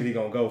 gonna see what he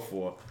gonna go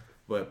for.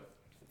 But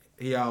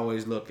he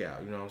always look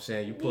out, you know what I'm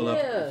saying? You pull Yeah.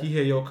 up, he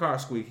hear your car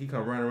squeak, he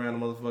come running around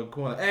the motherfucking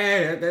corner.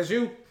 Hey, that's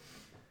you?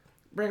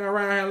 Bring her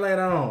around here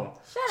later on.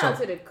 Shout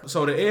out to the.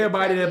 So to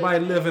everybody that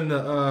might live in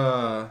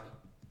the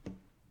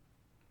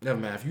never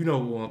mind, if you know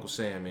who Uncle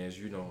Sam is,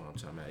 you know what I'm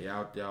talking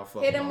about. Y'all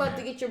fucking Hit him my up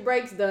to man. get your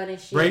brakes done and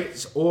shit.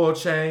 Brakes, oil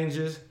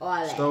changes, All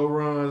that. store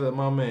runs at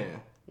my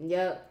man.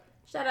 Yep.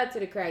 Shout out to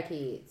the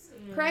crackheads.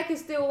 Crack is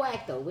still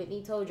whack though.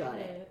 Whitney told y'all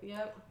that.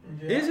 Yep.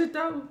 Is it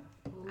though?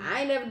 I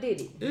ain't never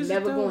did it. Is it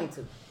never though? going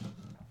to.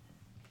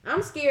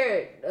 I'm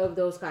scared of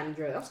those kind of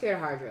drugs. I'm scared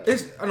of hard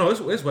drugs. I know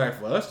it's whack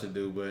for us to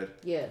do, but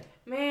Yeah.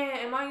 Man,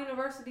 in my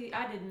university,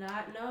 I did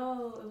not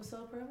know it was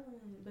so prevalent,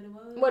 but it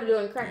was. What are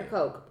doing? Crack or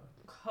coke?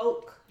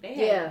 Coke.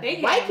 Yeah. They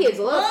had White kids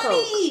love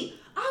money.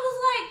 I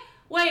was like,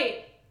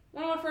 wait.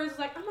 One of my friends was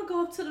like, I'm gonna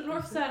go up to the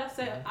north side. I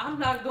said, I'm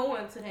not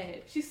going to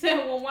that. She said,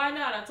 well, why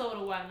not? I told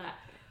her why not.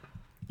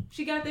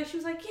 She got there. She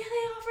was like, yeah,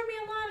 they offered me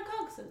a line of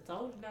coke. I said, I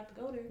told you not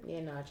to go there. Yeah,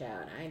 no,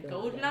 child. I ain't doing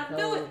Go that. not do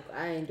Coke.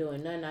 I ain't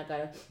doing nothing. I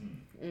gotta.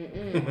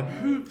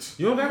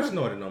 you don't gotta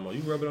snort it no more.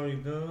 You rub it on your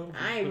gum.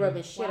 I ain't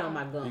rubbing shit on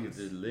my You can gums.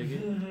 just lick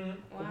it.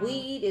 Wow.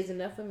 Weed is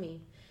enough for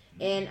me.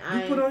 And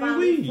I'm put on your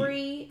finally weed.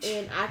 free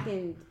and I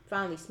can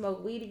finally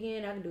smoke weed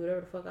again. I can do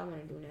whatever the fuck I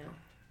want to do now.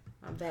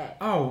 I'm back.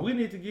 Oh, we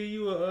need to give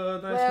you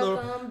a nice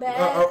Welcome back.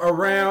 a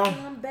round.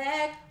 Welcome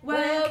back.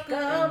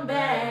 Welcome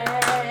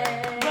back.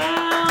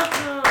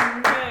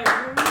 Welcome back.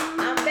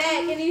 I'm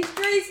back in these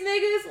streets,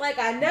 niggas, like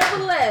I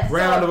never left.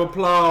 Round So, of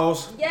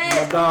applause.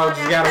 Yes, My dog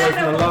come on just now. got away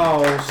from the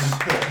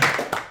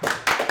laws.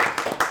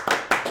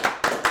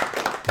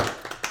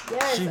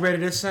 yes, She ready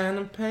to sign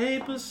them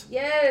papers?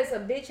 yes, a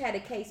bitch had a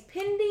case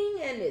pending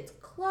and it's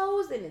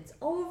closed and it's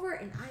over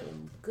and I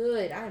am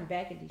good. I am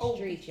back in these Oh,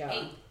 streets, y'all.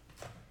 hey.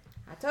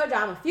 I told y'all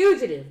I'm a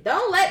fugitive.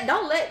 Don't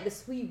let the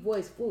sweet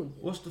voice fool you.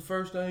 What's the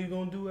first thing you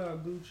gonna do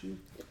out, Gucci?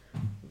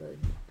 But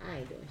I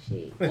ain't doing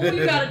shit. Ooh,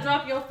 you gotta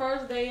drop your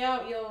first day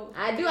out, yo.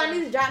 I do. I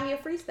need to drop me a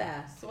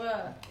freestyle.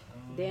 Swear.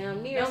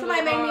 Damn near. That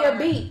Somebody was make me a hard.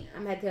 beat.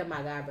 I'm gonna tell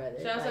my god brother.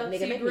 Shout like, out nigga, to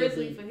T make me a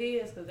Grizzly beat. for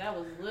his, cause that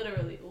was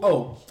literally. Ooh,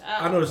 Oh,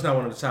 child. I know it's not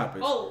one of the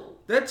topics. Oh,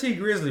 That T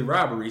Grizzly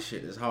robbery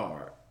shit is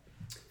hard.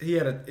 He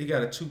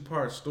got a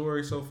 2-part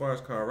story so far.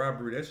 It's called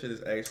Robbery. That shit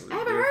is actually. I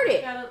haven't good. heard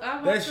it.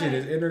 That shit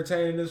is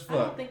entertaining as I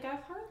don't fuck. think I've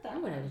heard that.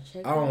 I'm gonna have to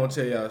check. I don't want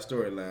to tell y'all a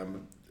storyline,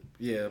 but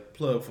yeah,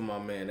 plug for my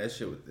man. That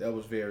shit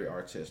was very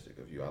artistic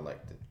of you. I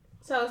liked it.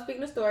 So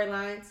speaking of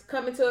storylines,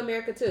 Coming to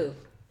America 2.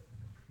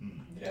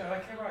 Yeah,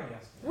 that came out yesterday.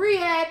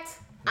 React.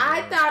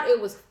 I thought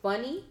it was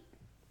funny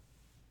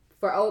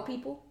for old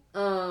people.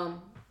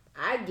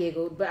 I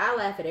giggled, but I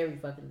laugh at every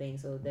fucking thing,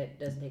 so that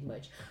doesn't take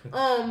much.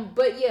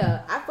 But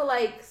yeah, I feel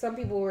like some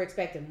people were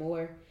expecting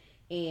more,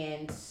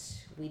 and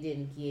we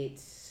didn't get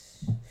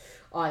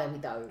all that we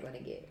thought we were gonna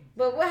get.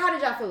 But how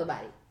did y'all feel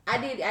about it? I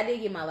did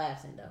get my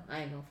laughs in though.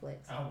 I ain't gonna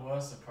flex. I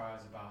was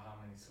surprised about how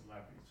many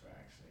celebrities were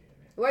actually in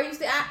it. Where you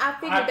stay? I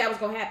figured that was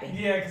gonna happen.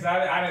 Yeah, because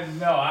I didn't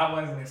know. I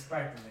wasn't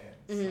expecting it.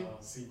 Mhm. So,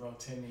 see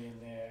Rotini in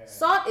there.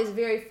 Salt is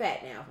very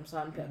fat now from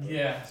Salt and Pepper.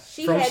 Yeah.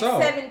 She From had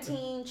Salt.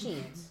 17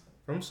 chins.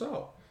 From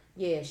Salt.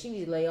 Yeah, she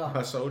needs to lay off.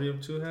 Her sodium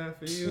too high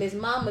for you. Miss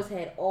Mama's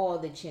had all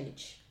the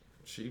chinage.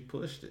 She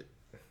pushed it.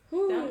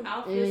 Them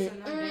outfits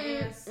and them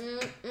dance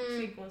mm.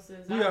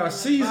 sequences. We I are was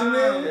seasoning.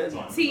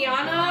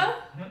 Tiana,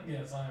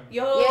 Yes, I am.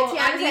 yo, Yeah,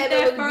 I Tiana's need had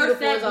that look first,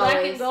 beautiful that as black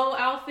always. and gold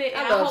outfit,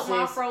 and I I love hope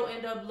my sis. fro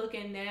end up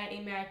looking that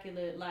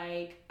immaculate.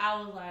 Like,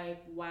 I was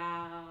like,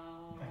 wow.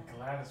 And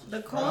Gladys was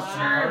The fresh.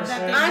 culture Versus-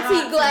 that they Auntie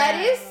brought to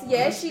Gladys, that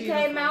yes, was she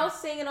beautiful. came out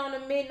singing on the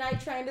Midnight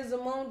Train to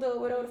Zamunda or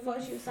whatever the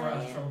fuck she was From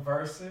saying.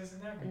 Versus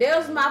and everything. That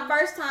was my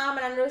first time,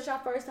 and I know it's your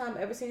first time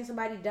ever seeing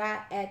somebody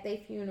die at their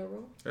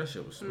funeral. That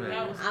shit was That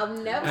smack. was- I've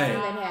never Hey,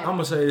 seen that I'm happen.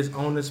 gonna say this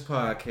on this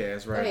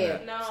podcast right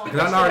ahead. now. No.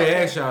 Because I already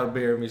asked y'all to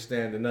bury me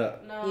standing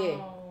up. No.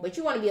 Yeah, but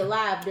you want to be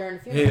alive during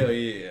the funeral. Hell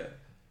yeah.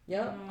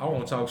 Yep. I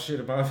want to talk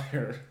shit about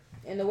her.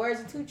 In the words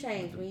of 2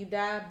 Chainz, when you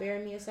die,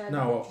 bury me inside the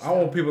No, Gucci I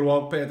want people to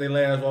walk past, their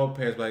last walk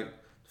past, like,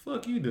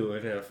 Fuck you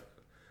doing here?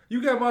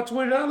 You got my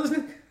 $20,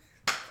 nigga?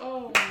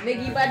 Oh,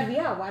 Nigga, you about to be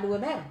out. Why do it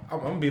matter? I'm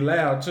gonna be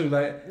loud too,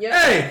 like, Yep.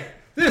 hey,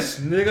 this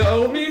nigga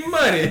owe me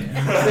money.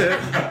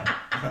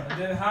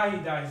 And then how he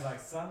died, he's like,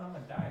 son, I'm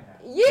gonna die now.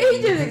 Yeah,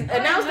 he just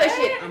announced that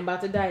shit. I'm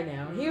about to die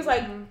now. He was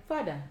like, if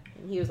I die.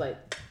 And he was like,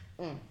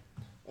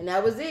 and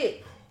that was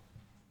it.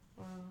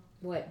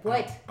 What?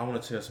 What? I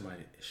want to tell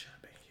somebody it should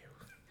have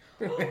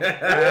been you.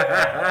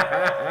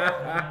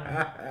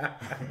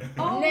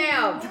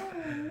 Now,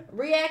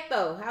 react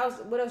though.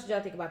 What else did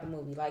y'all think about the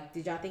movie? Like,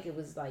 did y'all think it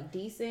was like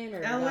decent, or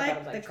did I y'all thought it like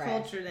was the like trash?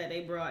 culture that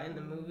they brought in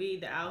the movie,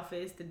 the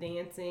outfits, the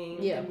dancing,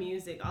 Yeah. the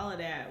music, all of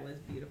that was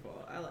beautiful.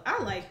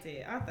 I liked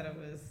it. I thought it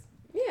was.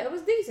 Yeah, it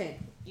was decent.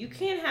 You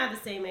can't have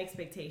the same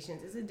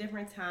expectations. It's a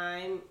different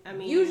time. I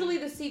mean, Usually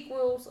the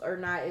sequels are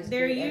not as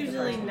they're good as the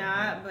usually first one.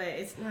 not, but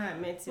it's not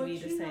meant to but be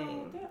the you know,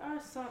 same. there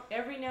are some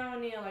every now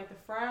and then, like the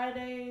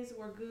Fridays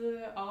were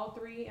good. All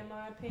three, in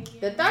my opinion.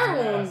 The third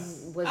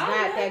Yes. one was I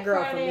not like that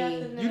girl for Friday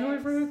me. After You know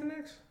Next. Friday After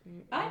Next?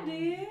 I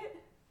did.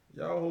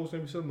 Y'all hoes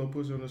send me something, no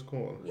pussy on this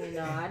corner. You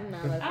know, I did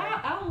not like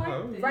that. I liked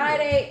Oh. it.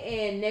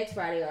 Friday and next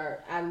Friday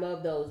I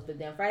love those, but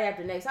then Friday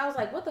After Next, I was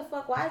like, what the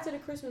fuck? Why is it a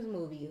Christmas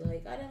movie?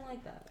 Like, I didn't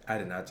like that. I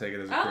did not take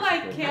it as a I Christmas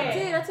like movie. Cat. I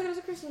did. I took it as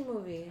a Christmas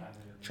movie. I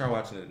did. Try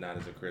watching it not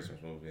as a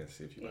Christmas movie and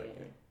see if you like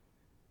it.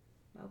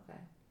 Okay.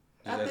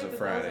 Just I as a think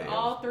Friday. that those are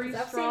all three.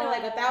 'Cause I've seen it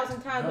like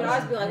 1,000 times, but I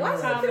always be like, why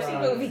is it a Thomas Christmas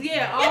Hanks. movie?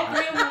 Yeah, all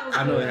three of them was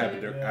I know good. it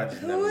happened. I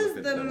just never Who is looked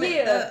at the them.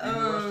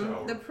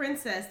 Yeah. the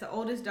princess, the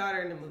oldest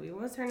daughter in the movie?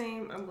 What's her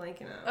name? I'm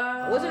blanking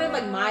out. What's her name,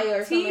 like Maya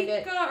or something like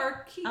that? Tika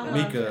or Kika? I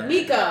Mika.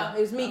 Mika.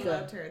 It was I Mika.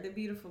 loved her, the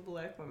beautiful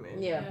black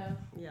woman. Yeah.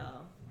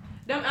 Y'all.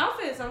 Them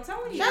outfits, I'm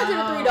telling you. Shout out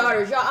to the three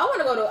daughters, y'all. I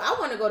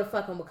want to go to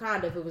fucking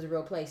Wakanda if it was a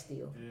real place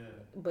still, Yeah.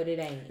 but it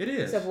ain't. It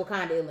is. Except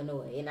Wakanda,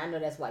 Illinois, and I know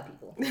that's white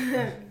people.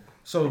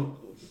 So,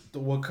 the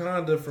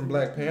Wakanda from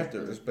Black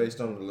Panther is based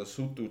on the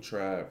Lesotho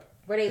tribe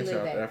Where they in live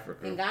South at?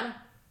 Africa. In Ghana.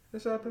 In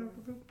South Africa?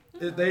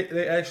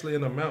 They actually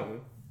in a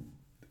mountain,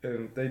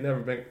 and they never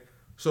been.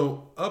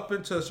 So up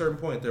until a certain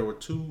point, there were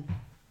two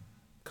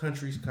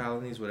countries,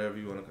 colonies, whatever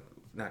you want to,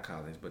 not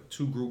colonies, but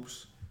two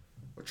groups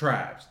or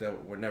tribes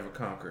that were never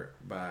conquered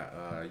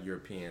by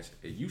Europeans.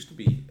 It used to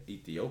be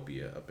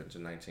Ethiopia up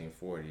until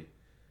 1940.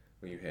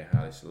 When you had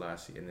Haile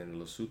Selassie, and then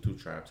the Lesotho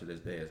tribe to this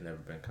day has never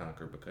been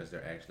conquered because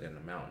they're actually in the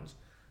mountains.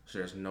 So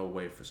there's no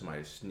way for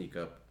somebody to sneak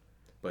up.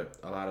 But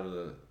a lot of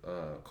the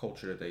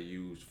culture that they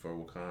used for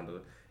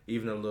Wakanda,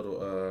 even a little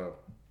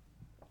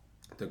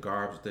the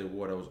garbs they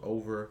wore, those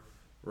over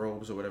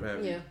robes or whatever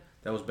have you, Yeah.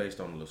 that was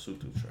based on the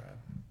Lesotho tribe.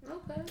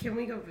 Okay. Can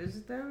we go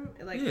visit them?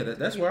 Like, Yeah,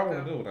 that's where I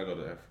want to go when I go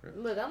to Africa.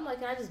 Look, I'm like,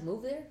 can I just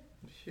move there?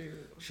 Shoot.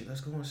 Shit,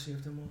 let's go and see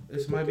if them.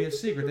 This might be a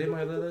secret. They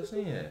might let us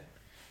in.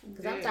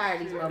 Because I'm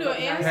tired of these Do motherfuckers.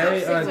 an I'm Hey,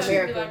 sick of auntie.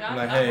 America.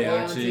 Like, hey, Yeah,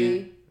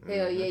 auntie.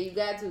 Hell yeah, you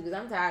got to, because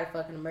I'm tired of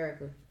fucking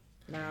America.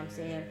 Know what I'm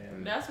saying?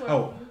 That's what.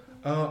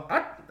 Oh,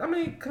 I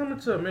mean, coming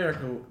to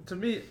America, to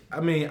me, I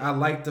mean, I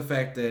like the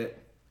fact that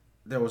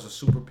there was a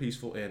super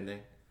peaceful ending.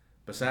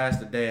 Besides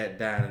the dad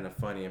dying in a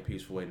funny and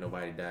peaceful way,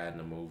 nobody died in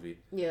the movie.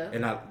 Yeah.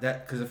 And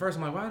because at first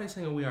I'm like, why are they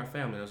singing "We Are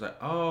Family"? I was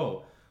like,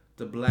 oh,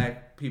 the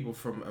black people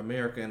from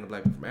America and the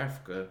black people from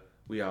Africa,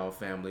 we all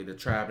family. The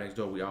tribe next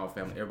door, we all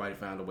family. Everybody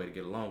found a way to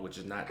get along, which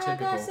is not I got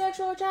typical.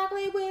 sexual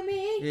chocolate with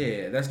me.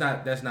 Yeah, that's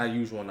not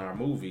usual in our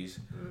movies.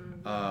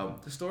 The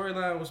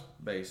storyline was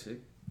basic.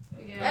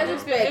 Yeah. As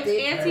expected.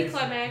 It was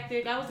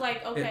anticlimactic. I was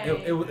like,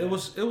 okay. It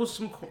was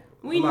some.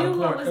 We a lot knew of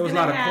what corny, was it was a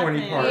going lot to of corny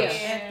happen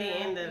parts. Yeah. at the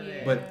end of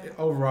it. But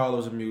overall, it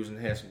was amusing.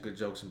 It had some good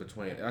jokes in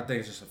between. I think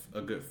it's just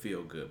a good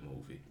feel-good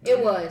movie.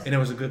 It was. And it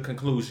was a good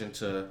conclusion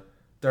to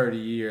 30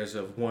 years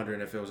of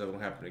wondering if it was ever going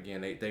to happen again.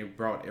 They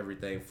brought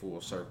everything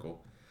full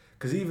circle.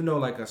 Because even though,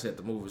 like I said,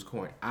 the movie was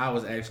corny, I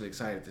was actually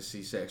excited to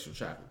see Sexual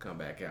Chocolate come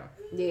back out.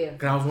 Yeah.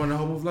 Because I was wondering the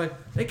whole movie,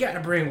 like, they got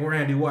to bring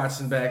Randy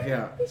Watson back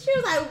out. She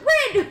was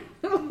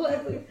like,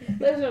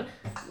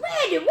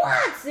 Randy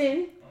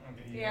Watson.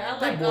 Yeah, I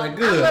That like boy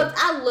good.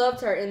 I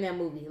loved her in that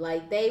movie.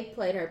 Like, they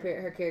played her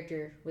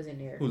character was in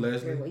there. Who,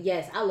 Leslie?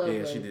 Yes, I love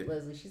Yeah, she did.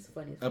 Leslie. She's the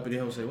funniest. Uppity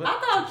Hill say, what? I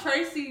thought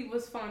Tracy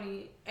was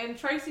funny, and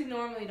Tracy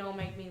normally don't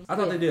make me. I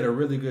thought they did a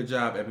really good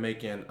job at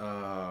making,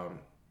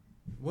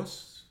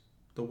 what's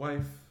the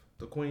wife,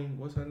 the queen,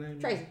 what's her name?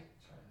 Tracy.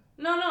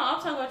 No, I'm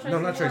talking about Tracy.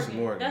 No, not Tracy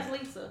Morgan. That's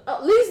Lisa. Oh,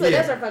 Lisa, Yeah,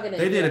 that's her fucking name.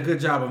 They did a good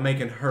job of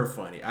making her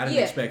funny. I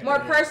didn't expect more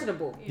that.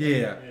 personable.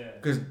 Yeah,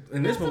 because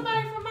in this That's movie,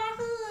 somebody from my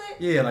hood.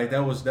 yeah, like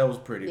that was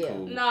pretty Yeah.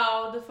 cool.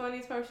 No, the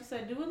funniest part, she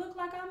said, "Do it look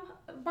like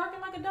I'm barking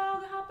like a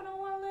dog and hopping on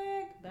one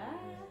leg?" Bye.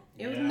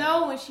 It was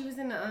no when she was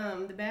in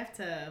the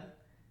bathtub.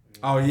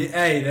 Oh yeah,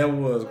 hey, that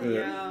was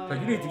good. Yo. Like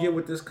you need to get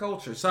with this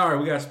culture. Sorry,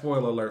 we got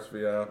spoiler alerts for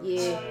y'all.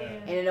 Yeah.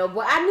 And you know,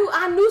 but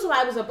I knew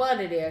somebody was up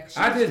under there. She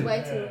I was didn't.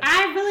 way too-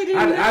 I really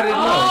didn't. I know. didn't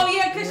know. Oh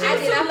yeah, cause she I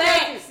was did, too I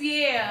lax. felt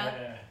Yeah.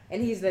 Yeah.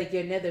 And he's like,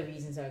 your nether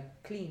reasons are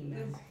clean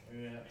now.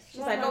 Yeah. She's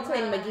like, go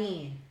clean them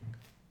again.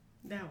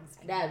 That was.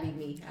 That'd be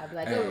me. I'd be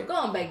like, Hey. go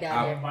on back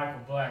down there.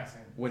 Michael Blackson.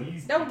 When-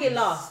 He's- Don't get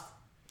lost.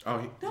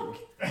 Oh, Don't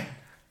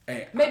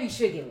hey, Maybe you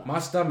should get lost. my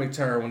stomach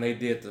turned when they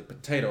did the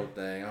potato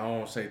thing. I don't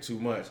want to say too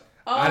much.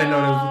 I didn't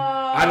know there was.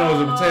 I know it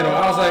was a potato.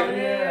 I was like,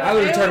 yeah. I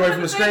literally turned away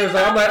from the screen.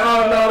 I'm like,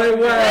 oh no, they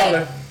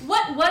wilding.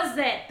 What was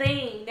that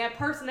thing? That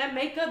person, that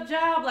makeup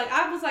job? Like,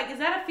 I was like, is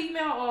that a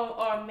female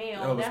or a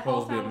male? That was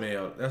supposed to be a whole time?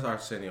 male. That's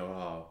Arsenio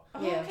Hall.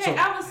 Yeah. Okay, So-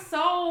 I was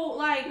so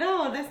like,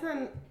 No, that's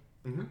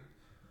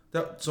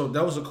not. So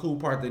that was a cool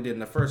part they did in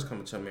the first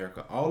Coming to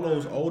America. All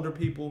those older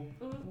people.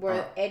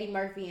 Where Eddie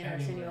Murphy and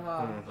Eddie Arsenio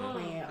Hall Mhm.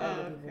 playing Oh,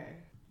 older people. okay.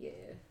 Yeah.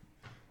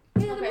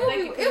 Yeah, the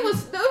Okay, movie, it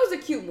was a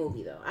cute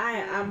movie though.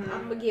 I'm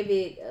gonna give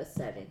it a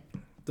 7.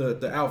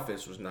 The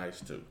outfits was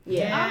nice too.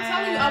 Yeah. I'm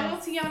telling you, I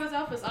want Tiana's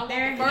outfits. I want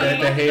They're- the The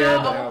Birdman hair,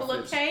 girl. the I want the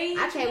little outfits. cage.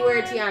 I can't wear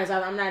one. Tiana's.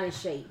 I'm not in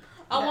shape.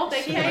 I want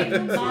that cage.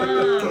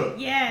 Mom,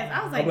 yes,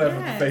 I was like, I'm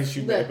laughing at the yes. face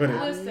you made Look, with it.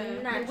 Listen, I'm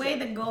The not way shape.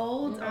 the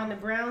gold on the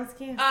brown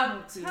skin.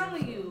 I'm so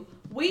telling beautiful. you,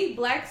 we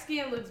black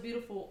skin looks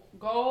beautiful.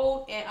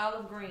 Gold and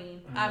olive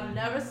green. I've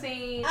never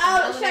seen.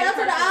 Oh, shout out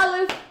to the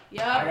olive. I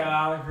Yep. got an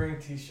olive green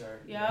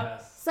t-shirt. Yep.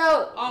 Yes.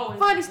 So, Always.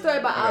 funny story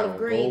about I got olive on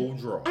green. gold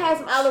drawers. I had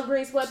some olive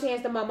green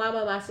sweatpants that my mama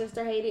and my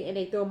sister hated, and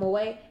they threw them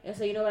away. And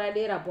so, you know what I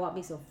did? I bought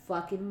me some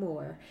fucking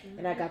more,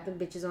 and I got them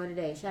bitches on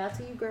today. Shout out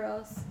to you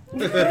girls.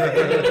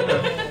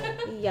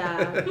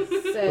 Yeah. But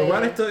So, why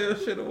they throw your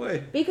shit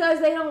away? because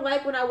they don't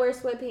like when I wear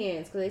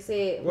sweatpants. Because they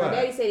said Why? my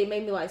daddy said it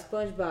made me like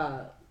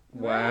SpongeBob.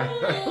 Why?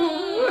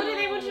 What do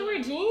they want you to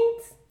wear?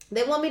 Jeans?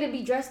 They want me to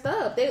be dressed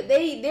up.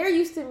 They're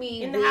used to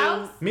me In the being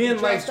house? Men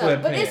like dressed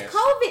up. But it's sweatpants.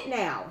 COVID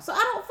now, so I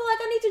don't feel like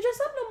I need to dress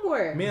up no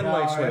more. Men No,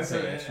 like it's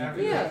sweatpants.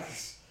 You Yeah.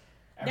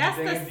 That's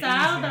the everything is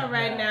style easy, though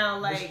right yeah. now,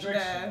 like the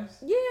Restrictions.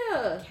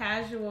 Yeah.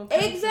 casual.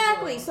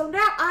 Exactly. comfortable. So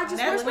now I just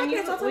wear That's when you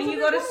sweatpants all the when time you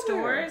go to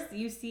everywhere. stores,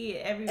 you see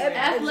it everywhere.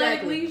 Athletic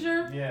Exactly.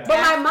 leisure. Yeah. But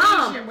my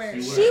Athleisure mom,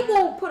 wear. she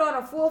will put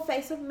on a full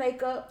face of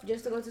makeup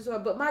just to go to the store.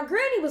 But my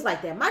granny was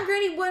like that. My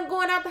granny wasn't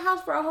going out the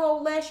house for a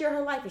whole last year of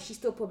her life, and she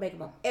still put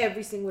makeup on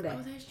every single day.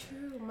 Oh, that's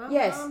true. My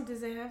Yes. mom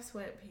doesn't have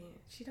sweatpants.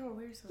 She don't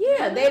wear sweatpants.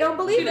 Yeah, they don't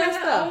believe She that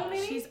doesn't stuff. own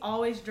any? She's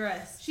always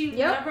dressed. She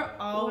Yep. never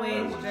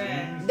Always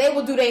dressed. They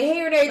will do their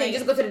hair and everything. Like,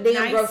 Just go to the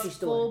damn nice, grocery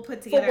store. Full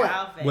put together what?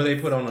 outfit. Will they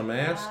put on a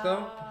mask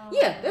though?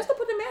 Yeah, they'll still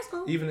put the mask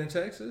on. Even in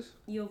Texas?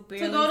 You'll To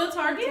barely. go to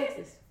Target.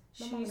 Texas.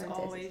 My mom She's in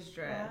Texas. always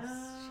dressed.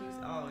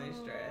 She's always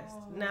dressed.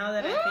 Wow. Now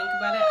that I think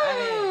about it, I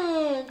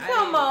didn't.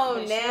 Come on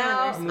but she don't now.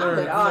 wear I'm sweatpants.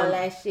 with all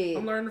that shit.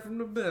 I'm learning from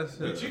the best.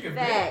 But you can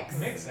Facts.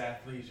 mix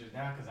athleisure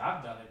now because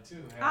I've done it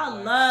too. I Have,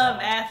 like,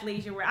 love some-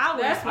 athleisure wear. I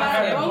wear That's I why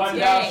had I a go button to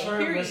down that, shirt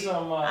period. with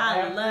some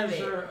I love it.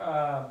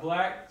 athleisure,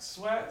 black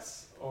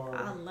sweats or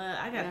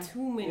I got Yeah.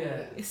 too many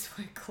Yeah.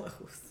 sweat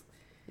clothes.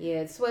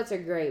 Yeah, sweats are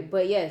great.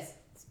 But yes,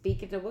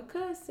 speaking of what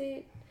Cuz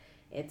said,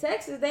 in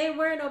Texas, they ain't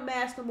wearing no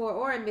mask no more,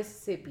 or in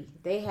Mississippi.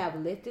 They have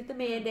lifted the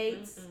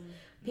mandates.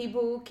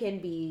 People can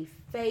be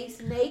face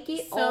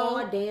naked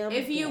all damn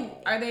if you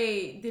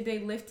day. did they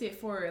lift it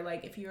for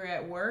like if you're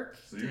at work?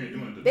 So you ain't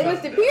doing the They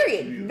test lifted now.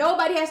 period. You-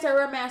 Nobody has to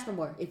wear a mask no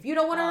more. If you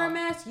don't want to wear a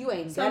mask, you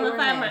ain't So gotta if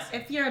wear a mask.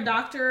 if you're a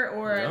doctor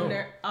or No. a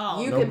nurse,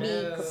 oh, You Nope. can be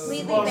no.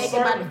 completely well, naked by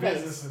certain the face.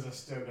 businesses are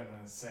still gonna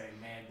say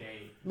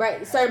mandate.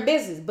 Right, certain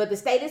business. But the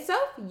state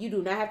itself, you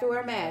do not have to wear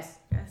a mask.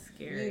 That's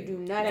scary. You do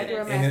not have to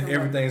wear a That mask. And no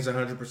more. everything's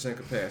 100%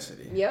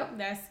 capacity. Yep.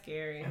 That's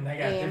scary. And they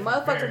got And different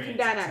motherfuckers can variants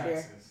die in out there.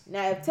 Texas.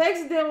 Now, if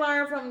Texas didn't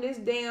learn from this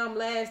damn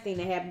last thing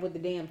that happened with the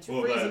damn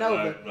Well, freezing like-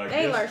 over, like they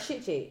ain't this- learned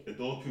shit yet. If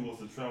those people was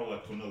to travel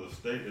like to another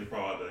state, they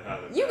probably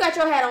had it. You got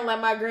your hat on like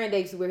my granddad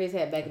used to wear his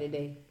hat back in the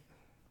day.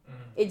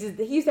 It just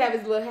he used to have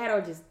his little hat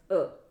on just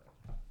up,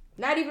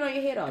 not even on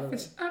your head all the way.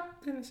 It's up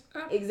and it's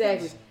up.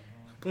 Exactly.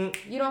 Mm.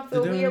 You don't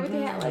feel weird with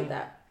your hat like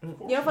that. You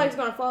don't feel like it's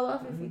gonna fall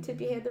off if you tip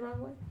your head the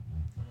wrong way.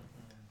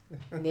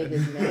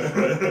 Niggas,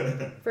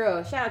 man. For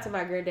real, shout out to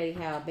my granddaddy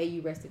Hal. May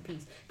you rest in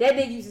peace. That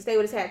nigga used to stay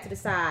with his hat to the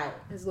side,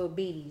 his little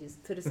beanie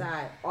just to the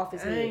side, off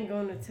his I ain't head.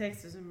 going to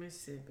Texas or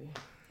Mississippi.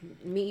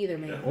 Me either,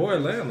 man. Or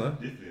Atlanta.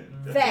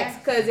 Different.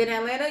 Facts, cause in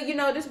Atlanta, you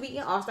know, this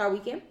weekend, All-Star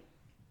Weekend,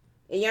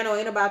 and y'all know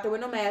ain't about there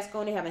with no mask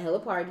on. They having hella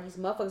parties.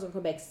 Motherfuckers gonna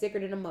come back sicker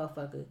than a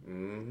motherfucker.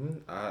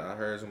 I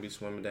heard it's gonna be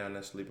swimming down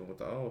there sleeping with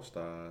the All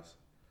Stars.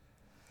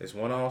 It's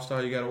one All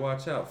Star you gotta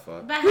watch out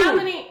for. But how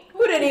many?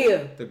 Who that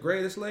is? The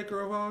greatest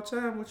Laker of all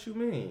time. What you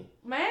mean?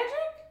 Magic?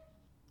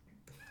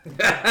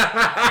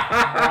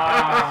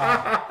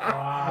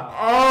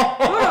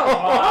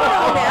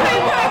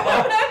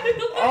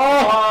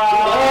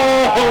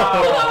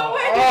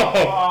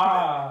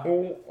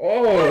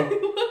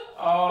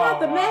 Not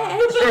the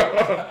match.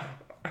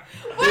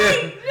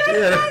 Wait, Yeah.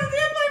 Jason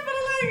did play for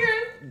the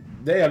Lakers.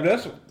 Damn,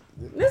 that's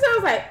This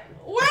sounds like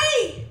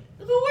Wait,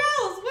 who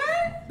else?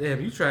 What?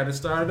 damn. You trying to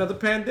start another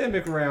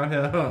pandemic around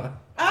here, huh?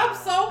 I'm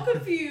so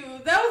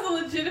confused. That was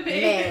a legitimate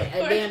man, a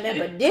damn question.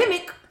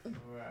 epidemic.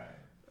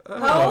 Right.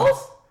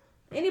 Hoes?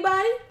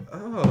 Anybody?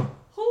 Oh,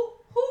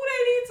 Who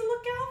they need to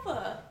look out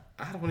for?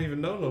 I don't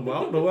even know no more. I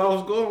don't know where I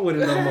was going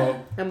with it no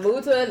more. I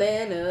moved to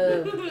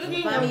Atlanta.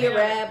 Find me a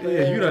rapper.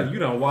 Yeah, you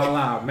done wild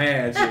out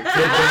Magic.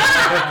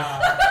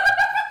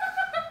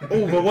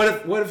 Oh, but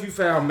what if you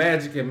found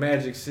Magic in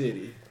Magic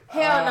City?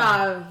 Hell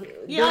no.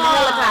 Yo,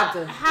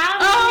 Helicopter. How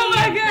Oh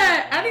many? my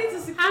god! I need to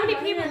see. How many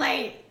people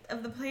like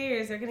of the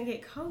players are gonna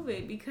get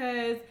COVID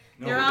because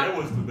No, they're but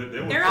all they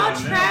were they're all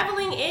telling them-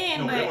 traveling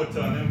in, No, they but were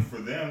telling them for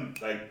them,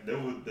 like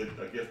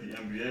I guess the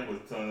NBA was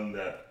telling them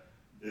that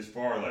as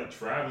far as like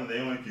traveling, they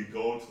only could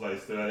go to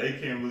like so they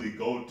can't really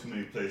go too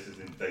many places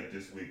in like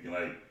this week. And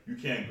like you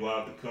can't go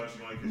out the country.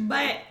 You only can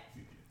But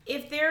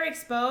if they're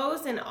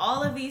exposed and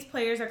all of these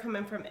players are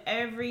coming from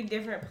every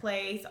different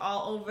place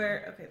all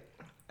over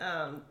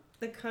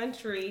the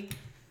country,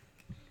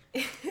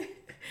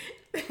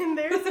 and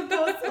they're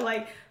supposed to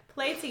like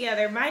play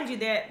together. Mind you,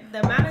 that the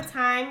amount of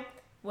time,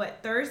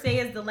 Thursday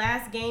is the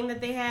last game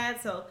that they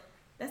had, so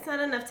that's not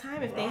enough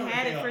time if they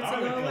had it for it to I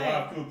go don't think a lot away.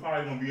 of people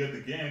probably gonna be at the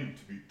game.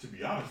 To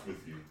be honest with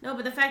you. No,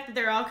 but the fact that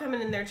they're all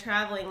coming and they're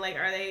traveling, like,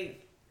 are they?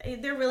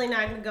 They're really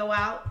not gonna go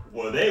out.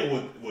 Well, they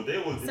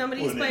would. Some of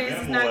these put in players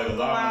the is memo, not like, gonna a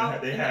go lot of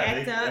out them,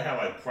 and they act up. have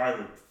like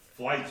private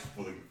flights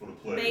for the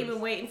players. They've been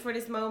waiting for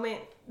this moment.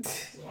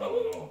 I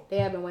don't know. They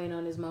have been waiting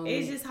on this moment.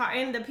 It's just hard,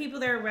 and the people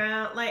they're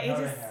around, like, No, it's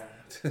they just.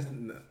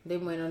 haven't. no, They've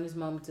been waiting on this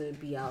moment to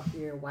be out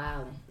here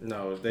wilding.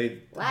 no, they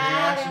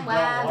Wilding,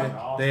 wilding.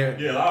 they're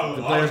Yeah, a lot of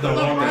the players don't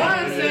lot of- want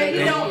that. LeBron said he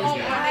Yeah. don't want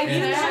Yeah. my You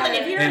know, and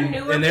if you're a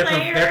newer and they're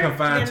player, they're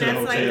confined to then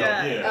the that's hotel.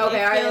 like a, Yeah.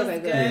 Okay, it alright, feels okay,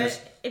 good. good.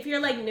 Yes. If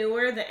you're like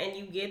newer and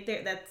you get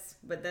there,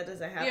 but that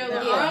doesn't happen. Yeah,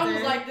 that LeBron often.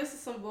 was like, "This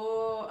is some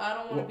bull. I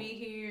don't want Well, to be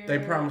here." They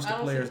promised I the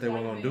don't see players the they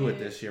weren't point gonna do of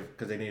it this year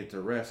because they needed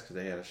to rest because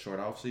they had a short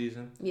off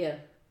season, Yeah.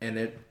 and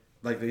it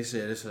like they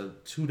said it's a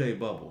 2-day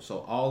bubble. So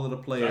all of the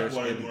players That's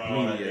why and they're doing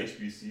all that media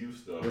HBCU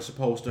stuff. were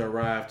supposed to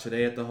arrive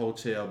today at the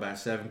hotel by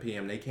 7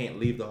 p.m. They can't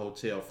leave the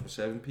hotel from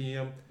 7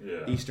 p.m.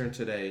 Yeah. Eastern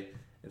today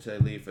until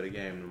they leave for the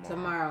game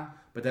tomorrow.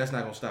 But that's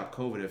not gonna stop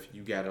COVID if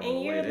you got it on and the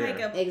way you're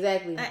there. like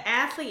Exactly. an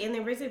athlete, and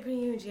they're basically putting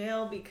you in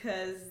jail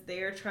because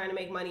they're trying to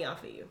make money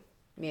off of you.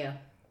 Yeah.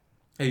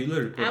 Hey, you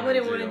literally. put I them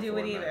wouldn't in want to jail do for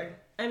it a night. either.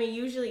 I mean,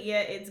 usually,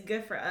 yeah, it's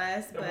good for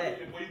us, Yeah,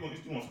 but what you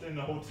gonna stay in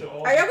the hotel?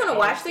 All Are y'all gonna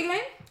watch the game?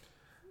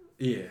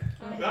 Yeah.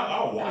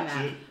 I'll watch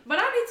Nah. it. But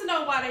I need to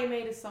know why they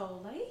made it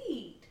so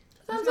late.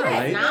 Sounds not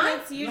late. Nine?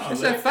 it's usually No,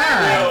 It's but- at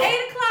 5.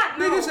 8:00.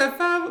 No. Niggas at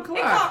 5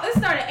 o'clock. It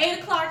started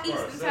 8:00 Eastern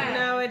Alright, time.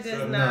 no, it does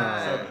Seven.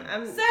 not. No.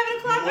 I'm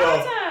 7:00 Well,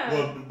 our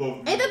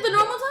time. Ain't that the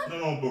normal time?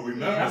 No, but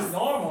remember. That's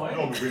normal, ain't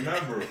No, it? but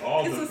remember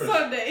all It's the. a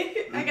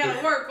Sunday. I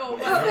gotta work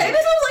over. Okay. Okay,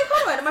 this was like,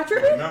 hold on, am I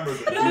tripping? Remember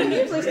the. No,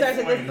 it usually starts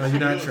at this- No, you're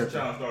not tripping.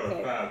 Trying to start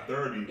Okay. at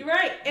 5:30. You're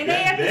right, and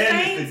they at the then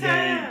same it's the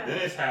game. time. Then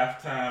it's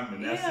halftime,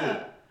 and that's Yeah.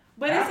 it.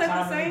 But it's at the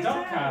Halftime same and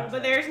dunk time. contest.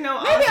 but there's no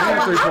Maybe All-Star. I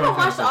Yeah, haven't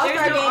watched the All-Star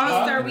There's no game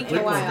All-Star in a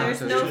weekend. while.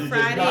 There's no It's just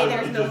Friday. not-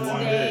 There's it's no just one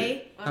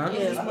today. Huh? Yeah.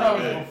 Yeah. I thought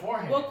it was Okay.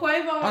 beforehand. Well,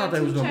 Quavo thought and they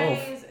 2 was doing both.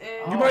 Chainz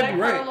You and might Jack be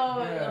right.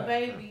 Harlow and Yeah. Lil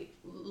Baby.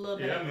 Lil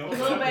Yeah, I Baby. mean,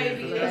 Lil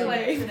Baby. They Lil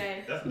played Baby.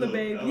 today. That's The Lil-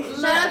 baby. that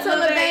was- Shout out to Lil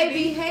Lil Baby.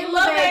 Baby. Hey, Lil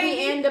Lil Baby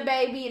Baby. and the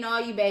baby and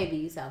all you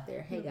babies out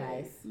there. Hey,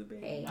 guys.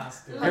 Hey. Nah,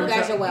 still. Hope you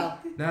guys are well.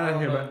 Now I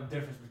hear know about. the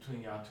difference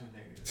between y'all two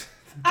niggas.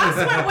 I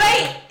swear,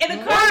 wait, in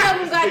the car.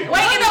 One of them got,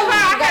 Wait, you know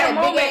how I got had a big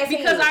moment ass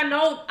because head.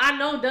 I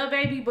know the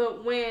baby,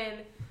 but when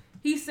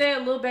he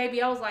said Lil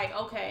Baby, I was like,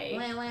 okay.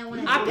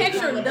 When. I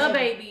pictured the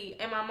baby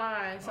in my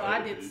mind, so Oh,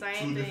 I did the two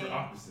same different thing.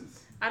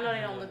 opposites. I know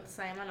they don't look the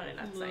same. I know they're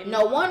not the same.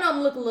 No, one of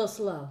them look a little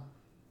slow.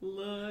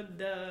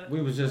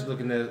 We was just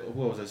looking at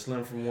what was it,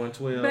 Slim from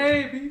 112,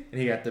 Baby.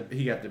 and he got the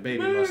baby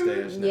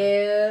mustache. Now.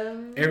 Yeah.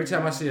 Every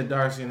time I see a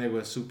dark skin nigga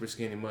with a super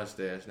skinny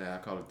mustache, now I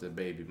call it the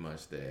baby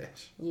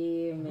mustache.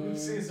 Yeah, We've man.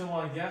 seen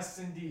someone, yes,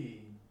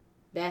 indeed.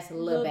 That's a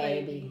little Lil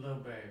baby. Little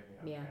baby.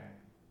 Okay. Yeah.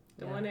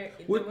 The one that,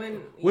 the Which,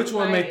 one which you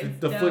one like make is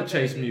the foot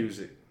chase Baby.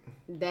 music?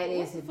 That is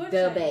What's the foot the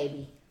chase?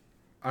 baby.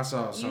 I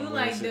saw You something.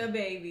 like where the it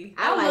baby.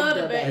 I like love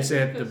the the baby. They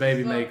said the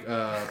baby So- make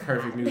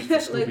perfect music for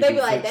Scooby Look, Doo they be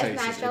like, foot "That's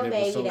not chases," your and it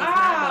was baby, so- that's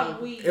Ah,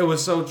 my we. It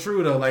was so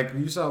true though. Like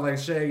you saw like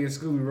Shaggy and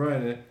Scooby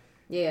running.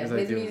 Yeah, It's like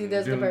his them- music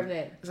does the them-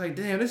 perfect. It's like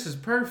damn, this is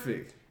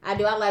perfect. I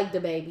do. I like the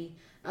baby.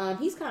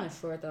 He's kind of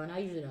short though, and I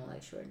usually don't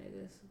like short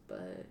niggas.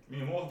 But I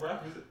mean, most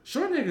rappers.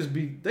 Short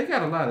niggas they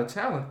got a lot of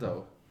talent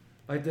though.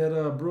 Like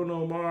that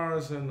Bruno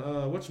Mars and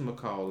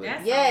whatchamacallit.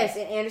 That yes,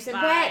 song and Anderson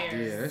was Paak,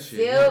 fire. Yeah, that shit.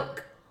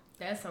 Silk,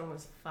 That song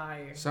was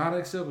fire.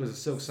 Sonic Silk was a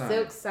Silk Sonic.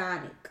 Silk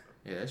Sonic.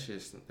 Yeah, that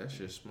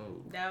shit's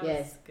smooth. That was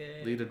Yes.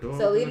 good. Leave the door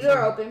So open. leave or the door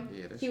something? open.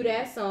 Yeah, that Cute shit.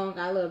 ass song.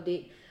 I loved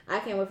it. I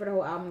can't wait for the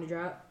whole album to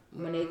drop.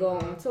 When they go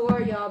on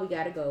tour, y'all, we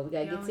gotta go. We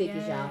gotta get Yo,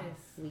 tickets, y'all. yes.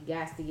 We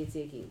got to get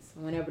tickets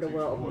whenever the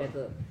world open back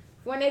up.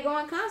 When they go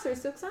on concert,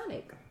 Silk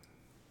Sonic.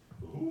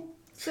 Who?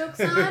 Silk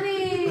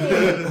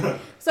Sonic.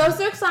 So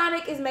Silk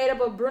Sonic is made up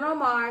of Bruno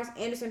Mars,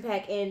 Anderson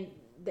Paak, and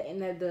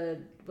the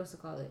what's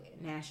it called?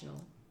 National.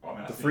 Oh,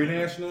 man, I The seen Free that.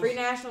 Nationals. Free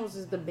Nationals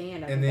is the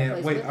band. I And think that then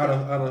plays wait, with out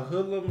them. of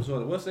hoodlums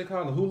or what's they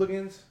called? The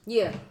hooligans.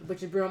 Yeah,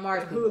 which is Bruno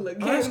Mars. people. Oh,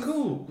 that's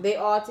cool. They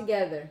all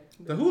together.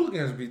 The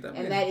hooligans beat that.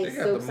 And man, that they is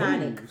got Silk the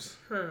Sonic. moves.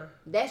 Huh.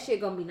 That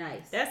shit gonna be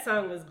nice. That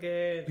song was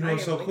good. You know I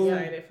what's am so cool?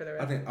 excited for the I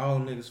rest. think all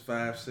niggas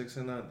 5'6"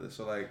 and under.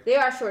 So like, They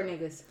are short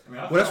niggas. I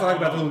mean, well, that's what I like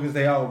about the saw- hooligans.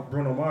 They all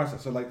Bruno Mars.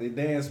 So like, they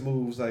dance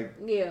moves like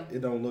Yeah.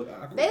 it don't look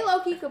awkward. They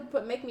low key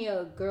could make me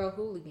a girl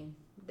hooligan.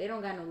 They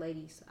don't got no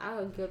ladies.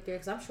 I'll go up there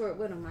because I'm short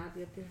with them. I'll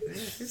be up there. Oh,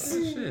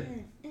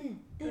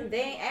 shit.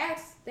 They ain't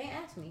asked. They ain't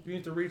asked me. You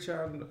need to reach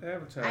out and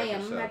advertise. I am.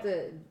 I'm yourself. gonna have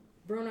to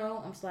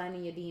Bruno, I'm sliding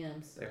in your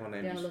DMs. They gonna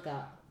name Be on you. the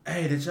lookout.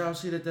 Hey, did y'all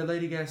see that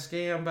lady got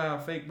scammed by a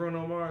fake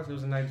Bruno Mars? It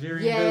was a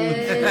Nigerian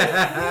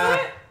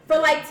Yes. dude. For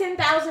like $10,000.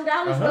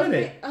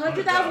 $100,000.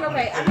 $100,000.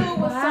 Okay, I knew it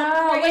was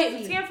Wow, something wait,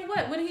 crazy. scam for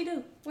what? What did he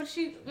do? What did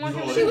she want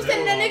him to She do? was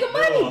sending that nigga They were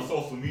money. on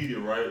social media,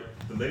 right?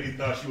 The lady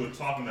thought she was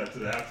talking to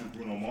the actual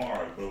Bruno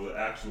Mars, but it was an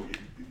actual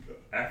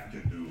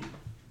African dude.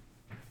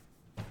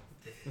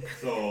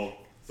 So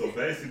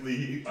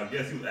basically, I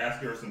guess he was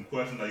asking her some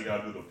questions like you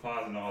gotta do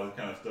deposit and all this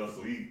kind of stuff.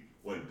 So she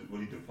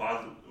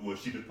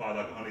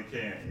deposited like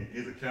 $100K in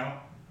his account.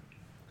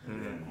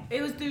 And then,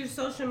 It was through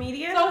social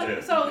media.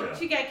 So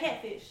she got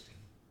catfished.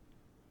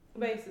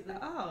 Basically.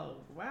 Oh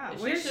wow.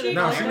 She Where's should've- she?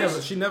 No,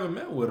 where's she never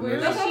met with him. Where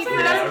That's was what I'm she saying.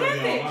 from? That's a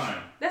everything catfish.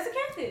 online. That's a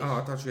catfish. Oh,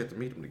 I thought you had to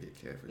meet him to get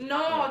catfish.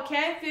 No, a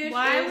catfish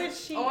Why is would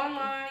she-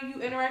 online.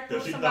 You interact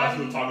Because with she somebody. thought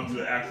she was talking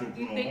to the actual you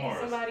Bruno think Mars.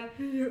 somebody.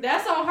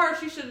 That's on her.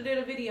 She should have did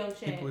a video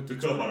He chat. put the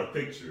Because about a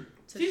picture.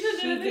 She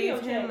should do a video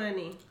gave him chat.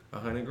 money.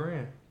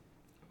 $100,000.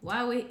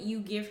 Why would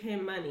you give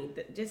him money?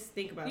 Just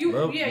think about You, it.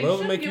 Love- yeah, love you will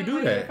should make give you him do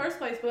money in that. the first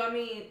place. But I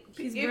mean,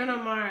 He's if- Bruno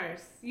Mars.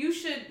 you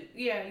should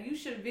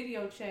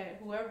video chat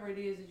whoever it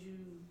is that you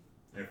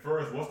And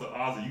first, what's the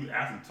odds of you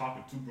actually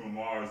talking to Bruno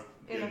Mars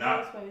in and the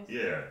not, first place.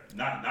 yeah,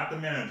 not the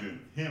manager,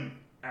 him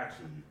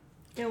actually.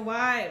 And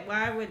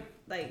why would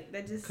like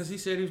that just? Because he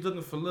said he was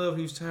looking for love.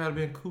 He was tired of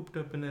being cooped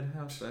up in that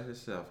house by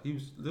himself. It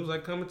was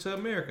like coming to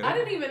America. I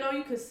didn't even know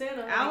you could send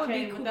a I would be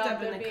 100K cooped without up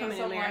in there the being Coming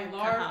some America like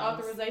large house.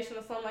 authorization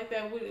or something like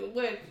that.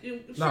 Surely you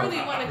No, want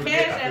I to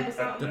forget- cash app or I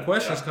something. The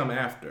questions come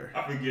after.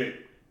 I forget.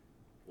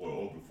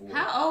 Well, before.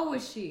 How old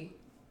was she?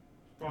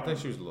 I think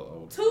she was a little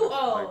old. Too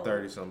old. Like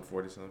 30-something,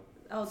 40-something.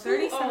 Oh, Too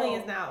 30-something old.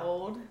 is not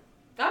old.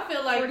 I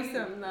feel like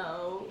 40-something,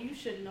 no. you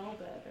should know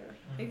better.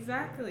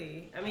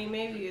 Exactly. I mean,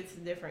 maybe it's a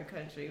different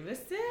country, but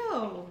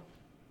still.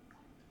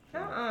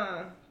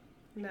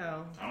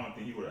 No. I don't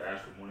think he would have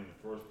asked for money in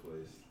the first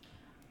place.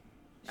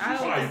 I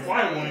don't He think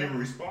probably so. wouldn't even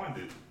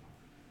responded.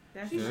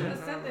 That's She Yeah. should have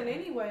sent it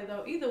anyway,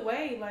 though. Either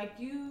way, like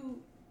you,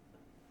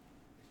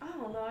 I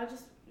don't know.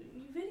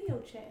 You video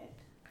chat.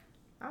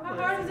 How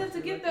hard is it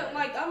to get that?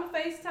 Like, I'm gonna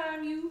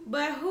FaceTime you.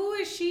 But who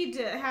is she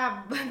to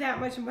have that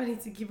much money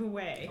to give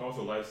away?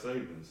 Also, life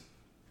savings.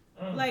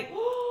 Like,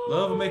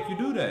 Love will make you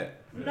do that.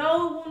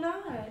 No, it will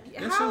not.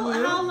 Yes, it how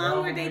will.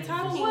 long were they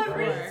talking What for?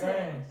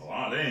 reason?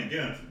 Oh, they ain't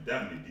getting into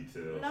that many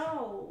details.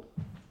 No.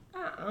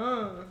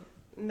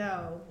 No.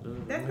 Love will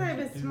That's make not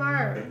you even do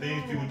smart. The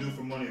things people do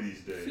for money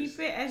these days. Keep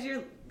it as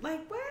your,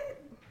 like,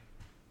 what?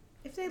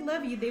 If they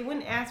love you, they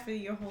wouldn't ask for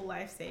your whole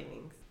life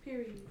savings.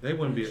 Period. They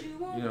wouldn't be, What you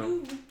won't you know,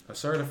 do a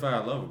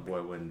certified lover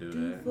boy wouldn't do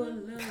that. For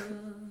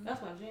love.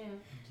 That's my jam.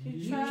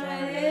 You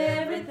try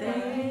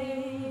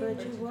everything,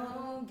 but you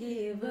won't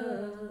give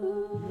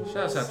up.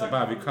 Shouts out to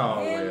Bobby In my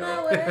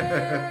Caldwell. world,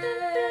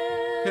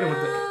 Hit him with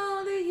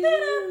only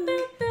you.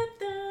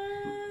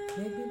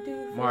 Make me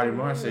do Marty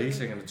Marr said he's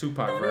singing the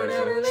Tupac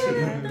version.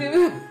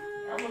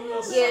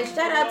 Yeah,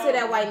 shout out to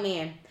that white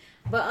man.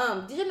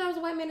 But did you know it was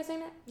a white man that sang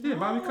that? Yeah,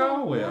 Bobby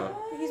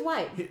Caldwell. He's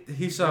white.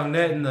 He sung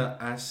that in the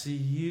I See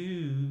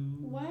You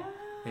Wow.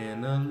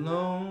 in a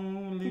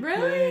lonely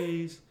Really?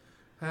 place.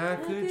 How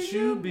could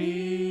you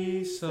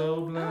be so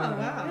Oh, blind?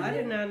 wow. I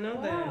did not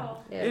know that. Wow.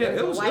 Yeah, Yeah, it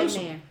it was was- a it white was-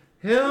 man.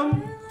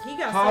 Him, He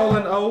got Hall so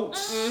and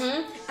Oates,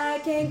 I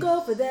can't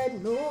go for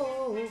that,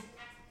 no.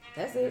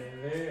 That's it.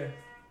 Yeah.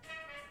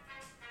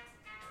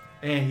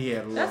 and he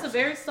had a That's a little,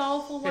 very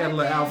soulful he had a white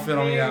little man. outfit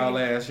on y'all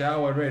ass.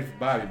 Y'all wasn't ready for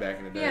Bobby back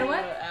in the day. Yeah,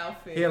 what?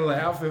 Outfit. He had a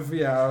little outfit for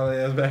y'all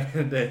ass back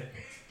in the day.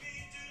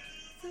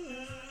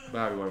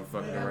 Bobby wasn't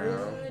fucking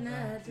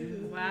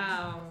around.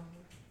 Wow.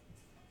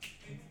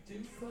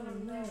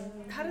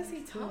 How does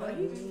he talk?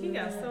 He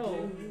got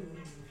soul.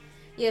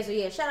 Yeah, so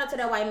yeah, shout out to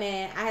that white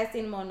man. I had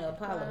seen him on the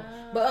Apollo.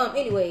 But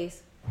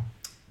anyways,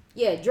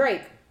 yeah,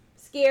 Drake.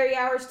 Scary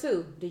Hours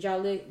too. Did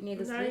y'all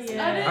niggas Not listen? yet.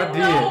 I I didn't did.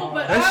 know,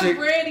 but That I'm shit-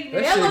 ready.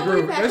 that now. shit looked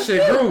grew- pretty that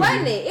shit cute, groovy.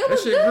 wasn't it? It That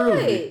was shit good.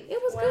 groovy. It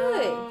was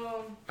good.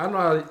 Wow. I know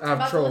About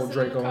I've to trolled listen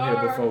Drake in the on here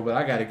car. before, but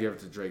I gotta give it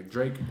to Drake.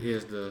 Drake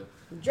is the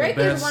Drake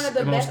the is one of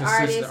the most best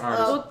artists consistent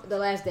artist. of the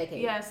last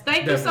decade. Yes,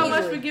 thank you so Definitely.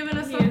 much for giving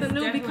us He something is new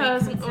definitely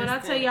because when I tell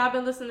consistent. you I've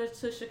been listening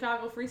to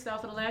Chicago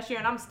Freestyle for the last year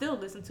and I'm still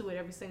listening to it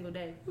every single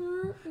day.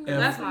 And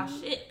That's my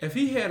shit. If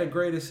he had a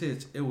greatest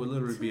hits, it would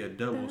literally be a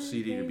double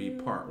CD to be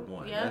part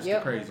one. Yeah. That's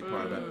Yep. the crazy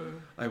part about it.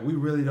 Like, we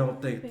really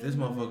don't think this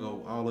motherfucker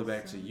go all the way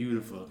back to You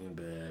the Fucking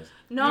Best.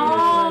 No,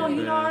 Yeah.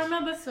 you know I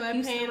remember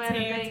Sweatpants,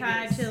 hair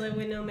tied, chilling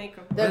with no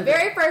makeup. The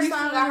very first Houston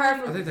song I heard I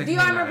from. think they Do you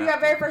came remember out your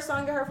after. very first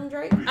song you heard from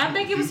Drake? I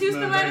think it was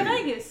Houston Atlanta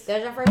Vegas.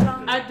 That's your first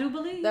song. I do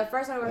believe. The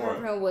first song I heard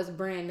from him was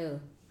Brand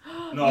New.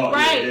 No,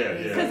 right. yeah,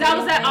 yeah. Because that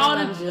was at all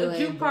I'm the doing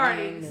juke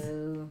parties.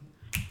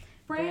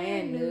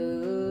 Brand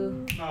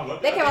new. No,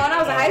 but They came out when I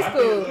was in high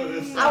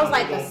school. I was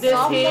like a This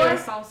sophomore. here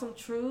on some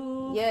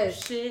true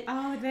Yes. shit.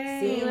 Oh, dang.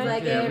 Seems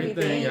like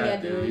Everything everything I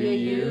do, you're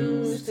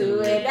used to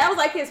it. That was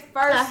like his I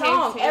first hate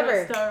song Taylor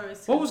ever.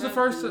 Swift What was the to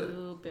first?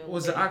 build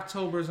Was it it.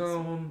 October's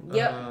on?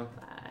 Yep.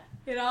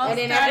 It all And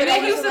then started. after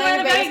that, He used to Houston live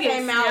in Vegas Vegas.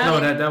 came out. Yeah. No,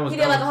 that was He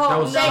did like a whole- that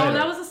was No, No, later.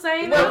 that was the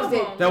same What was album.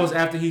 it? That was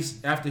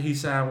after he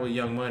signed with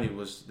Young Money.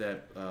 Was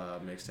that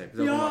mixtape? That was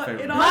one of my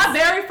favorite. My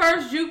very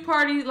first juke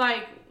party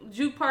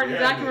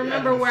that I can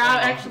remember where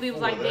I actually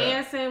was like before that.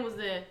 dancing was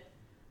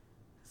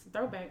it's a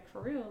throwback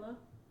for real though.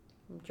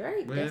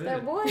 Drake, Where that's it that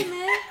is? boy,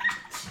 man.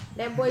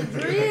 That boy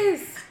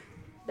Driz.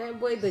 That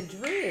boy the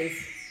Driz.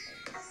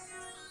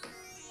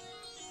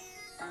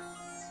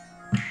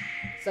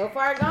 So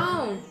far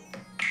gone.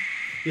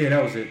 Yeah,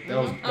 that was it. That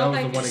was the one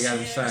thank that you. got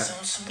him signed.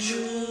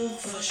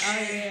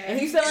 And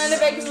Houston Under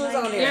Vegas was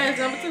on there. Yeah, it's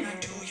number 2.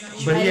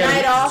 But And he Night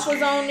had, Off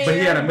was on there. but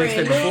he had a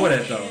mixtape Brand before New.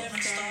 that though.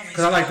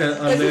 Cause I like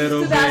that This is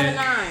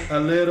 2009. a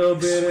little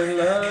bit in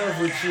love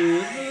with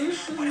you.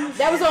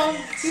 That was on.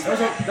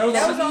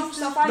 That was on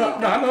So Far No,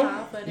 Gone. no, I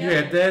know. You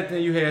had that,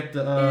 then you had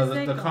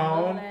the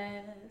calm.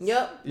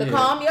 Yep. The Yeah.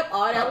 Calm. Yep.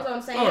 All that was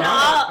on saying. Oh, It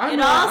I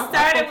all fuck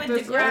started with with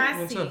this guy.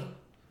 Degrassi.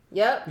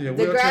 Yep. Yeah,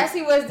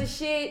 Degrassi was the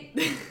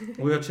shit.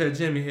 Wheelchair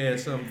Jimmy had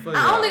something for you.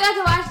 I only got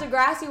to watch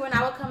Degrassi when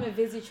I would come and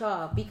visit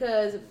y'all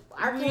because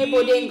our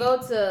cable didn't go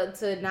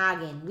to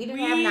Noggin. We didn't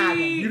have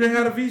Noggin. You didn't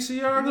have a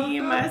VCR? Me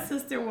and hooked my up?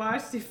 sister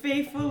watched it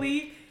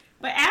faithfully.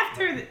 But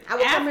after I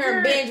would come here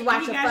and binge watch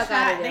he the got fuck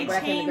out of shot, them They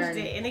back in the changed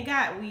garden. it and it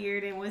got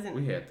weird and wasn't.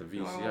 We had the VCR.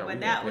 normal, We but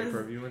had that was.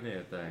 pay-per-view and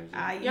everything.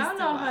 I used Y'all to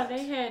know how watch.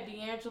 they had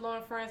D'Angelo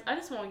and Friends. I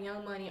just want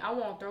Young Money. I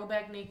want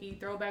Throwback Nicki,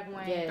 Throwback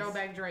Wayne, Yes.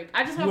 Throwback Drake.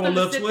 I just You want want them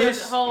to Lil sit there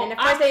Twist? the whole. And the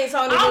first thing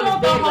song they I did was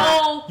want the Big Rock.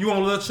 whole. You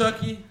want Lil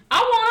Chucky? I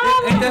want all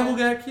Ain't of that them. who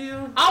got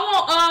killed? I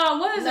want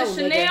what is No, it? nigga.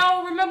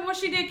 Chanel. Remember when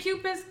she did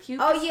Cupid's?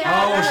 Oh yeah,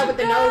 Oh, I know she- with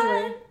the nose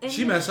ring. And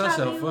She you messed shot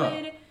herself me up.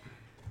 with it.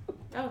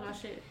 That was my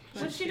shit.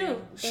 What did she do?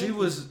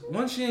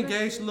 Once she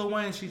engaged to Lil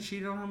Wayne, she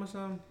cheated on him or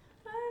something?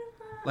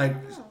 Like,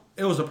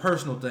 it was a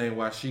personal thing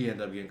why she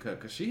ended up getting cut,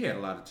 because she had a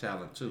lot of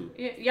talent too.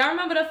 Y'all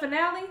remember the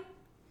finale?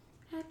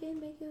 I can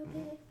make you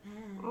big.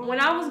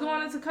 When I was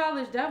going into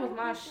college, that was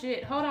my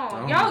shit. Hold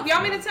on. Oh,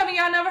 Y'all mean to tell me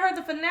y'all never heard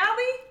the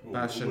finale?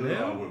 By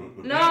Chanel?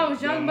 No, it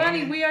was Young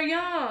Money, We Are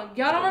Young.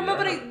 Y'all don't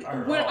remember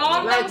when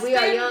all Like those We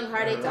Are things- Young,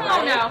 Heartache to Come on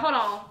Heartache. now, hold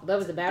on.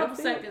 Love is the Couple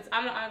battlefield. seconds.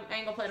 I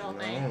ain't gonna play the whole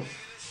thing. No.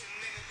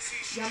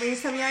 Y'all mean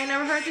to tell me y'all ain't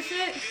never heard the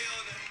shit?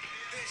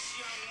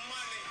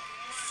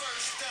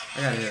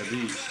 I gotta hear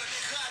these.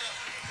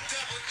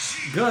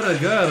 Gutter,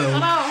 gutter.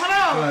 Hold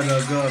on.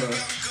 Gutter, gutter.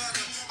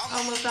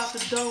 Almost out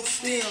the dope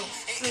still.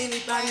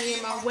 Anybody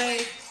in my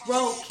way,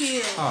 roll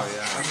kill. Oh,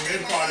 yeah.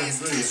 Everybody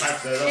really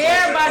hyped that up.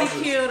 Everybody Like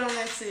that. killed on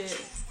that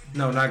shit.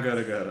 No, not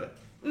gutter, gutter.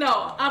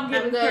 No, I'm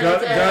giving good.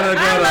 credit. Gutter, gutter,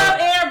 I love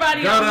gutter. everybody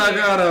on Gutter,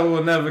 here. gutter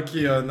will never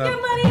kill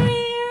nothing.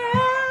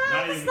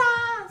 Not even, nah,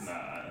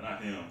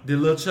 not him. Did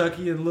Lil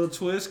Chucky and Lil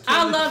Twist kill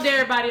I it? loved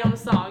everybody on the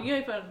song. You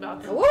ain't felt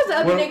about that. What was the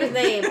other Well, nigga's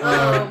name?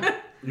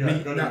 You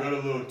Me- got nah. go to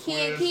little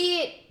Kid twist.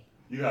 Kid.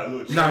 You got a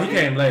little. No, he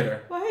came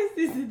later. Why is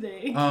this a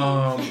name?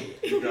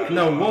 You got,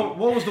 No,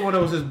 what was the one that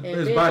was his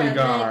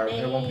bodyguard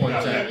at one point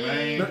in time?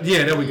 Man.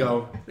 Yeah, there we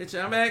go. Bitch,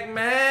 I'm back,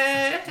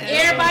 man.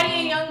 Everybody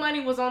in Young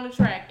Money was on the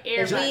track.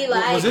 Everybody. We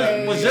like Was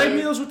her. Jay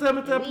Mills with them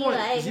at that We point?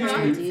 like He used to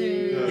her be, too.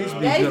 he used to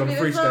be That good on used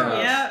to be the freestyle.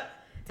 song. Yep.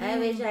 I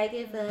wish I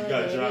could fuck You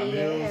got John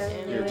Mills.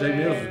 Yeah, Jay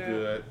Mills was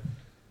good.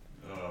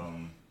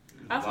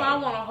 That's why I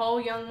want a whole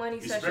Young Money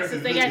session Especially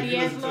since they got if you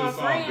listen D'Angelo to the and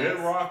song Friends.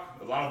 Bedrock,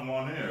 a lot of them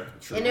on there.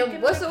 And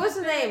then what's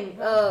the name?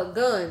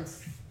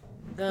 Guns.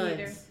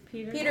 Peter.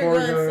 Peter Corey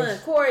Guns' Guns. son.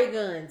 Corey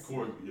Guns.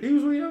 Corey, He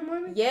was with Young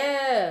Money?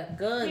 Yeah,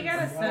 Guns. He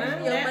got a son.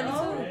 Young That Money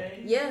old? too.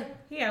 Yeah.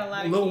 He had a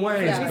lot of Lil kids.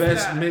 Wayne's Yeah.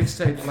 best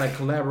mixtape, like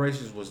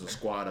collaborations, was the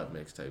Squad Up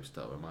mixtape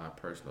stuff, in my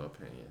personal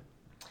opinion.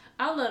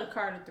 I love the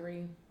Carter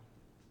 3.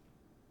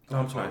 No,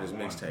 I'm talking his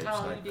mixtapes,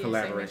 Oh, like you did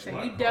collaboration. say mixtape.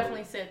 Like You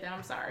definitely said that.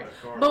 I'm sorry. Like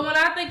Carter. But when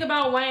I think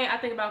about Wayne, I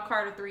think about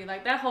Carter 3.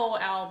 Like that whole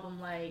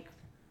album, like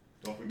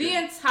Don't the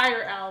forget, entire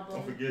don't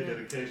album. forget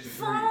Dedication 3.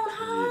 Phone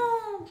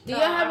home. Do y'all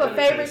have a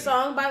favorite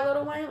song by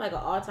Lil Wayne? Like an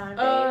all-time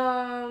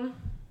favorite?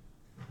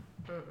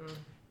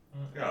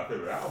 Got a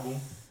favorite album.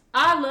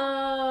 I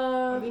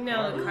love. We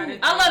know Carter.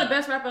 I love the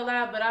Best Rapper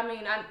Alive, but I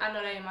mean, I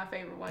know that ain't my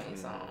favorite Wayne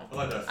song. I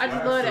like that. I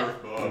just Swag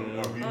love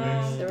Surf,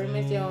 remix. The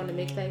remix y'all on the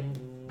mixtape?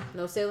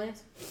 No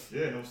ceilings?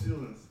 Yeah, no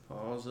ceilings.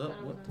 Pause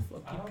up. What the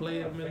fuck you play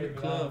him in the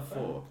club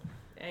for?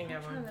 I ain't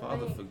got one.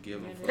 Father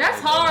forgive him. for That's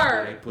everything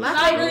hard. they put My I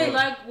through. favorite- really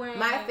like Wayne.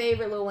 My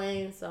favorite Lil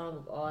Wayne song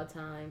of all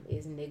time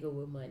is Nigga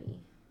with Money.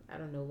 I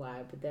don't know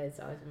why, but that's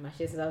always been my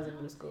shit since I was in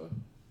middle school.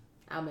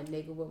 I'm a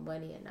nigga with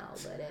money and I'll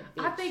love that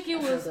bitch. I think it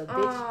was, a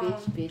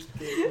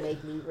bitch,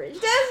 make me rich.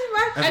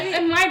 That's my shit.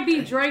 It might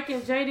be Drake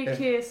and Jada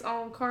Kiss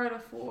on Carter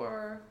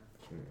 4.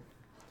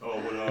 Oh,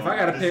 with, If I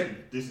gotta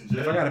pick- Disinject.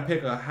 If I gotta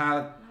pick a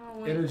high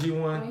energy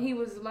when one, he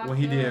was locked when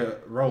he up. did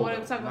Roll, What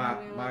I'm talking my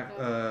about when he locked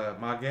up.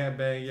 my gap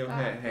bang your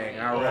hat hang.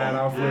 I Oh, ride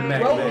off with yeah.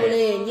 Mac bang.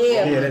 Rolling,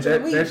 yeah. Yeah,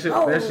 that We shit that shit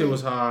rolling.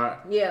 was hard.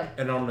 Yeah.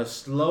 And on the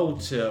slow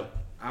tip,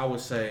 I would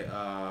say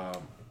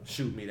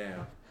Shoot Me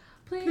Down.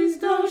 Please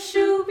don't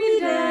shoot me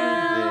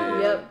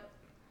down. Yeah.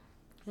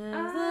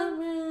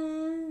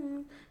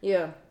 Yep.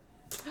 Yeah.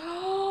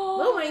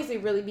 Lil Wayne used to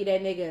really be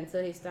that nigga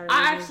until he started.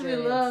 I losing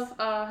actually dreads.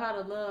 love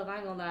How to Love. I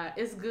ain't gonna lie,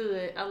 it's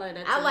good. I like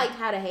that. I too. like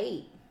How to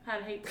Hate. How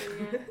to Hate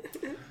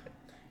T-Man.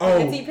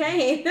 Oh,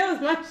 T-Pain. That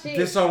was my shit.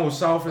 this song was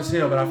soft as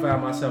hell, but I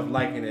found myself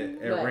liking it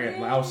at What?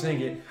 random. Like, I was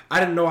singing it. I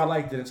didn't know I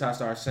liked it until I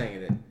started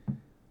singing it.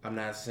 I'm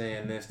not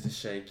saying this to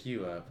shake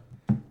you up,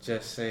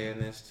 just saying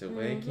this to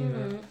wake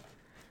you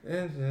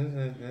up.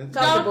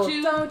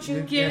 Don't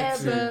you get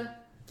ever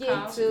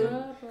get too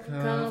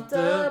comfortable.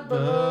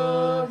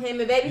 comfortable. Him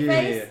and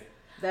Babyface.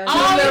 That was Oh,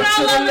 my you know, love I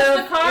love Mr.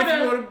 If Carter.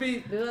 you wanna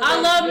be,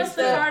 I love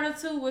Mr. Carter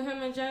too with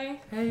him and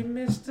Jay. hey,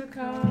 Mr.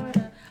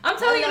 Carter. I'm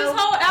telling you, this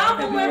whole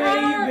album with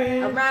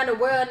her. Around the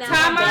world now.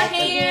 Tie I'm my back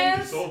again.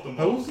 hands. Sold the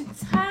Who? most.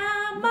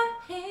 Tie my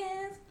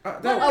hands.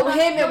 Oh,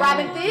 him and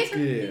Robin Thicke.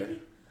 Yeah.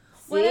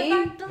 What if See? I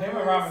Him do and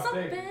Robin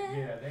Thicke. something?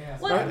 Yeah, they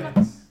had What some if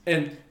hits.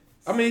 And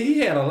I mean, he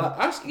had a lot.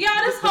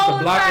 Yeah, this the whole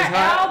Block is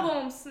entire Hot.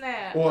 album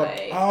snap. Or,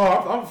 like,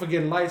 I'm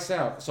forgetting Lights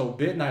Out. So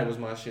Midnight was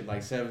my shit,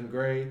 like 7th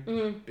grade.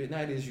 Mm-hmm.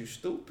 Midnight is You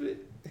Stupid.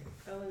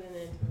 I wasn't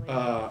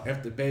into it.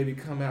 If the baby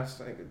come out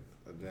singing,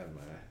 never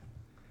mind.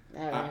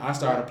 Alright. I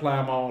started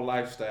applying my own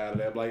lifestyle to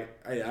that. Like,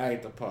 hey, I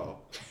ain't the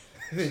Paul.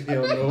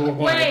 Hell no, I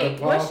wait, ain't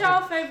the Paul. what's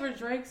your favorite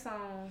Drake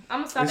song? I'm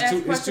gonna stop It's asking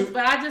too- questions,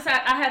 but I had to.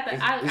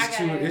 I It's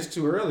got it.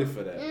 too early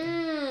for that.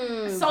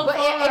 So but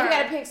if far. you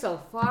gotta pick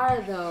so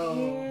far though.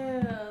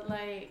 Yeah,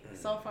 like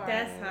so far.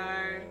 That's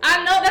hard. I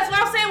know. That's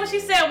what I'm saying. When she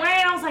said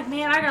Wayne, I was like,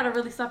 man, I gotta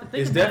really stop and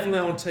think It's about definitely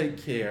on Take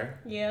Care.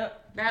 Yep.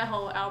 that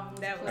whole album.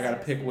 That I gotta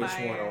was pick which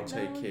fire. one on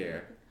Take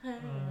Care.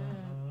 Mm-hmm.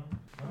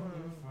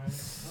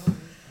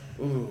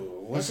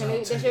 Ooh, what's That's on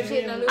your Take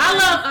shit, no new I one?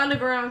 love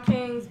Underground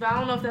Kings, but I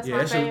don't know if that's Yeah,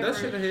 my that favorite.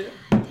 should have hit.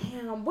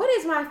 Damn, what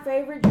is my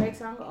favorite Drake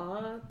song of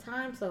all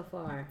time so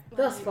far?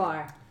 Thus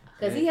far.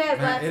 Because he has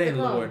lots It to ain't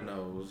come. Lord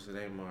Knows. It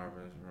ain't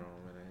Marvin's Room.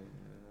 It ain't.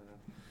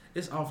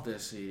 It's off that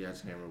CD. I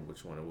just can't remember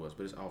which one it was,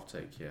 but it's off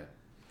Take Care.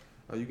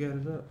 Oh, you got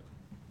it up?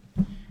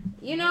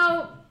 You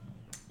know,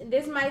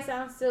 this might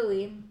sound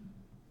silly,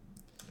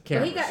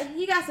 but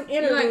he got some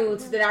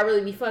interludes that I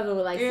really be fucking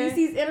with. Like Yeah.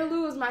 CeCe's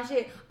interludes, my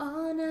shit.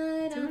 All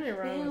night. Two in a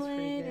row was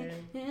pretty good.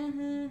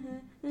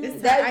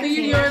 That I do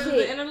can't- yours is the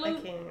shit. I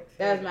interlude. can't.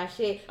 That was my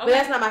shit. But Okay.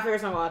 that's not my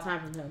favorite song of all time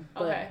from him.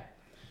 But Okay.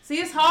 See,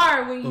 it's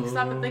hard when you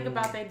stop and think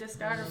about their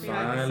discography. Like, it's so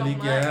Finally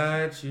much.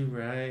 got you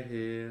right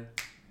here.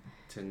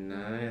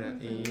 Tonight I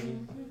ease.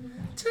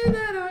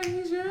 Tonight I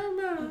ease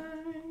your mind.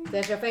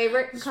 that's your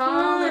favorite?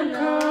 Calling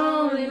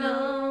Calling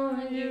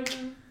on you.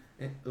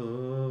 And,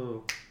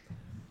 oh.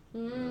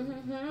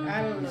 Mm-hmm.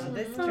 I don't know.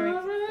 This Drake.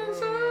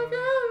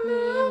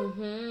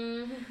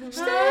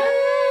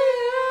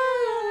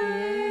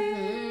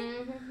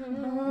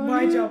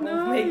 Why'd y'all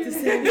both make the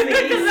same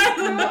face?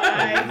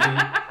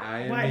 Why? I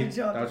am Why me. did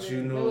y'all Thought do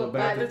you that? knew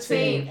about the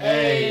team.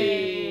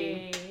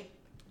 Hey.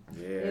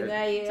 Yeah.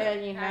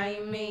 How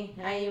you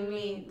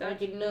mean?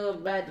 Don't you know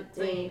about the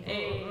team?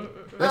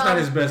 That's not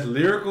his best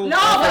lyrical. No,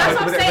 but that's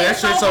what I'm saying. that It's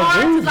so shit's so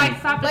hard to groovy. like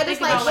stop and But think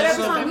it's like about whatever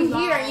so song you every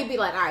hear, song. and you be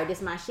like, all right, this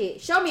is my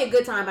shit. Show Me a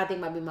Good Time, I think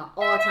might be my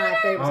all-time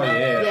favorite Oh, song.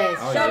 yeah. Yes,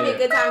 Oh, Show Me yeah. a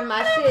Good Time is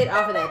my shit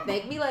off of that.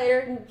 Thank Me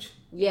Later.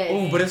 Yes.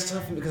 Oh, but it's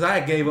tough because I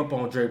gave up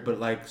on Drake, but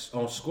like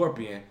on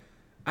Scorpion,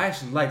 I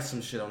actually liked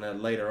some shit on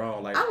that later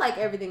on. Like I like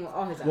everything with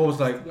all his what was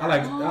like I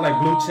like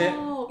Blue Tint.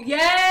 Oh, Look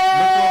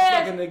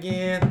yes. fucking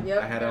again.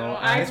 Yep. I had it on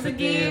Ice Ice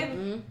Again.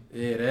 again.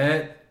 Yeah,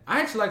 that. I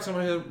actually like some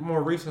of his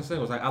more recent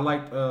singles. Like I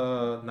liked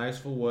Nice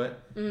for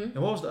What. Mhm. And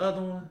what was the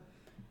other one?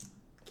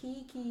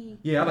 Kiki.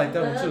 Yeah, I like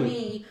that one Love too.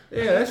 Me.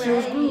 Yeah, that shit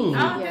was groove.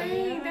 Oh, Yeah.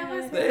 dang, that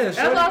was. Yeah, That's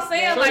what I'm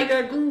saying. Shorty Like,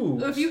 got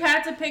groove. if you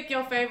had to pick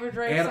your favorite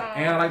Drake and song,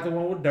 I like the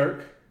one with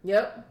Dirk.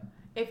 Yep.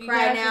 if you Cry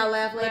had now, to-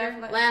 laugh later.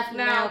 Laugh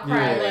now, cry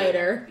cry Yeah.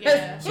 later.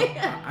 Yeah. So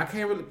I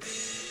can't really.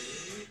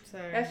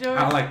 Sorry. That's yours.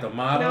 I like the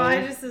motto. No,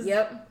 I just was.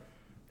 Yep.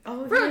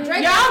 Oh, Bro, yeah.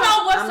 Drake- Y'all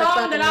know what I'm a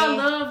song that I fucking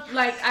man. love,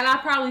 like, and I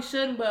probably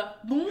shouldn't,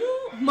 but boom,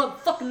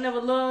 motherfucking never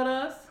loved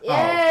us.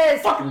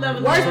 Yes. Fucking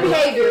never Worst loved us.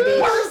 behavior,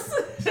 bitch. Worst.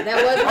 That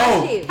was my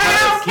Oh, shit. Pound yes, I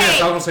was cake.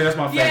 gonna say that's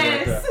my favorite.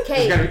 Yes. Right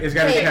there. Cake. It's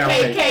gotta be pound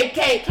cake.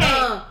 Cake.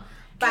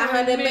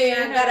 500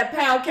 million, got a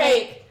pound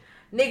cake.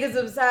 Niggas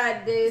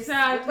upside this.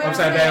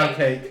 Upside down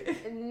cake.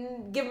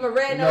 Give him a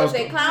red No, nose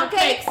and clown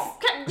cakes.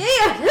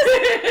 Yeah.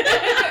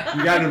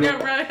 You gotta do it.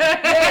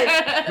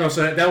 Yes. No,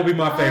 so that would be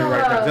my favorite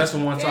right there. That's the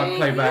one song I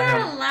play by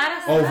him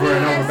over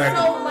and over back.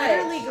 So I'm much.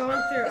 literally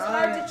going through It's all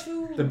hard that. to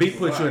choose. The beat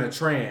puts you in a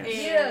trance.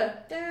 Yeah.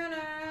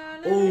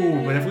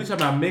 Ooh, but if we talk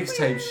about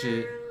mixtape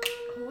shit,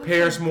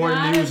 Paris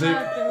Morton music.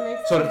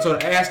 So the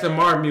Aston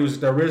Martin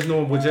music, the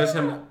original with just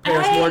him,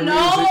 Paris Hey, Morton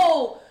music.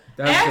 no.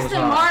 That shit was Aston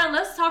hard. Martin,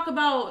 let's talk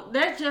about,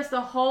 that's just the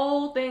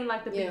whole thing,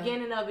 like the Yeah.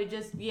 beginning of it,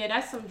 just, yeah,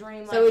 that's some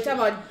dream. So we're talking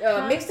about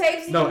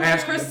mixtapes? No,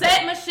 Aston.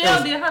 Chrisette Michelle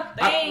No, did her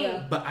I- thing.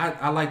 Yeah. But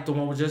I like the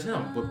one with just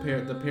him, with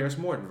the Paris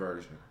Morton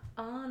version.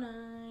 All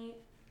night.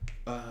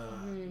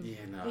 Yeah,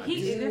 no. He,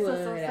 do this is what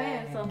so I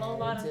sad. It's a whole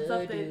lot of had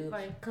stuff to do. that,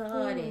 like,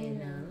 Caught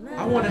in a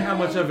I wonder how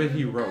much of it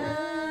he wrote.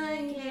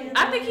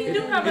 I think he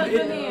do have a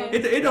good hand.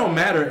 It don't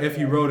matter if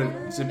he wrote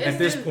it at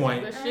this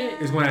point. The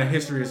shit. It's when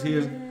history is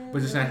his.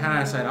 But just in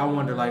hindsight, I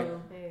wonder like,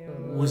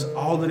 was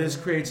all of this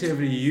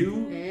creativity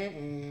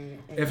you?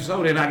 If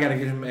so, then I gotta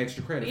give him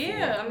extra credit. for it.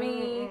 Yeah, I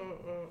mean,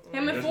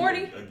 Him and 40.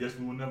 I guess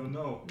we will never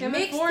know. Him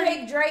and 40.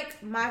 Mixtape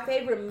Drake, my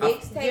favorite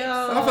mixtape.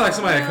 Yo. I feel like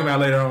somebody come out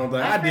later on,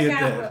 but I did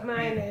forgot that. what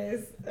mine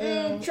is.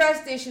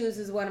 Trust Issues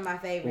is one of my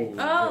favorites. Ooh.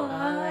 Oh, All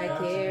I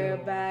care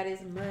about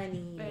is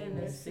money in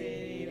the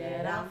city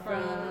that I'm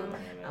from.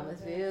 I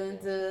must feel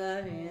until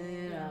I'm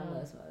in. I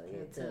must smoke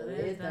it till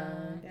it's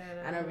done.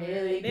 I don't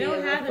really They give don't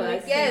a have the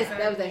fuck. mixtapes Yes, out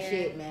that was that here.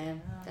 shit,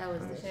 man. That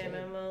was the shit.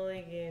 Shannon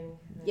Mulligan.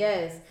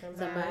 Yes,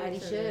 somebody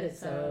should have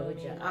told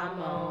you I'm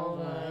on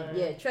one.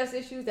 Yeah, Trust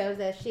Issues, that was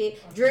that shit.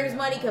 Dreams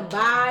Money Can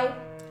Buy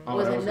Oh,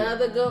 was that was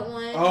another good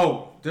one.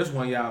 Oh, this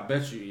one, y'all.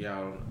 Bet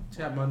y'all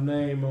tap my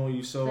name on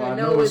you so I I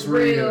know it's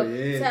real.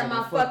 Yeah, Tap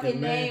my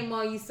fucking name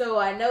on you so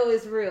I know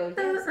it's real.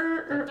 Yes.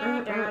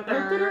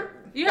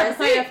 You have to That's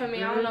play it. that for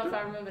me. I don't know if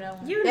I remember that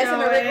one. You That's know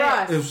him and Rick it.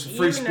 Ross. It was You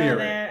Free know Spirit.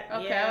 that.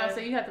 Okay, Yeah. so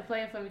you have to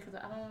play it for me because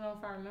I don't know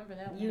if I remember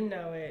that one. You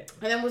know it.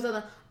 And then was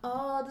other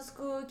all the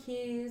school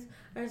kids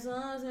are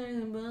songs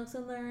and books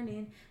of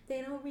learning.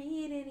 They don't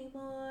read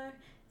anymore.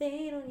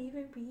 They don't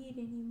even read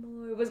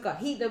anymore. What's it called?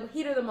 Heat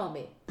of the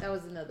moment. That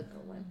was another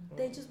good one.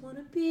 They just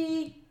wanna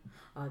be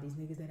all these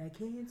niggas that I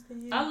can't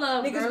stand. I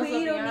love niggas Girls we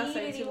Love don't Beyonce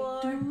need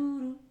too.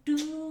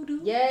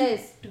 anymore.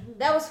 Yes,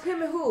 that was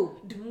him and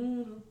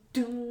who?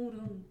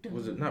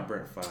 Was it not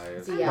Brent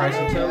Fires? See,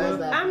 Bryson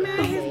Tiller? I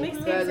met his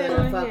mixtapes Girls in Don't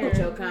on Fuck here. With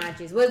Your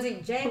Conscience. Was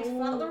it James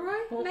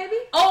Fauntleroy? Maybe.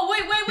 Oh,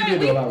 wait. He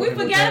did do a lot We with him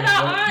forgot and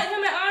about James,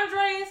 him and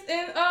Andres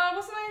and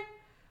what's his name?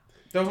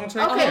 That was on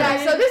Take Okay, Care.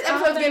 guys. So this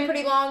episode's getting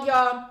pretty long,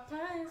 y'all.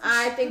 Nice.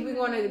 I think we're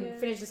going to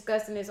finish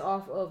discussing this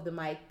off of the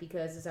mic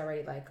because it's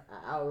already like an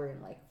hour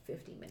and like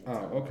 50 minutes.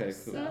 Oh, okay,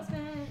 cool. So,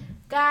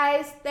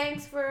 guys,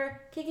 thanks for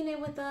kicking it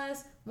with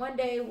us. One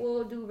day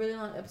we'll do really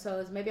long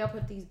episodes. Maybe I'll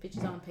put these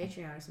bitches on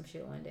Patreon or some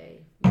shit one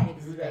day.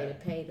 Niggas is ready to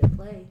pay to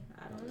play.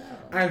 I don't know.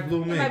 I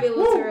blew me. It might be a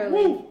little too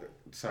early.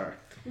 Sorry.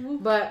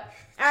 But,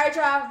 alright,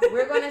 y'all.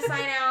 We're going to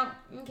sign out.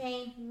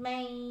 Okay.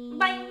 Bye.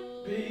 Bye.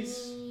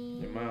 Peace.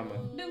 Your mama.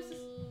 Deuces.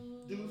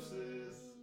 Deuces.